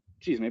 Well,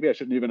 geez, maybe I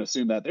shouldn't even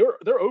assume that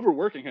they're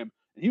overworking him,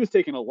 and he was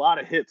taking a lot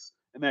of hits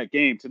in that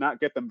game to not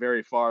get them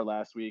very far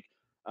last week.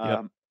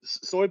 Yep.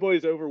 Soy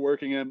Boy's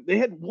overworking him. They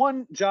had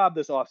one job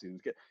this offseason: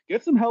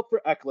 get some help for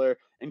Eckler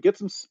and get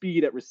some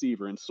speed at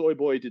receiver, and Soy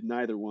Boy did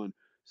neither one.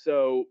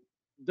 So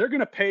they're going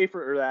to pay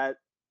for that.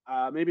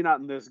 Maybe not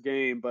in this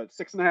game, but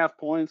 6.5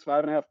 points,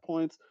 5.5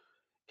 points.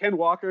 Ken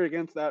Walker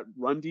against that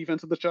run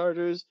defense of the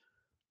Chargers.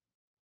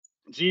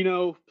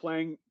 Gino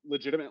playing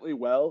legitimately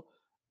well.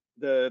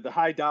 The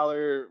high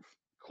dollar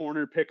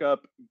corner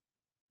pickup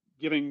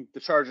giving the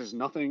Chargers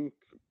nothing.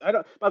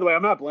 By the way,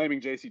 I'm not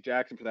blaming J.C.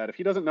 Jackson for that. If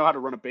he doesn't know how to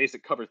run a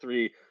basic cover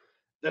 3,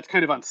 that's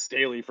kind of on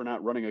Staley for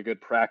not running a good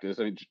practice.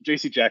 I mean,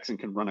 J.C. Jackson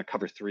can run a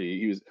cover 3.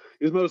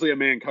 He was mostly a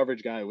man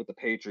coverage guy with the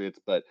Patriots,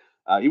 but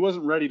he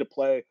wasn't ready to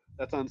play.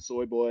 That's on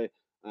Soy Boy.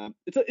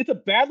 It's a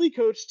badly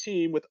coached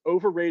team with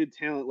overrated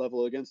talent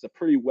level against a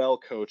pretty well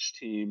coached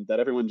team that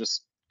everyone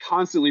just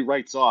constantly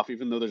writes off,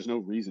 even though there's no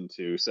reason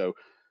to. So,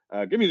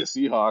 give me the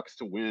Seahawks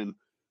to win.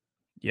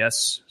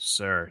 Yes,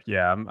 sir.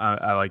 Yeah,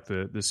 I like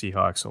the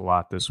Seahawks a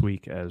lot this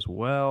week as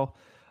well.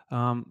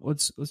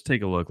 Let's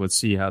take a look. Let's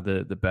see how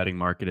the betting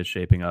market is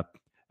shaping up.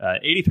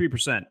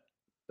 83%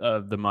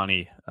 of the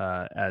money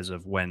as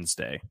of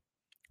Wednesday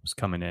was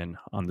coming in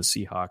on the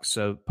Seahawks.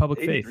 So public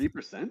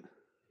 83%? faith.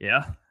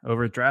 Yeah,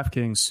 over at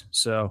DraftKings.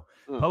 So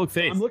public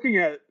faith. I'm looking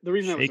at the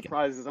reason I was Shaken.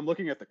 surprised is I'm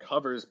looking at the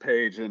covers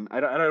page, and I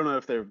don't know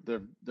if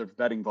their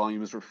betting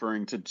volume is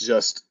referring to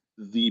just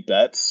the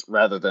bets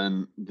rather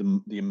than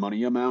the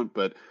money amount,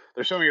 but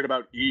they're showing it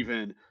about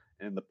even,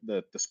 and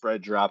the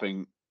spread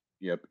dropping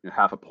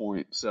half a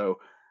point. So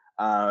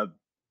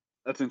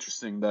that's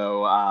interesting,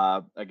 though.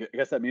 I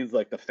guess that means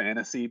like the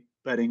fantasy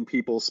betting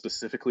people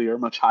specifically are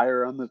much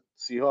higher on the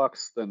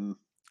Seahawks than.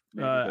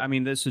 I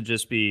mean, this would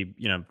just be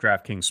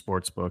DraftKings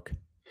Sportsbook.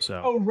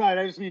 So. Oh, right.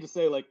 I just need to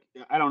say, like,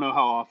 I don't know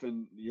how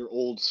often your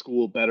old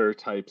school better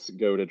types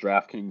go to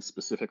DraftKings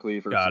specifically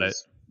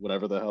versus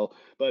whatever the hell.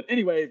 But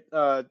anyway,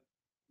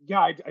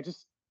 yeah,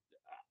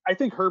 I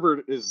think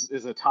Herbert is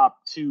a top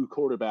 2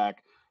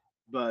 quarterback,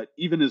 but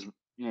even as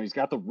he's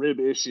got the rib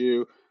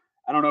issue.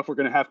 I don't know if we're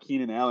going to have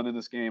Keenan Allen in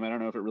this game. I don't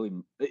know if it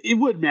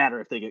would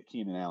matter if they get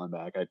Keenan Allen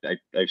back. I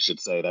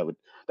should say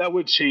that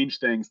would change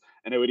things,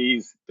 and it would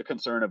ease the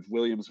concern of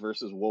Williams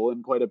versus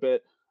Woolen quite a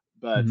bit.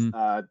 But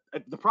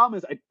the problem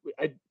is,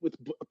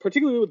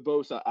 particularly with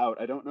Bosa out,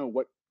 I don't know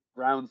what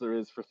grounds there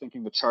is for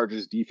thinking the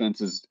Chargers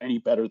defense is any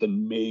better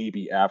than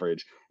maybe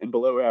average, and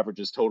below average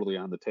is totally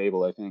on the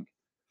table, I think.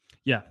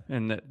 Yeah,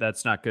 and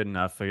that's not good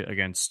enough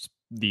against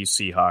these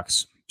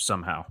Seahawks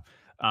somehow.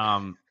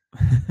 Um,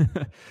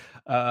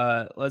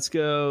 let's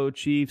go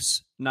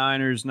Chiefs,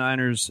 Niners.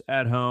 Niners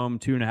at home,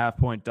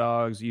 2.5-point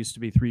dogs. Used to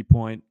be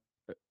 3-point.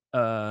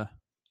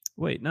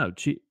 Wait, no.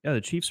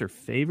 The Chiefs are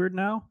favored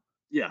now?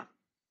 Yeah. It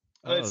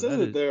Oh, says that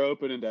that is they're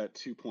opening at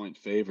 2-point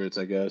favorites,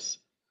 I guess.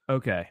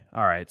 okay.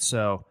 All right.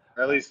 So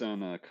At least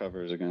on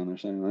covers again, they're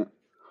saying that.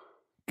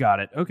 got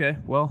it. Okay.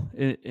 Well,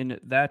 in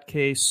that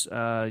case,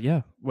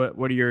 yeah. What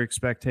are your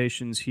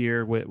expectations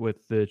here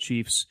with the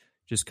Chiefs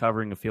just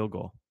covering a field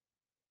goal?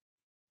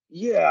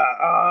 Yeah,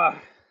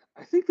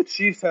 I think the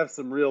Chiefs have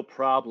some real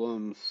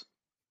problems,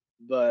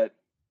 but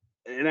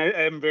and I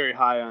am very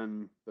high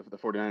on the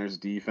 49ers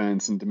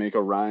defense and D'Amico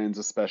Ryans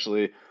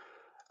especially.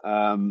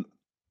 Um,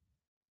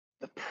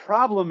 the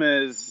problem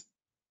is,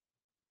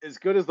 as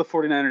good as the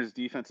 49ers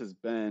defense has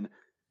been,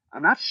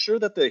 I'm not sure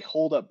that they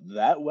hold up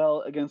that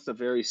well against a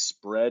very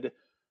spread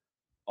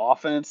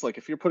offense. Like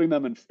if you're putting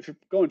them in, if you're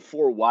going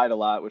four wide a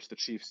lot, which the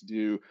Chiefs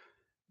do,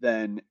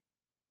 then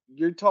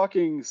you're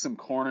talking some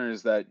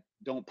corners that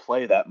don't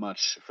play that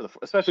much for the,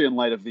 especially in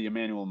light of the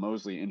Emmanuel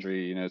Mosley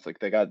injury. You know, it's like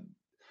they got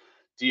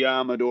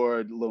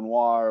Diamador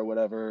Lenoir or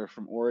whatever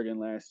from Oregon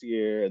last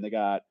year, and they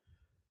got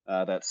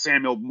that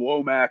Samuel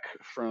Womack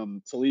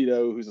from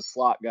Toledo, who's a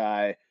slot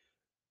guy.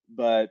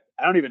 But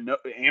I don't even know.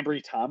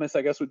 Ambry Thomas,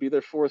 I guess, would be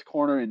their fourth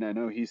corner, and I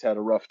know he's had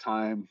a rough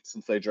time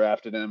since they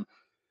drafted him.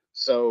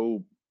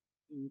 So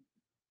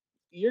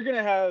you're going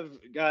to have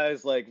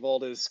guys like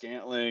Valdez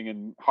Scantling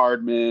and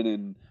Hardman,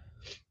 and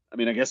I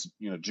mean, I guess,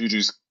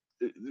 Juju's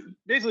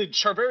basically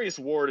Charvarius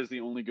Ward is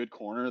the only good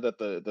corner that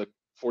the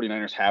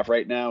 49ers have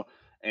right now.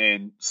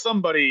 And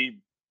somebody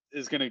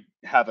is going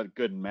to have a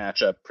good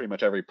matchup pretty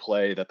much every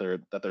play that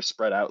they're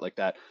spread out like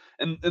that.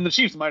 And the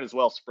Chiefs might as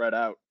well spread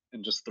out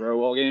and just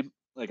throw all game.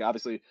 Like,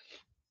 obviously,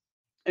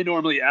 I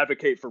normally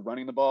advocate for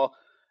running the ball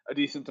a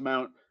decent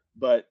amount,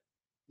 but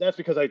that's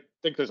because I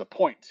think there's a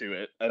point to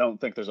it. I don't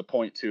think there's a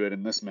point to it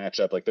in this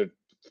matchup. Like, the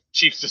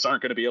Chiefs just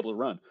aren't going to be able to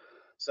run.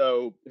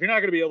 So if you're not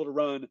going to be able to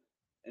run,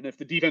 and if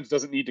the defense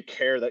doesn't need to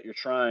care that you're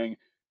trying,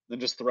 then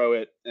just throw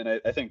it. And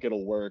I think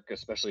it'll work,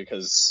 especially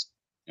because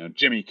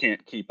Jimmy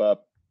can't keep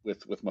up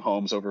with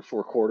Mahomes over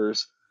four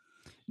quarters.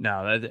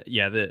 No,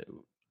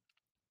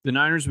 the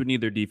Niners would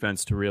need their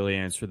defense to really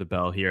answer the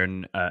bell here,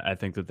 and I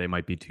think that they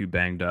might be too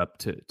banged up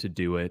to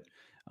do it.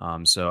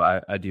 So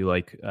I do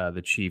like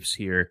the Chiefs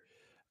here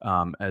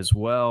as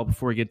well.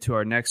 Before we get to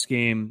our next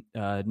game,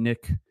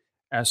 Nick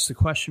asks the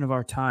question of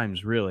our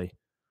times, really.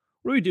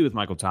 What do we do with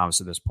Michael Thomas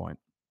at this point?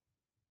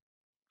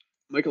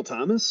 Michael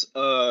Thomas?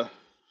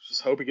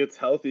 Just hope he gets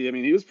healthy. I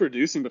mean, he was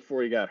producing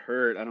before he got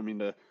hurt. I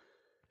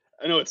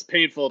know it's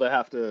painful to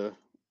have to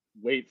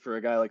wait for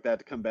a guy like that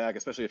to come back,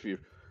 especially if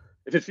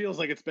it feels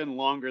like it's been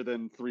longer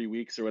than 3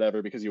 weeks or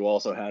whatever, because you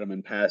also had him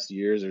in past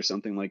years or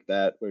something like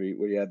that, where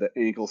you had the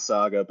ankle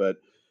saga. But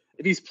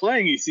if he's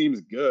playing, he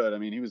seems good. I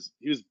mean, he was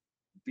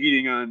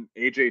beating on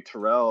AJ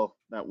Terrell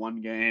that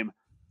one game,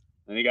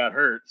 and he got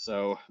hurt,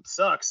 so it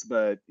sucks.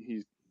 But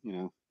he's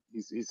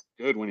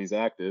good when he's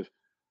active.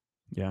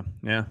 Yeah.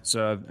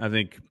 So I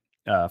think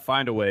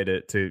find a way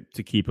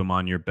to keep him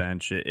on your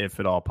bench if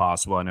at all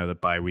possible. I know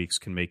that bye weeks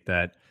can make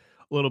that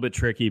a little bit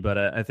tricky, but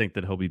I think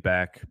that he'll be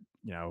back,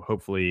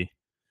 hopefully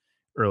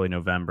early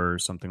November or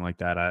something like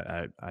that.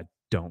 I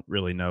don't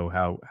really know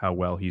how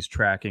well he's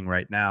tracking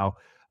right now.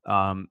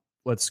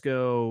 Let's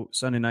go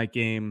Sunday night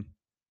game.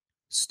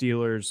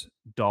 Steelers,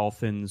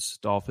 Dolphins.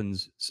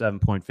 Dolphins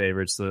 7-point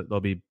favorites. They'll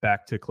be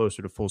back to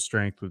closer to full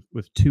strength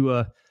with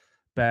Tua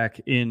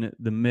back in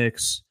the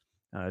mix.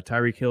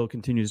 Tyreek Hill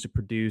continues to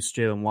produce.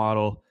 Jalen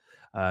Waddle.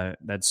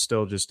 That's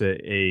still just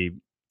a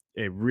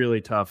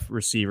really tough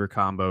receiver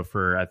combo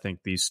for, I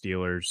think, these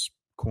Steelers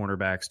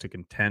cornerbacks to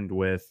contend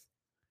with.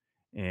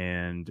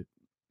 And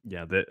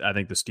yeah, I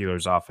think the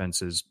Steelers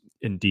offense is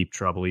in deep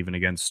trouble, even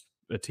against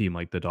a team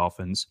like the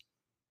Dolphins.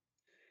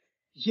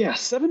 Yeah,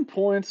 7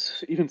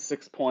 points, even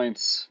 6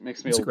 points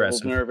makes me a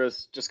little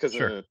nervous just because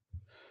of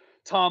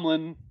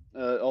Tomlin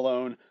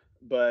alone.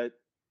 But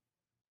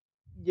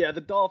yeah,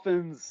 the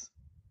Dolphins,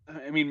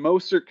 I mean,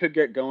 Mostert could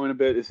get going a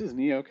bit. Is his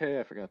knee okay?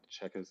 I forgot to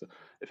check his.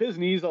 If his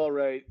knee's all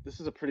right,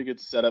 this is a pretty good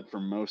setup for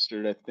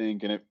Mostert, I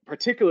think. And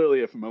particularly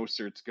if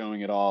Mostert's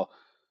going at all,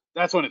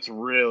 that's when it's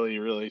really,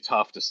 really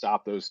tough to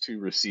stop those two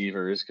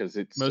receivers because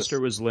it's Mostert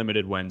was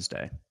limited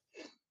Wednesday.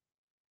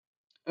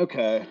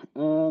 Okay.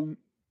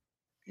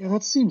 Yeah,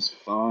 that seems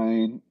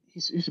fine.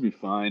 He should be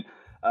fine.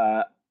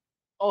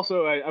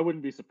 Also, I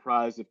wouldn't be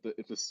surprised if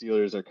the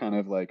Steelers are kind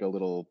of like a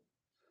little,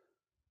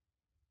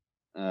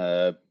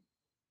 not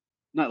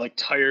like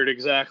tired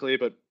exactly,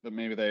 but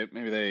maybe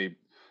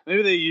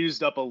they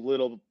used up a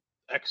little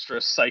extra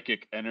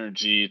psychic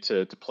energy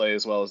to play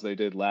as well as they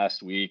did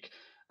last week.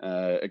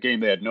 A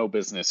game they had no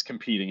business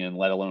competing in,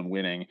 let alone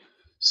winning.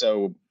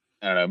 So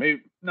I don't know,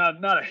 maybe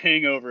not a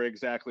hangover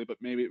exactly, but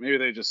maybe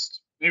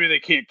they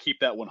can't keep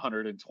that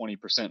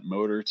 120%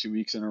 motor 2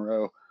 weeks in a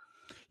row.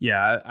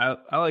 Yeah,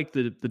 I like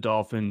the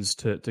Dolphins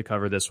to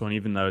cover this one,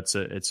 even though it's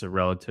a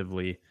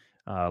relatively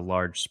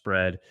large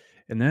spread.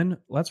 And then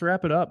let's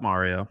wrap it up,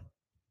 Mario.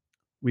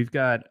 We've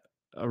got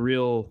a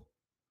real...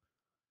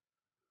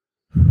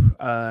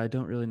 I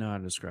don't really know how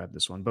to describe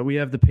this one, but we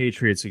have the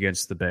Patriots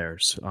against the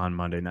Bears on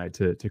Monday night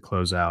to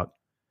close out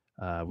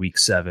week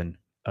 7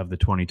 of the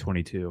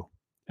 2022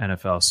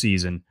 NFL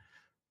season.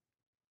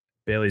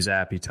 Bailey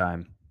Zappi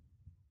time.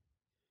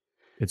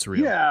 It's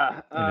real.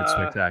 Yeah. And it's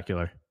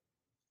spectacular.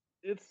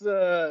 It's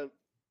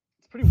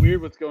pretty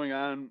weird what's going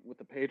on with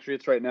the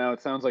Patriots right now.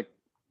 It sounds like,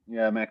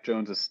 Mac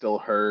Jones is still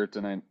hurt,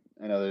 and I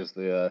know there's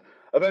the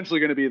eventually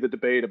going to be the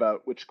debate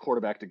about which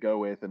quarterback to go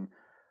with, and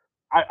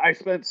I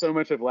spent so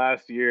much of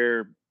last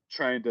year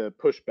trying to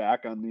push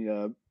back on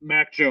the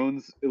Mac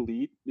Jones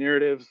elite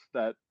narratives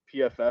that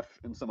PFF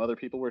and some other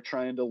people were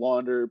trying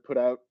to put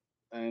out.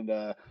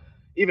 And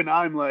even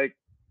now I'm like,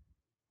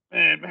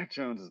 man, Mac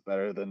Jones is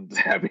better than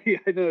Zappi.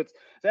 I know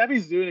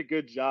Zappi's doing a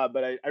good job,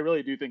 but I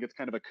really do think it's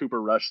kind of a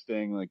Cooper Rush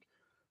thing. Like,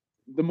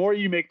 the more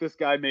you make this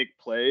guy make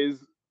plays,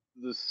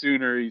 the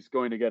sooner he's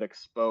going to get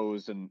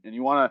exposed. And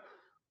you want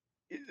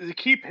to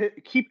keep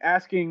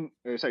asking,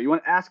 you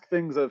want to ask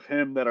things of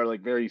him that are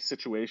like very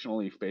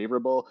situationally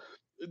favorable.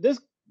 This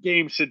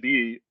game should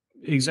be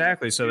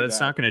exactly. So that's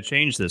not going to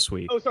change this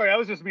week. Oh, sorry. I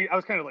was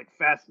kind of like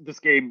fast.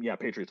 This game,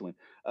 Patriots win.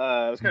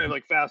 I was kind of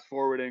like fast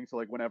forwarding to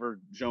like whenever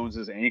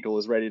Jones's ankle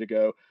is ready to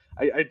go.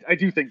 I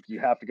do think you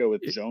have to go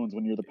with Jones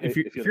when you're the if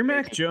you're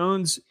Mac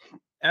Jones.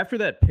 After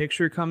that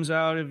picture comes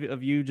out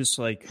of you just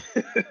like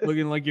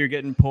looking like you're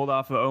getting pulled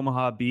off of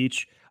Omaha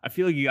Beach, I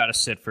feel like you got to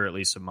sit for at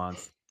least a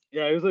month.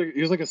 Yeah, he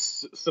was like a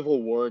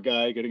Civil War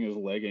guy getting his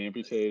leg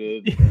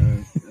amputated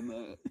in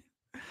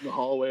the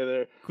hallway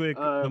there. Quick,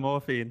 the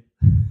morphine.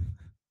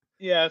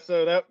 Yeah,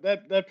 so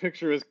that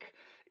picture is,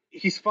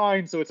 he's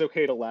fine, so it's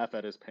okay to laugh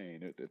at his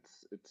pain.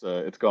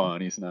 It's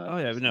gone. He's not. Oh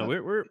yeah, but no,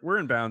 we're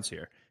in bounds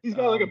here. He's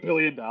got like $1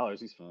 billion.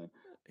 He's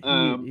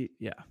fine.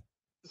 Yeah.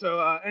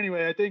 So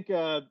anyway, I think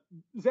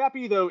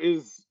Zappi though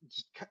is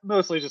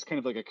mostly just kind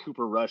of like a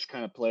Cooper Rush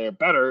kind of player,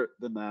 better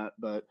than that,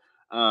 but.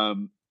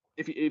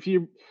 If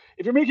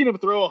you're making him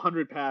throw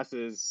 100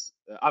 passes,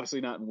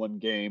 obviously not in one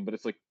game, but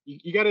it's like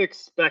you got to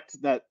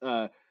expect that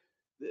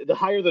the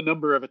higher the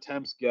number of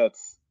attempts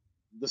gets,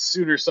 the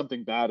sooner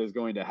something bad is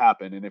going to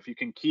happen. And if you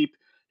can keep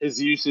his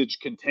usage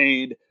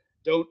contained,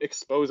 don't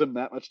expose him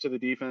that much to the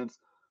defense,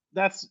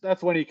 that's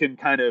when he can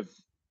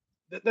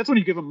that's when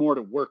you give him more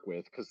to work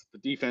with, because the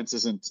defense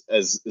isn't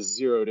as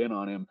zeroed in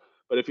on him.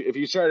 But if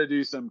you try to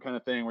do some kind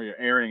of thing where you're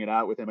airing it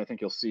out with him, I think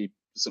you'll see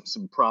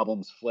some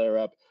problems flare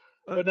up.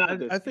 But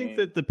I think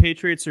that the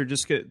Patriots are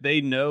just they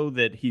know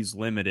that he's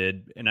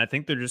limited, and I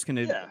think they're just going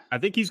to. Yeah. I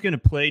think he's going to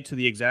play to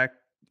the exact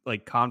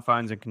like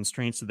confines and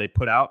constraints that they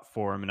put out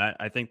for him, and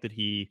I think that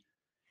he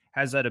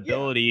has that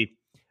ability.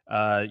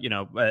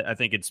 Yeah. I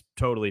think it's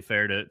totally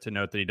fair to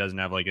note that he doesn't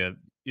have like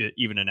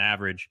even an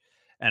average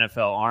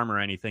NFL arm or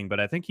anything,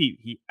 but I think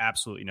he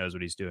absolutely knows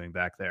what he's doing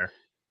back there.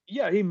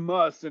 Yeah, he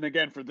must. And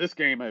again, for this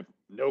game, I have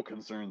no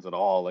concerns at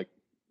all. Like,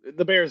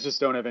 the Bears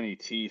just don't have any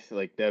teeth.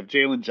 Like, they have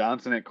Jalen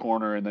Johnson at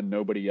corner and then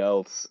nobody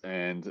else.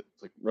 And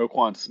it's like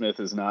Roquan Smith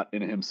is not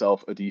in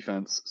himself a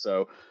defense.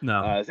 So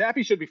no.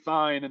 Zappi should be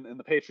fine, and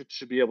the Patriots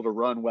should be able to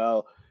run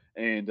well.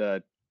 And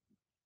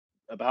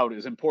about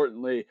as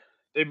importantly,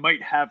 they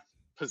might have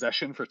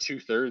possession for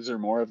 2/3 or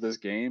more of this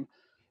game.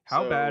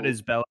 How bad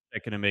is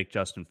Belichick going to make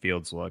Justin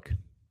Fields look?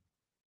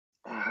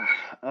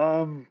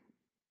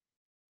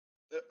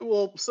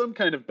 Well, some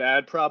kind of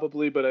bad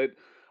probably, but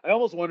I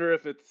almost wonder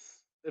if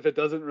it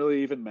doesn't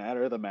really even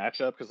matter the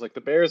matchup, because like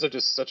the Bears are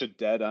just such a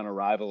dead on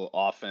arrival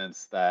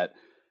offense that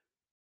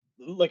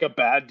like a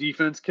bad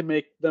defense can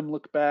make them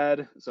look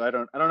bad. So I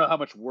don't know how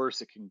much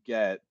worse it can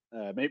get.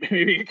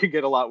 Maybe it can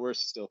get a lot worse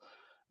still,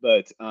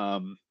 but I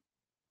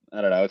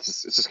don't know.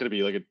 It's just going to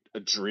be like a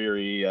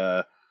dreary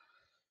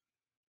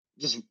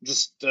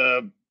just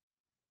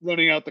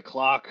running out the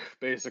clock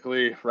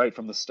basically right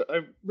from the start.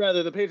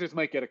 Rather, the Patriots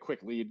might get a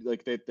quick lead.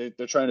 Like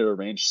they're trying to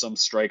arrange some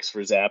strikes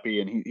for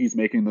Zappi, and he's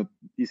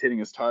hitting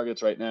his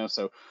targets right now.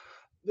 So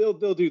they'll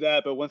do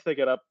that. But once they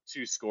get up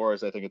 2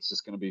 scores, I think it's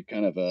just going to be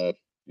kind of a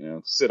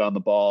sit on the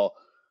ball,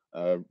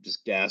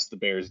 just gas the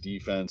Bears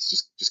defense,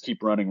 just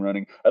keep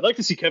running. I'd like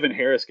to see Kevin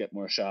Harris get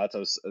more shots.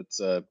 It's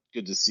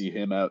good to see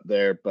him out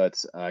there,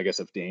 but I guess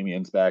if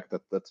Damien's back,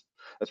 that's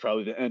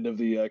probably the end of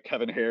the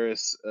Kevin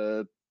Harris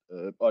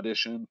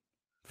audition.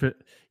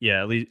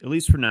 Yeah, at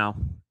least for now.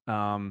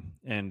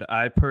 And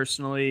I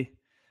personally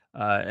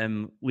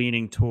am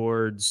leaning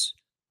towards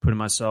putting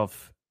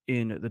myself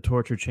in the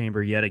torture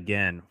chamber yet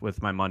again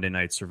with my Monday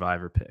Night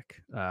Survivor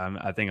pick.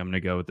 I think I'm going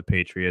to go with the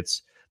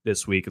Patriots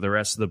this week. The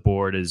rest of the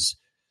board is,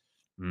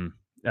 I'm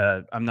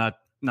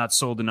not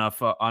sold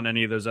enough on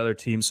any of those other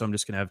teams, so I'm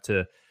just going to have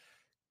to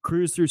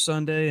cruise through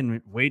Sunday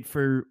and wait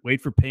for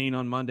pain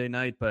on Monday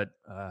night. But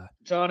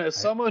John, as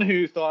someone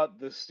who thought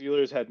the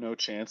Steelers had no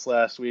chance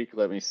last week,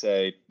 let me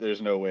say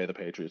there's no way the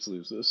Patriots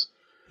lose this.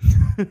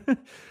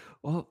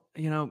 Well,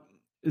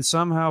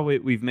 somehow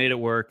we've made it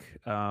work.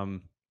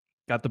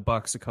 Got the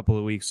Bucs a couple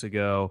of weeks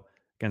ago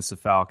against the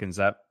Falcons.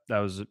 That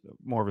was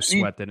more of a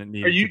sweat than it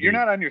needed. You're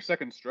not on your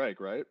second strike,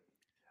 right?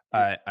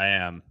 I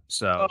am.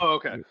 So. Oh,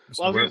 okay.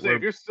 So Well, I was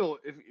going to say,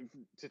 if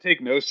to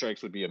take no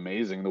strikes would be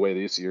amazing the way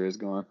this year is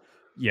going.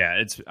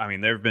 Yeah,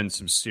 there have been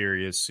some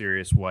serious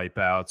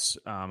wipeouts.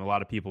 A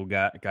lot of people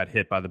got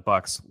hit by the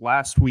Bucs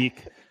last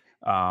week.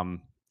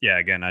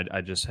 Again,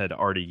 I just had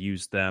already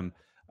used them.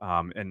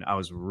 And I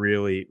was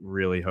really,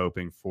 really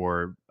hoping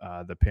for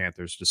the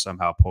Panthers to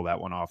somehow pull that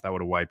one off. That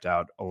would have wiped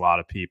out a lot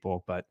of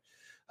people, but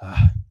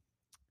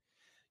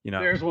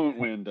Bears won't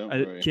win. Don't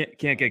worry.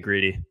 Can't get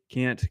greedy.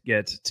 Can't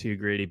get too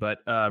greedy. But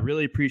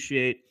really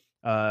appreciate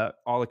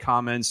all the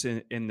comments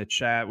in the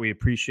chat. We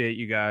appreciate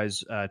you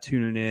guys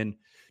tuning in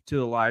to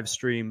the live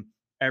stream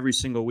every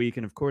single week,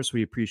 and of course,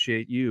 we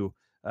appreciate you,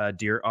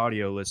 dear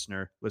audio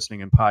listener, listening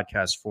in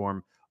podcast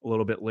form a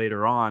little bit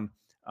later on.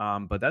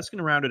 But that's going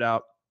to round it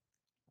out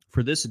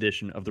for this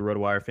edition of the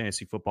RotoWire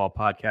Fantasy Football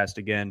Podcast.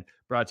 Again,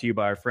 brought to you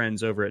by our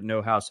friends over at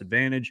No House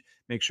Advantage.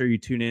 Make sure you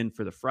tune in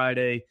for the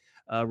Friday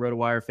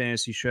RotoWire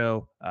Fantasy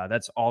Show.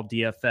 That's all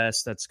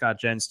DFS. That's Scott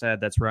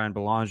Genstad. That's Ryan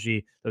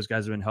Belangi. Those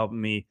guys have been helping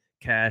me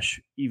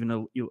cash even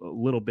a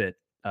little bit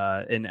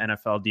in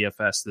NFL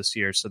DFS this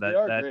year. So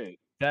that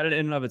in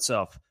and of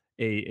itself,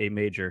 a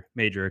major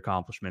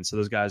accomplishment. So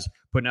those guys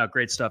putting out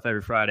great stuff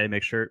every Friday.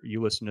 Make sure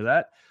you listen to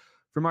that.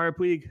 For Mario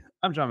Puig,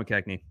 I'm John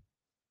McKechnie.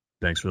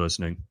 Thanks for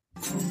listening.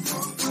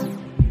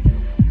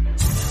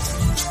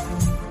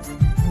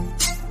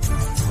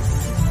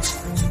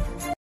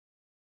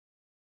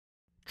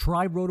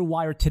 Try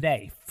RotoWire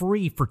today,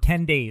 free for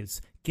 10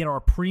 days. Get our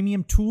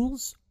premium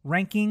tools,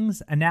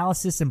 rankings,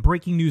 analysis, and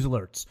breaking news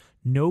alerts.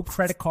 No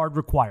credit card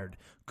required.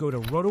 Go to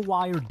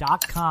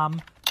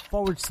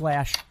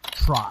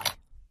rotowire.com/try.